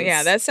 Liz.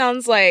 Yeah, that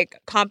sounds like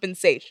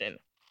compensation.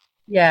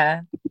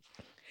 Yeah.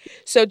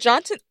 So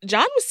John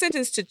was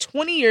sentenced to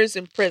 20 years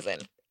in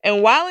prison,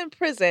 and while in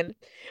prison,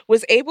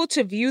 was able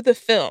to view the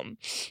film.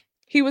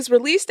 He was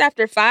released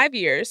after 5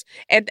 years,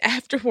 and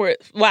afterward,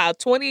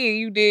 20, and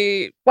you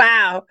did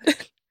Wow.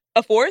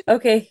 a fourth?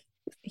 Okay.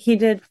 He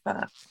did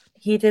 5.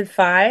 He did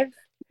 5.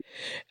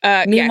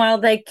 Yeah. Meanwhile,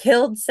 they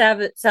killed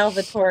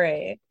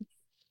Salvatore.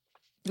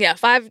 Yeah,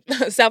 5.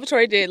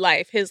 Salvatore did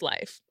his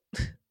life.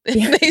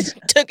 Yeah. They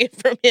took it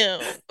from him.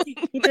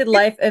 He did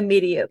life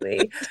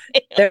immediately.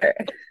 There.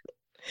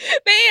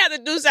 They ain't have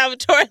to do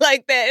Salvatore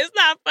like that. It's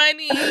not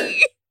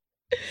funny.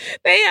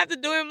 They ain't have to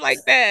do him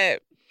like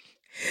that.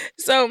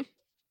 So,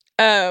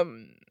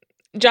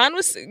 John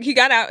he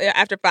got out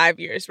after 5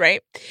 years,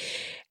 right?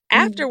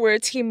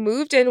 Afterwards, he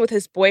moved in with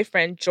his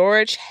boyfriend,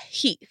 George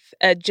Heath,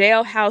 a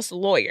jailhouse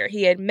lawyer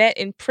he had met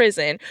in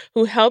prison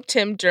who helped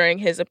him during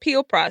his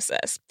appeal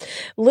process.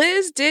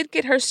 Liz did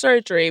get her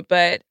surgery,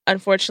 but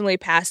unfortunately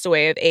passed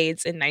away of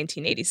AIDS in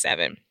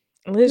 1987.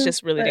 Liz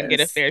just really didn't get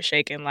a fair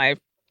shake in life.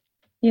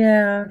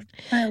 Yeah,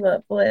 I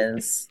love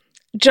Liz.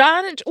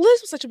 Liz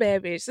was such a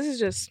bad bitch. This is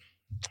just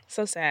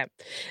so sad.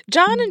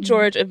 John and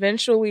George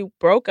eventually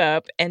broke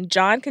up, and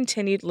John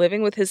continued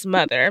living with his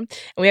mother. And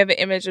we have an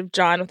image of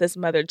John with his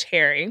mother,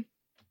 Terry.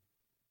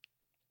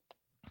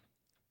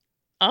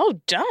 Oh,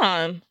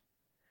 John.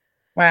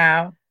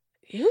 Wow.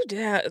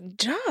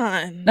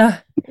 John.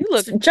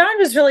 John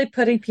was really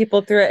putting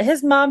people through it.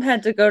 His mom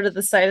had to go to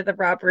the site of the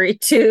robbery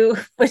too,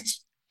 but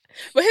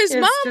his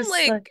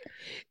mom,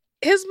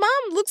 his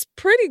mom looks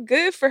pretty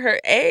good for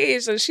her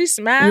age, and she's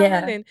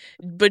smiling.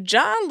 But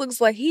John looks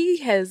like he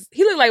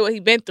looked like what he's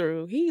been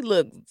through. He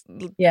looks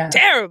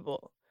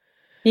terrible.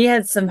 He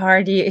had some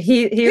hard.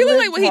 He looked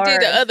like what he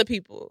did to other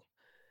people.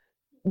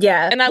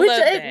 Yeah, and I love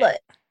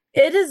that.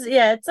 It is.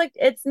 Yeah, it's like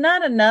it's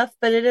not enough,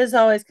 but it is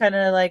always kind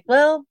of like,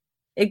 well,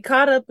 it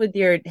caught up with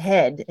your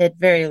head at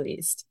very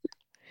least.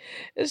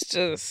 It's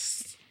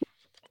just,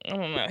 I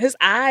don't know. His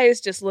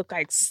eyes just look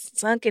like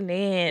sunken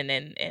in,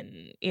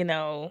 and you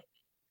know.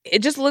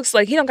 It just looks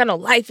like he don't got no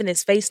life in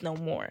his face no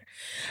more.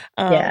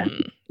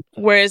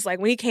 Whereas like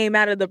when he came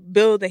out of the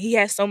building, he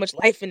had so much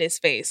life in his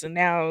face, and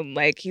now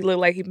like he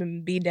looked like he'd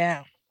been beat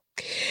down.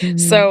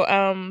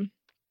 So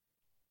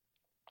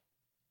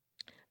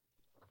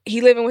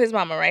he living with his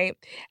mama, right?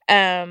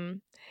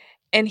 And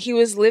he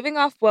was living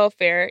off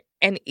welfare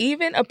and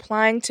even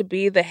applying to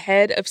be the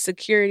head of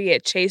security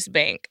at Chase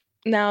Bank.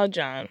 Now,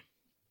 John.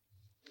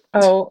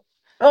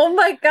 Oh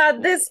my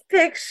God, this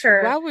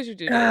picture. Why would you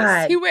do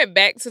this? He went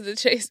back to the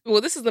Chase.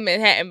 Well, this is the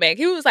Manhattan Bank.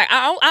 He was like,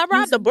 I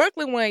robbed the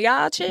Brooklyn one.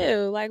 Y'all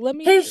chill. Like, let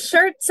me. His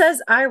shirt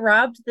says, I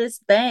robbed this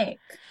bank.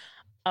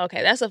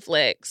 Okay, that's a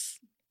flex.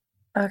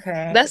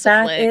 Okay. That's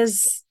a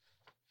flex.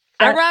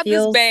 I robbed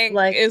this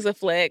bank is a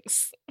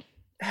flex.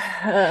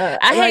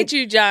 I hate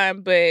you,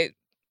 John, but.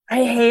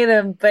 I hate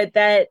him, but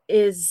that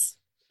is.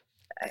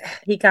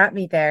 He got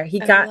me there. He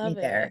got me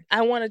there.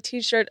 I want a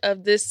t-shirt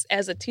of this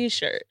as a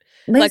t-shirt.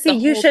 Lacey,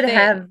 you should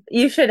have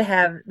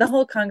the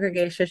whole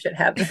congregation should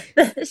have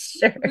this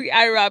shirt.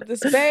 I robbed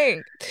this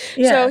bank.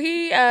 So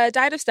he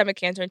died of stomach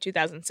cancer in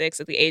 2006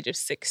 at the age of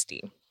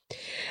 60.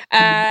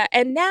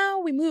 And now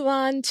we move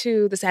on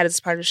to the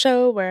saddest part of the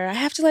show where I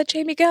have to let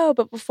Jamie go.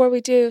 But before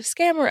we do,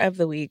 Scammer of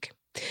the Week.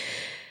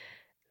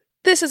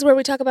 This is where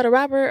we talk about a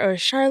robber or a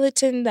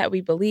charlatan that we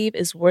believe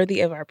is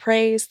worthy of our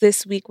praise.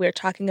 This week, we're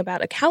talking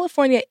about a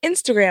California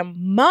Instagram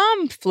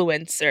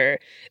momfluencer.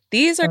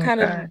 These are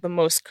kind of the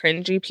most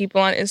cringy people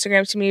on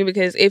Instagram to me,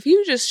 because if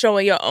you just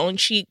showing your own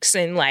cheeks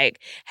and like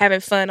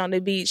having fun on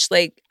the beach,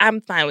 like I'm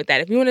fine with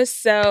that. If you want to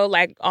sell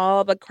like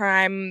all the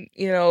crime,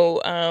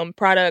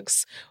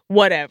 products,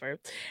 whatever.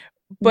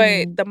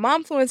 But the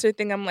momfluencer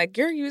thing, I'm like,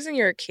 you're using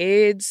your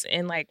kids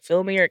and like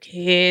filming your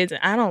kids. And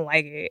I don't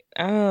like it.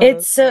 Oh,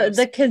 it's so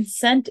the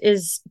consent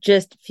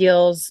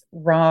feels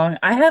wrong.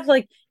 I have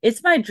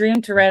it's my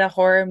dream to write a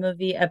horror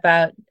movie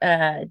about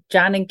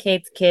John and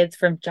Kate's kids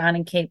from John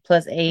and Kate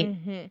plus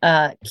 8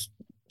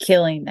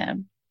 killing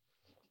them.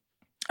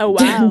 Oh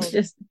wow!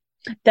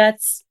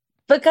 That's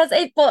because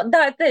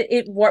not that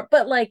it worked,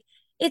 but like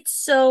it's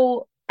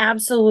so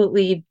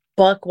absolutely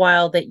buck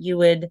wild that you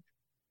would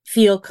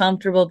feel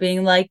comfortable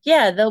being like,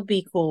 yeah, they'll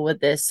be cool with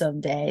this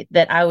someday,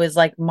 that I was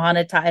like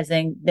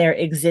monetizing their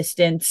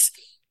existence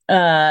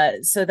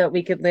so that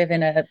we could live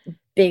in a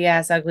big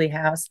ass ugly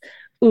house.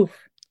 Oof.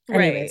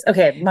 Anyways, right.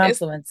 Okay,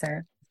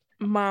 momfluencer.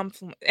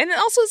 And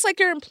also it's like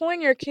you're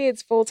employing your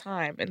kids full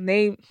time,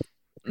 and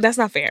that's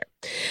not fair.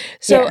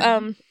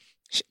 So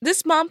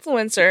this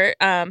momfluencer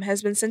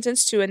has been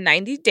sentenced to a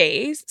 90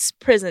 days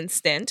prison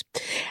stint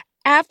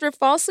after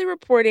falsely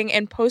reporting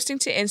and posting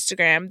to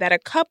Instagram that a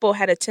couple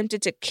had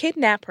attempted to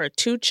kidnap her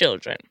 2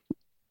 children.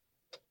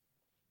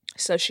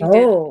 So she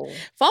did.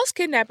 False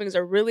kidnappings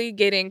are really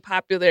getting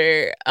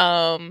popular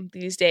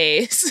these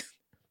days.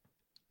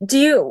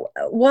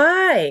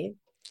 Why?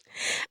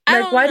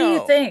 Why do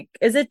you think?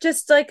 Is it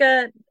just like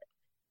the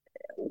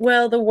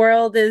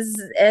world is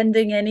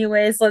ending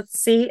anyways, let's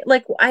see.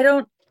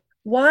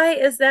 Why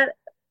is that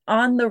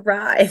on the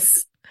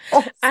rise?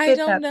 I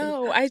don't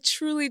know. I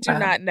truly do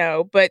not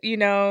know. But,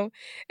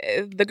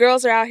 the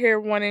girls are out here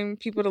wanting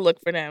people to look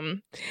for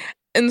them.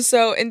 And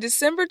so in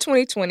December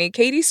 2020,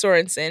 Katie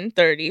Sorensen,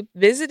 30,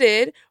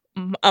 visited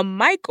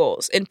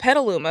Michaels in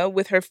Petaluma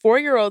with her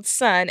 4-year-old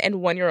son and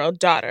 1-year-old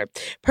daughter,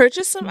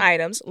 purchased some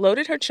items,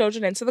 loaded her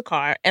children into the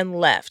car, and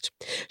left.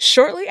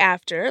 Shortly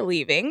after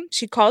leaving,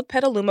 she called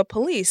Petaluma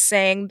police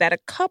saying that a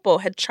couple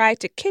had tried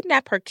to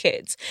kidnap her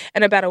kids,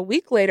 and about a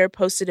week later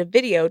posted a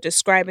video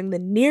describing the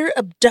near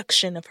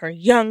abduction of her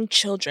young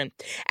children,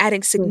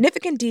 adding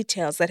significant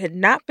details that had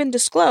not been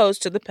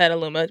disclosed to the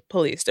Petaluma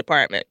Police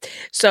Department.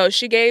 So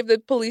she gave the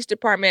police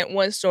department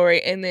one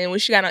story, and then when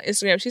she got on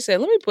Instagram, she said,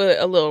 let me put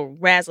a little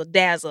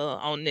razzle-dazzle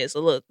on this, a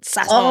little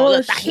sazon, a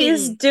little tahini.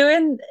 She's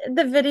doing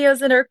the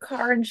videos in her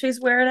car, and she's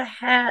wearing a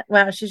hat.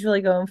 Wow, she's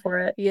really going for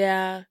it.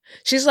 Yeah.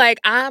 She's like,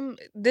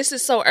 this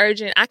is so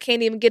urgent, I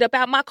can't even get up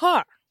out my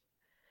car.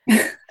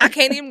 I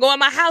can't even go in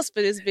my house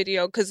for this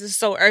video because it's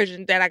so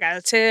urgent that I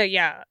gotta tell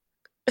y'all.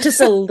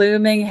 Just a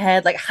looming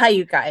head. Like, hi,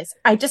 you guys.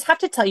 I just have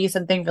to tell you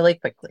something really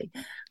quickly.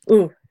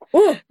 Ooh.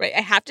 Right.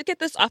 I have to get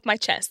this off my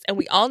chest. And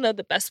we all know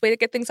the best way to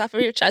get things off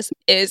of your chest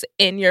is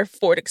in your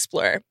Ford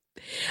Explorer.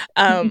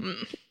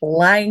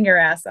 Lying your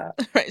ass off.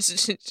 Right.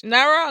 She's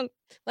not wrong.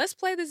 Let's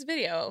play this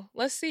video.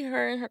 Let's see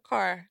her in her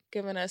car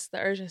giving us the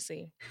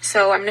urgency.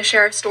 So I'm going to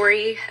share a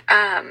story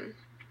in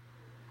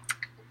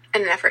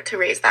an effort to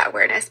raise that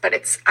awareness, but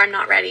I'm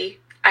not ready.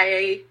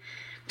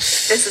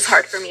 This is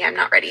hard for me. I'm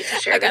not ready to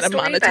share this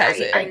story,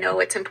 but I know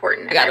it's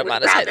important, and I would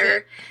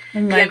rather be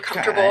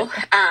uncomfortable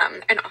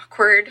and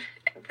awkward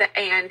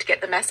and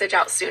get the message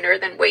out sooner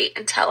than wait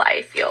until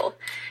I feel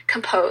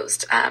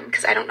composed,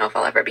 because I don't know if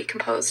I'll ever be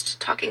composed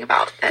talking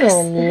about this.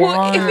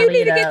 Well, if you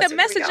need to get the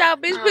message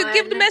out, bitch, but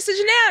give the message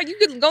now. You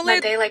can go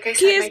let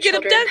kids get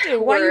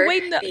abducted. Why are you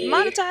waiting to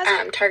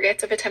monetize it?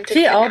 Targets of attempted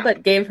She all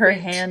but gave her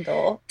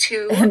handle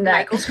to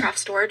Michael's craft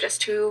store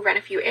just to run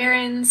a few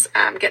errands,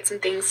 get some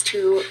things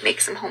to make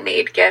some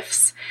homemade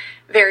gifts.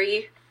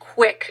 Very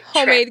quick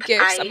homemade trip.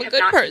 gifts. I'm a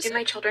good person. Taken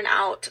my children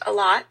out a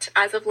lot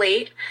as of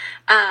late,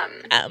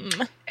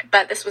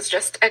 but this was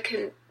just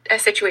a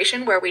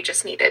situation where we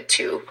just needed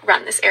to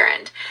run this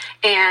errand,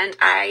 and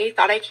I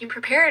thought I came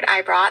prepared.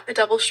 I brought the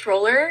double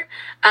stroller,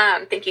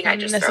 thinking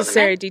I'd just throw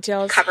them in,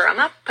 details, cover them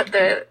up, put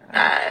the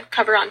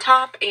cover on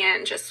top,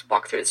 and just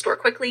walk through the store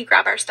quickly,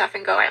 grab our stuff,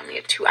 and go. I only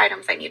had 2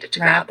 items I needed to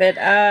grab. Wrap it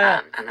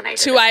up. And then I did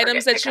 2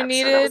 items that you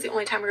needed. So that was the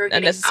only time we were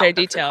getting unnecessary out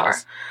details. Of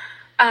the car.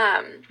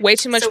 Way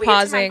too much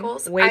pausing,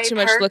 way too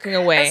much looking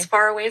away. As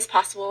far away as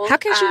possible. How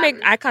can she make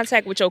eye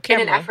contact with your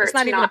camera? In an effort it's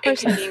not to even not a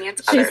person.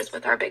 inconvenience others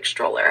with our big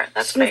stroller.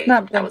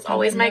 That was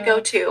always my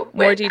go-to.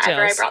 More details.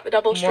 Whenever I brought the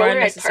double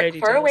stroller, I'd park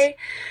far away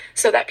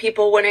so that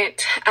people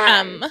wouldn't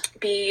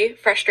be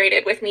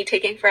frustrated with me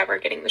taking forever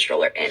getting the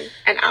stroller in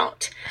and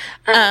out.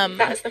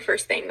 That is the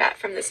first thing that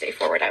from this day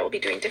forward I will be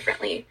doing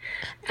differently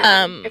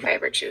if I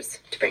ever choose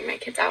to bring my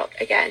kids out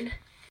again.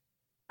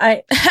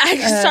 I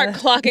start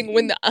clocking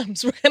when the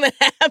were gonna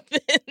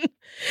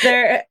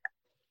happen.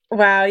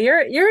 Wow,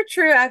 you're a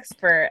true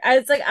expert.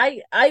 It's like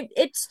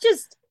it's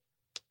just,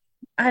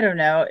 I don't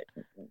know,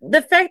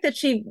 the fact that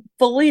she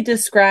fully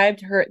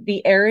described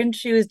the errand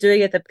she was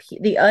doing at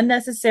the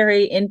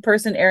unnecessary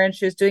in-person errand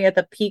she was doing at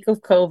the peak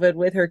of COVID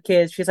with her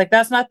kids. She's like,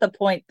 that's not the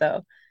point,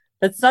 though.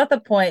 That's not the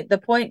point. The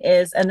point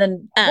is, and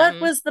then what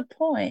was the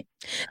point?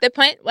 The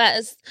point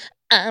was,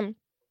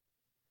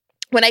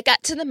 when I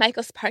got to the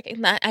Michaels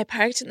parking lot, I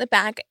parked in the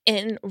back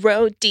in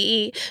row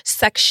D,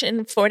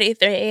 section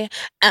 43,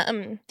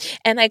 and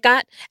I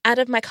got out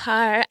of my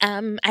car.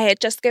 I had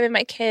just given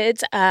my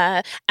kids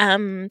a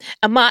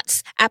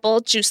Mott's apple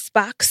juice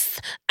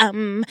box,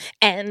 and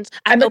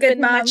I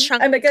opened my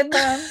trunk. I'm a good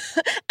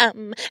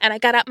mom. And I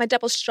got out my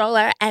double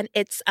stroller, and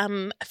it's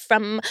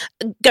from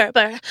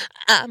Gerber.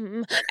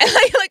 And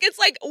it's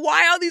like,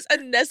 why all these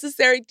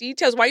unnecessary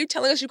details? Why are you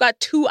telling us you got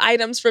 2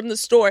 items from the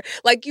store?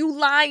 Like, you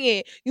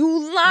lying.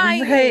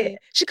 Right.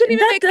 She couldn't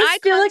even make eye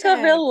contact. That does feel like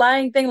a real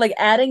lying thing, like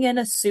adding in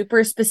a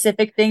super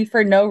specific thing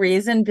for no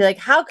reason. Be like,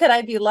 how could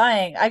I be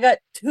lying? I got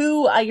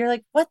 2. You're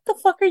like, what the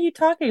fuck are you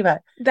talking about?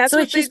 That's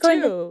what she's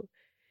do.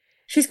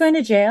 She's going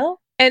to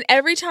jail? And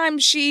every time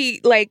she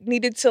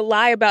needed to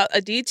lie about a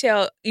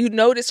detail, you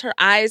notice her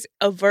eyes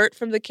avert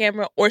from the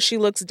camera or she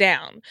looks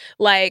down.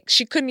 Like,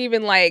 she couldn't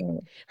even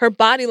her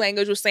body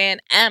language was saying,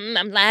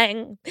 I'm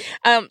lying.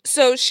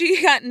 So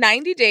she got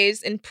 90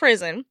 days in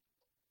prison.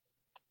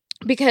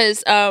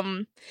 Because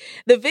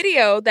the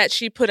video that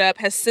she put up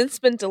has since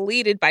been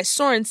deleted by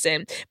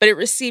Sorensen, but it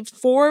received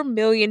 4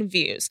 million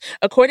views.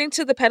 According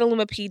to the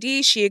Petaluma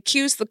PD, she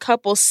accused the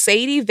couple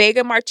Sadie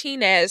Vega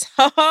Martinez,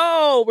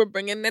 we're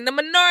bringing in the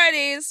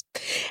minorities,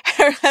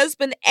 her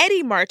husband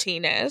Eddie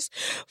Martinez,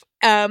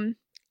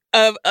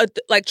 of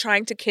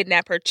trying to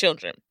kidnap her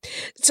children.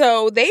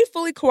 So they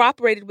fully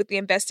cooperated with the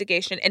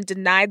investigation and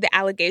denied the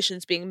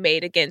allegations being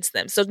made against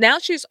them. So now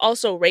she's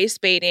also race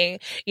baiting.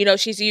 You know,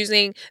 she's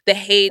using the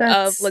hate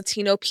of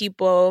Latino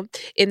people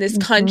in this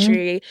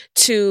country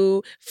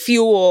to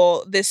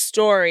fuel this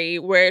story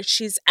where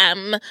she's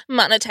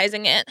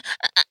monetizing it.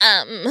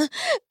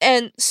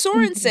 And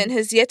Sorensen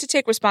has yet to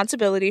take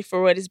responsibility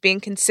for what is being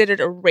considered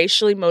a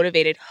racially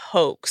motivated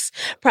hoax.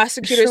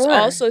 Prosecutors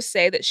also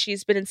say that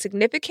she's been in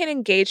significant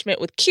engagement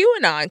engagement with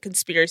QAnon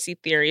conspiracy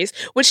theories,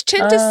 which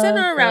tend to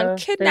center around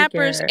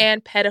kidnappers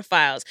and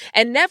pedophiles,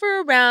 and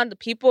never around the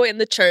people in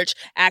the church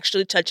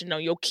actually touching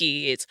on your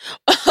kids.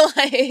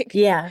 I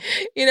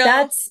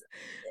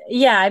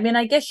mean,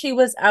 I guess she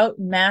was out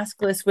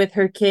maskless with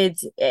her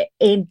kids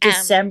in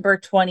December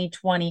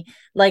 2020.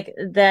 Like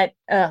that,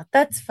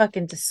 that's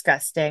fucking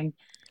disgusting.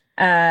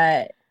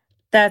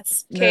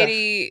 That's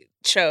Katie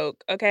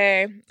choke,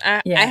 okay?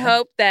 I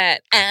hope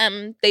that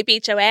they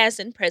beat your ass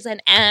in prison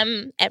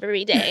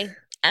every day.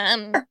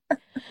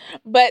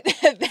 But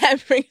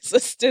that brings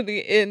us to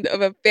the end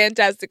of a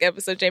fantastic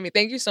episode. Jamie,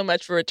 thank you so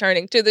much for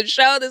returning to the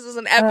show. This is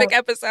an epic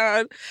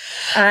episode.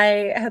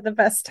 I had the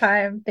best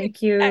time.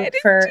 Thank you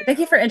for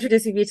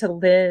introducing me to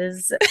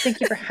Liz. Thank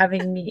you for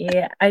having me.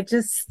 I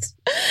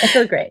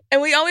feel great.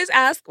 And we always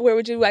ask, where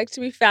would you like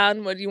to be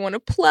found? What do you want to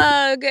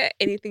plug?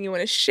 Anything you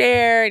want to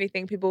share?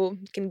 Anything people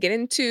can get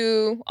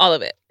into? All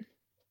of it.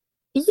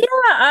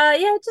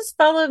 Yeah, just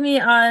follow me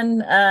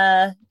on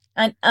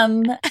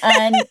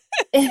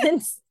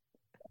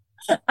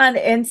on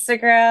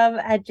Instagram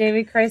at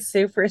Jamie Christ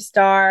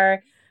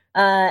Superstar.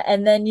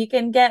 And then you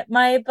can get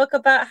my book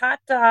about hot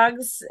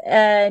dogs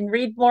and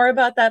read more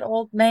about that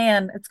old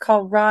man. It's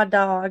called Raw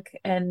Dog,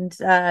 and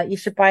you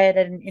should buy it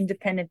at an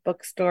independent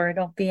bookstore.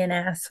 Don't be an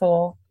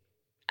asshole.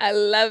 I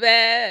love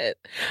it.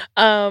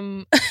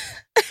 I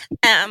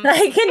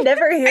can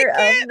never hear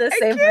the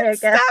same way again.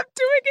 Stop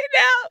doing it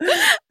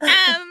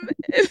now.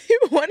 If you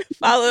want to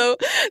follow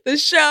the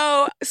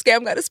show,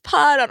 Scam Goddess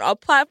Pod on all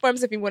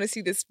platforms. If you want to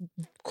see this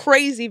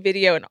crazy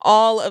video and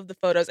all of the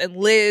photos, and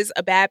Liz,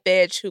 a bad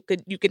bitch you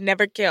could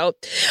never kill.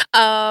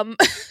 God,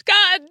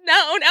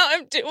 no, now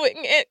I'm doing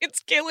it.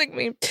 It's killing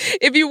me.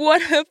 If you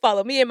want to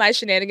follow me and my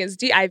shenanigans,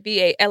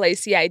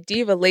 DIVALACI,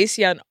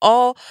 Valacia on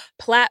all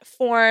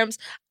platforms.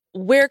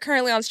 We're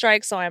currently on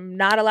strike, so I'm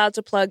not allowed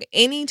to plug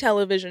any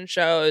television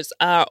shows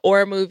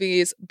or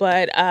movies,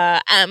 but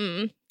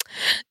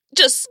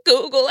just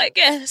Google, I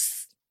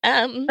guess.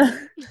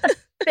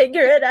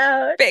 Figure it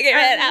out.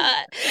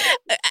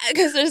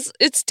 Because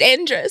it's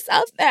dangerous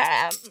out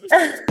there.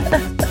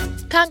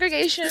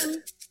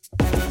 Congregation,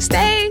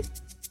 stay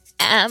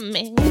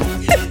amming.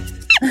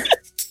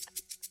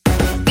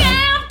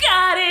 Scam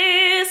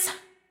Goddess.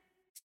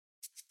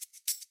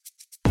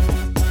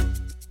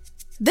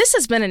 This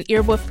has been an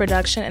Earwolf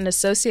production in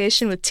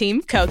association with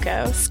Team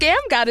Coco. Scam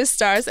Goddess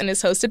stars and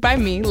is hosted by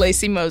me,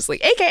 Lacey Mosley,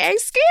 a.k.a.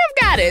 Scam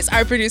Goddess.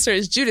 Our producer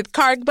is Judith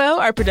Cargbo.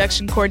 Our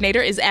production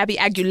coordinator is Abby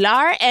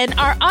Aguilar. And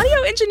our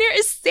audio engineer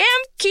is Sam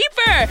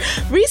Keeper.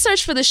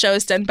 Research for the show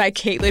is done by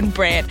Caitlin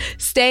Brandt.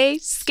 Stay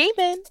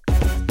scheming.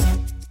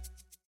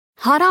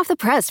 Hot off the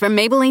press from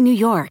Maybelline, New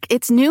York,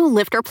 it's new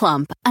Lifter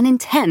Plump, an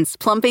intense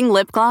plumping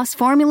lip gloss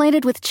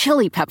formulated with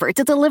chili pepper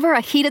to deliver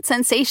a heated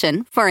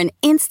sensation for an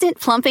instant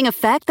plumping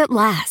effect that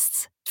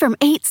lasts. From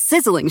 8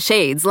 sizzling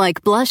shades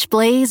like Blush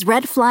Blaze,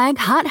 Red Flag,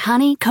 Hot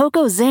Honey,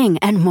 Cocoa Zing,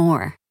 and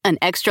more. An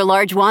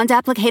extra-large wand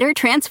applicator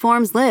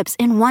transforms lips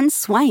in one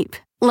swipe.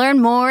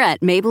 Learn more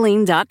at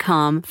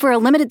Maybelline.com. For a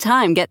limited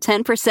time, get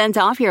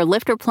 10% off your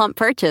Lifter Plump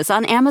purchase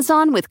on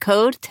Amazon with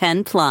code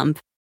 10PLUMP.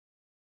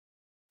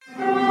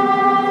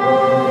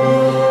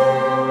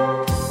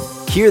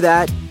 Hear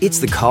that? It's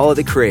the call of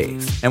the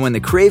Crave. And when the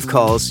Crave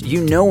calls, you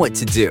know what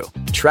to do.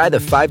 Try the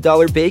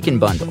 $5 Bacon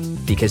Bundle.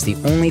 Because the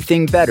only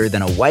thing better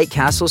than a White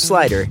Castle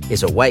slider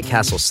is a White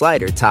Castle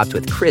slider topped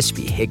with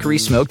crispy hickory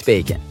smoked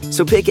bacon.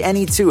 So pick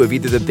any two of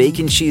either the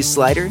Bacon Cheese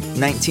Slider,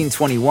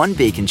 1921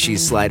 Bacon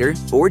Cheese Slider,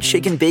 or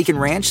Chicken Bacon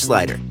Ranch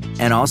Slider.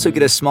 And also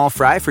get a small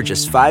fry for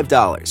just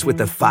 $5 with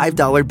the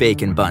 $5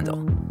 Bacon Bundle.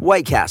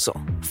 White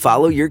Castle.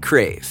 Follow your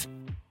Crave.